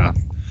 Oh, yeah.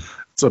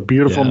 It's a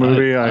beautiful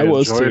movie. I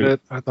enjoyed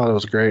it. I thought it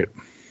was great.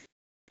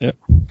 Yeah.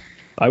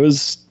 It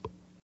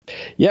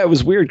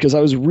was weird because I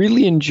was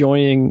really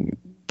enjoying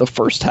the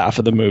first half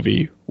of the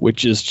movie,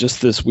 which is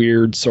just this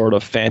weird sort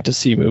of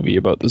fantasy movie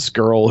about this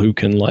girl who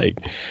can, like,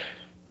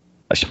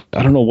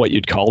 I don't know what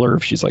you'd call her,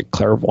 if she's like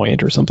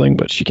clairvoyant or something,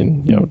 but she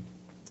can,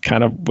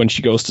 kind of, when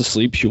she goes to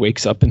sleep, she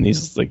wakes up in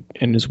these, like,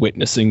 and is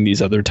witnessing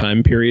these other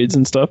time periods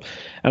and stuff.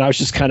 And I was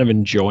just kind of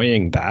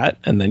enjoying that.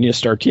 And then you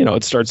start,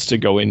 it starts to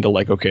go into,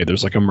 like, okay,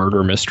 there's like a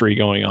murder mystery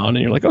going on,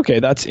 and you're like, okay,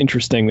 that's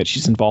interesting that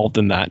she's involved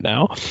in that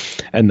now.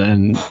 And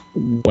then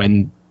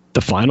when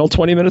the final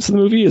 20 minutes of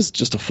the movie is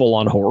just a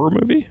full-on horror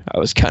movie, I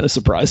was kind of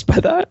surprised by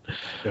that.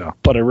 Yeah.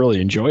 But I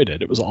really enjoyed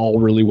it. It was all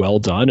really well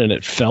done, and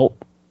it felt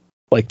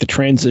like the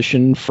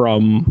transition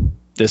from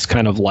this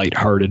kind of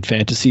lighthearted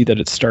fantasy that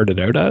it started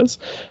out as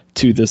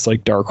to this,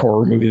 like, dark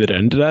horror movie that it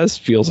ended as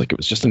feels like it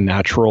was just a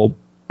natural,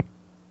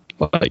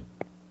 like,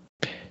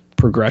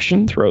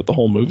 progression throughout the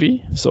whole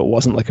movie. So it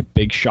wasn't like a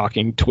big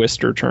shocking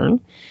twist or turn.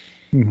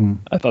 Mm-hmm.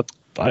 I thought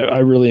I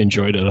really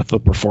enjoyed it. I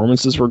thought the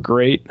performances were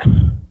great.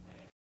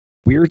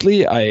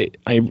 Weirdly, I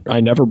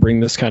never bring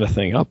this kind of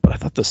thing up, but I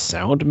thought the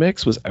sound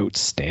mix was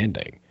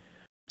outstanding.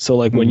 So,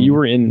 like, when you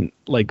were in,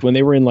 like, when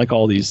they were in, like,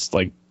 all these,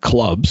 like,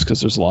 clubs, because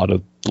there's a lot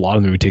of the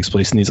movie takes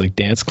place in these, like,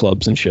 dance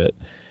clubs and shit,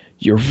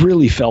 you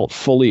really felt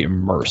fully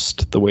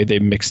immersed the way they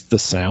mixed the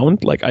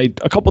sound. Like, a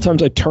couple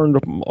times I turned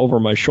over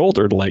my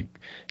shoulder to, like,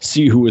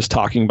 see who was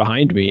talking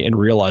behind me and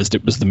realized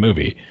it was the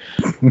movie.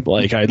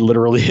 Like, I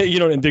literally,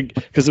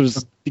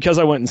 because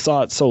I went and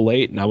saw it so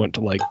late, and I went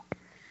to, like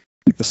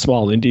the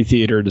small indie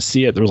theater to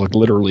see it. There was, like,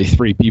 literally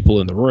 3 people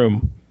in the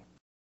room.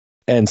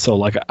 And so,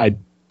 like, I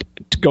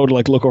go to,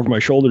 like, look over my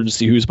shoulder to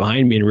see who's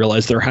behind me and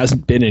realize there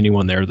hasn't been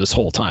anyone there this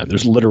whole time.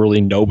 There's literally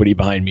nobody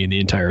behind me in the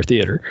entire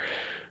theater.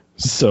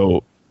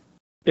 So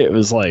it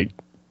was, like,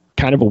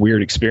 kind of a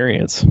weird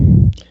experience.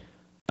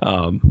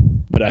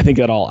 But I think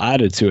that all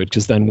added to it,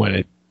 because then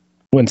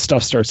when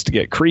stuff starts to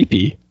get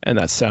creepy and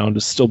that sound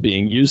is still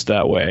being used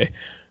that way,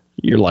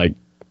 you're like,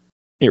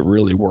 it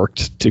really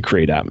worked to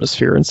create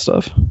atmosphere and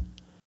stuff.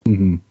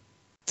 Mm-hmm.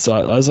 So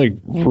I was, like,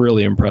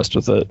 really impressed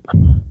with it.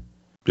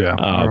 Yeah,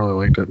 I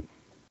really liked it.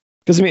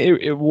 Because, I mean,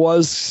 it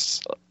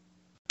was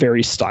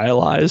very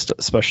stylized,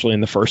 especially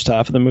in the first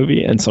half of the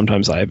movie, and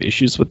sometimes I have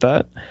issues with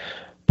that,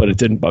 but it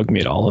didn't bug me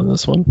at all in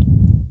this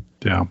one.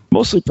 Yeah.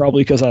 Mostly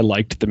probably because I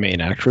liked the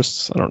main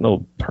actress. I don't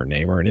know her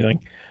name or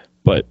anything,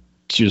 but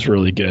she was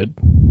really good.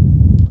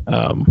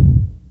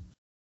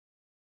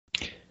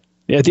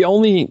 Yeah, the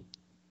only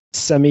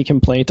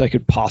semi-complaint I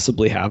could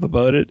possibly have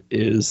about it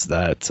is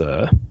that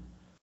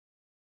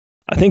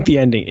I think the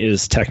ending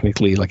is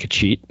technically like a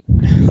cheat.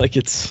 Like,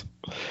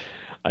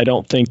 I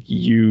don't think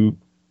you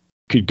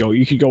could go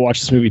watch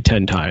this movie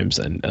 10 times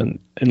and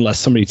unless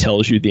somebody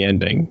tells you the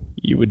ending,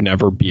 you would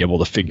never be able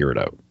to figure it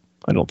out.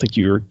 I don't think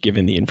you're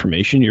given the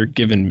information. You're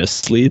given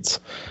misleads,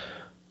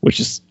 which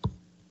is,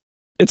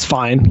 it's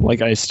fine.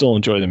 Like, I still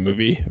enjoy the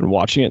movie and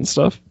watching it and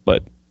stuff,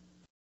 but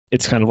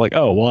it's kind of like,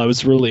 oh, well, I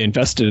was really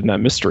invested in that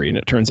mystery, and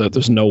it turns out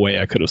there's no way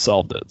I could have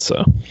solved it.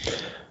 So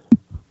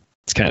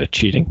it's kind of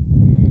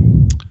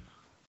cheating.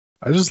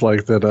 I just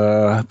like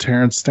that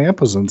Terrence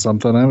Stamp was in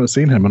something. I haven't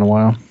seen him in a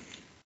while.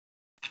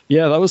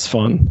 Yeah, that was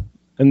fun.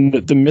 And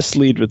the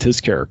mislead with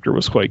his character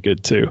was quite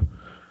good too.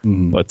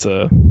 Mm-hmm. But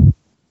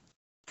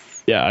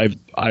yeah,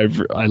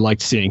 I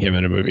liked seeing him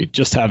in a movie.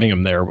 Just having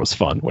him there was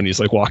fun. When he's,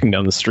 like, walking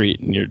down the street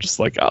and you're just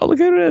like, oh, look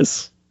at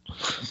this.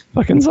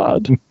 Fucking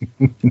Zod.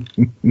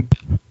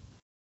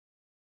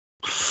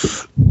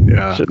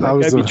 Yeah. Should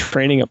that guy be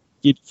training a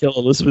monkey to kill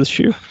Elizabeth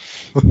Shue?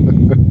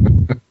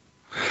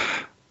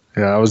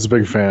 Yeah, I was a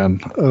big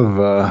fan of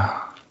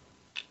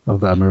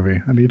that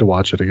movie. I need to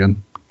watch it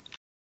again.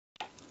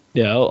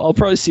 Yeah, I'll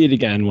probably see it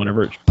again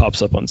whenever it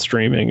pops up on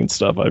streaming and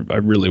stuff. I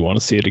really want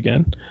to see it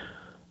again.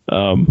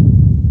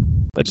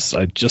 I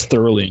just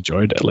thoroughly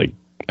enjoyed it. Like,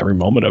 every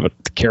moment of it.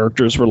 The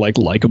characters were, like,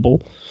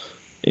 likable,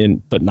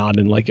 but not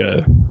in, like,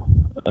 an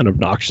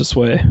obnoxious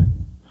way.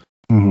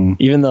 Mm-hmm.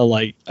 Even though,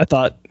 like, I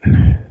thought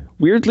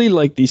weirdly,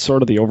 like, these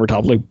sort of the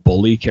overtop, like,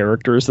 bully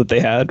characters that they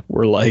had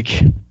were,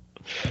 like,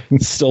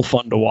 still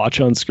fun to watch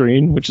on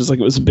screen, which is, like,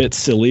 it was a bit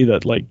silly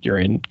that, like, you're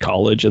in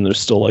college and there's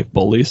still, like,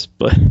 bullies,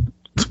 but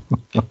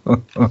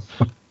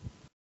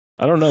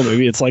I don't know.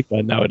 Maybe it's like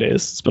that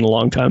nowadays. It's been a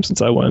long time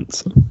since I went.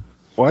 So.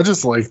 Well, I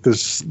just like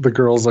this. The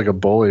girl's like a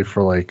bully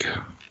for like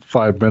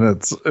 5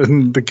 minutes,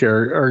 and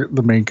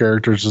the main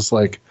character is just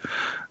like,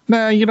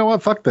 nah, you know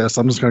what? Fuck this.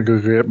 I'm just gonna go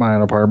get my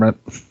own apartment.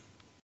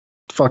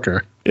 Fuck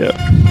her. Yeah.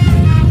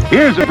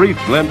 Here's a brief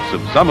glimpse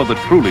of some of the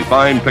truly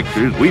fine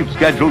pictures we've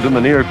scheduled in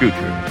the near future.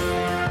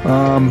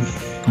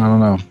 I don't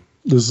know.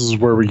 This is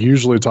where we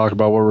usually talk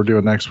about what we're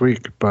doing next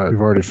week, but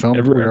we've already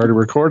filmed. We already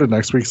recorded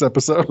next week's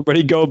episode.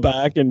 Everybody go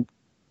back and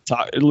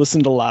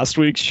listen to last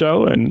week's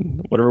show,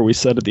 and whatever we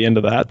said at the end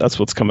of that's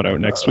what's coming out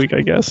next week,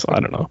 I guess. I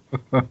don't know.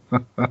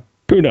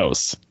 Who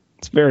knows?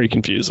 It's very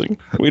confusing.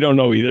 We don't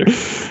know either.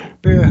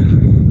 Yeah,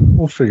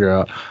 we'll figure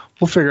out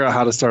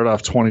how to start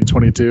off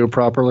 2022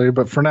 properly,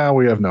 but for now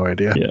we have no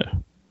idea. Yeah.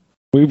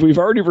 We've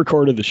already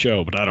recorded the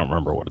show, but I don't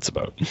remember what it's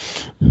about.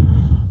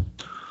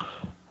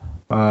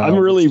 I'm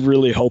really,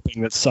 really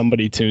hoping that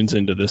somebody tunes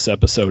into this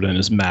episode and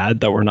is mad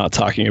that we're not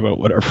talking about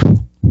whatever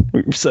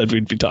we said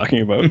we'd be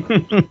talking about.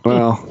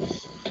 Well,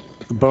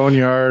 the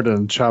Boneyard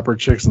and Chopper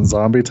Chicks and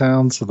Zombie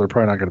Town, so they're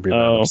probably not going to be that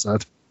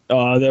upset.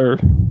 They're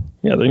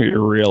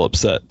real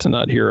upset to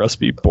not hear us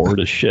be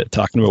bored as shit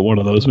talking about one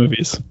of those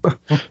movies.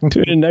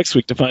 Tune in next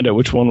week to find out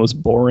which one was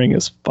boring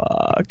as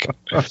fuck.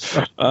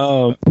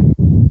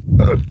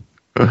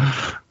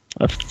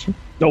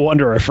 No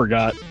wonder I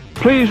forgot.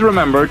 Please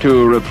remember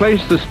to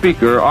replace the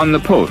speaker on the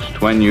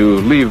post when you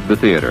leave the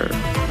theater.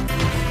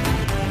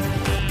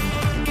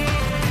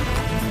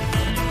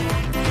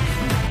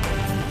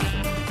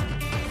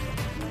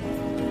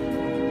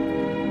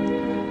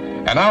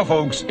 And now,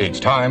 folks, it's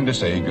time to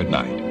say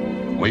goodnight.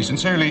 We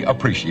sincerely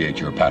appreciate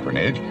your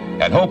patronage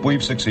and hope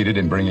we've succeeded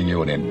in bringing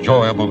you an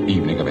enjoyable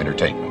evening of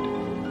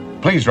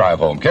entertainment. Please drive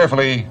home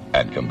carefully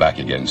and come back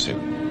again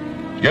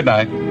soon. Good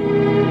night.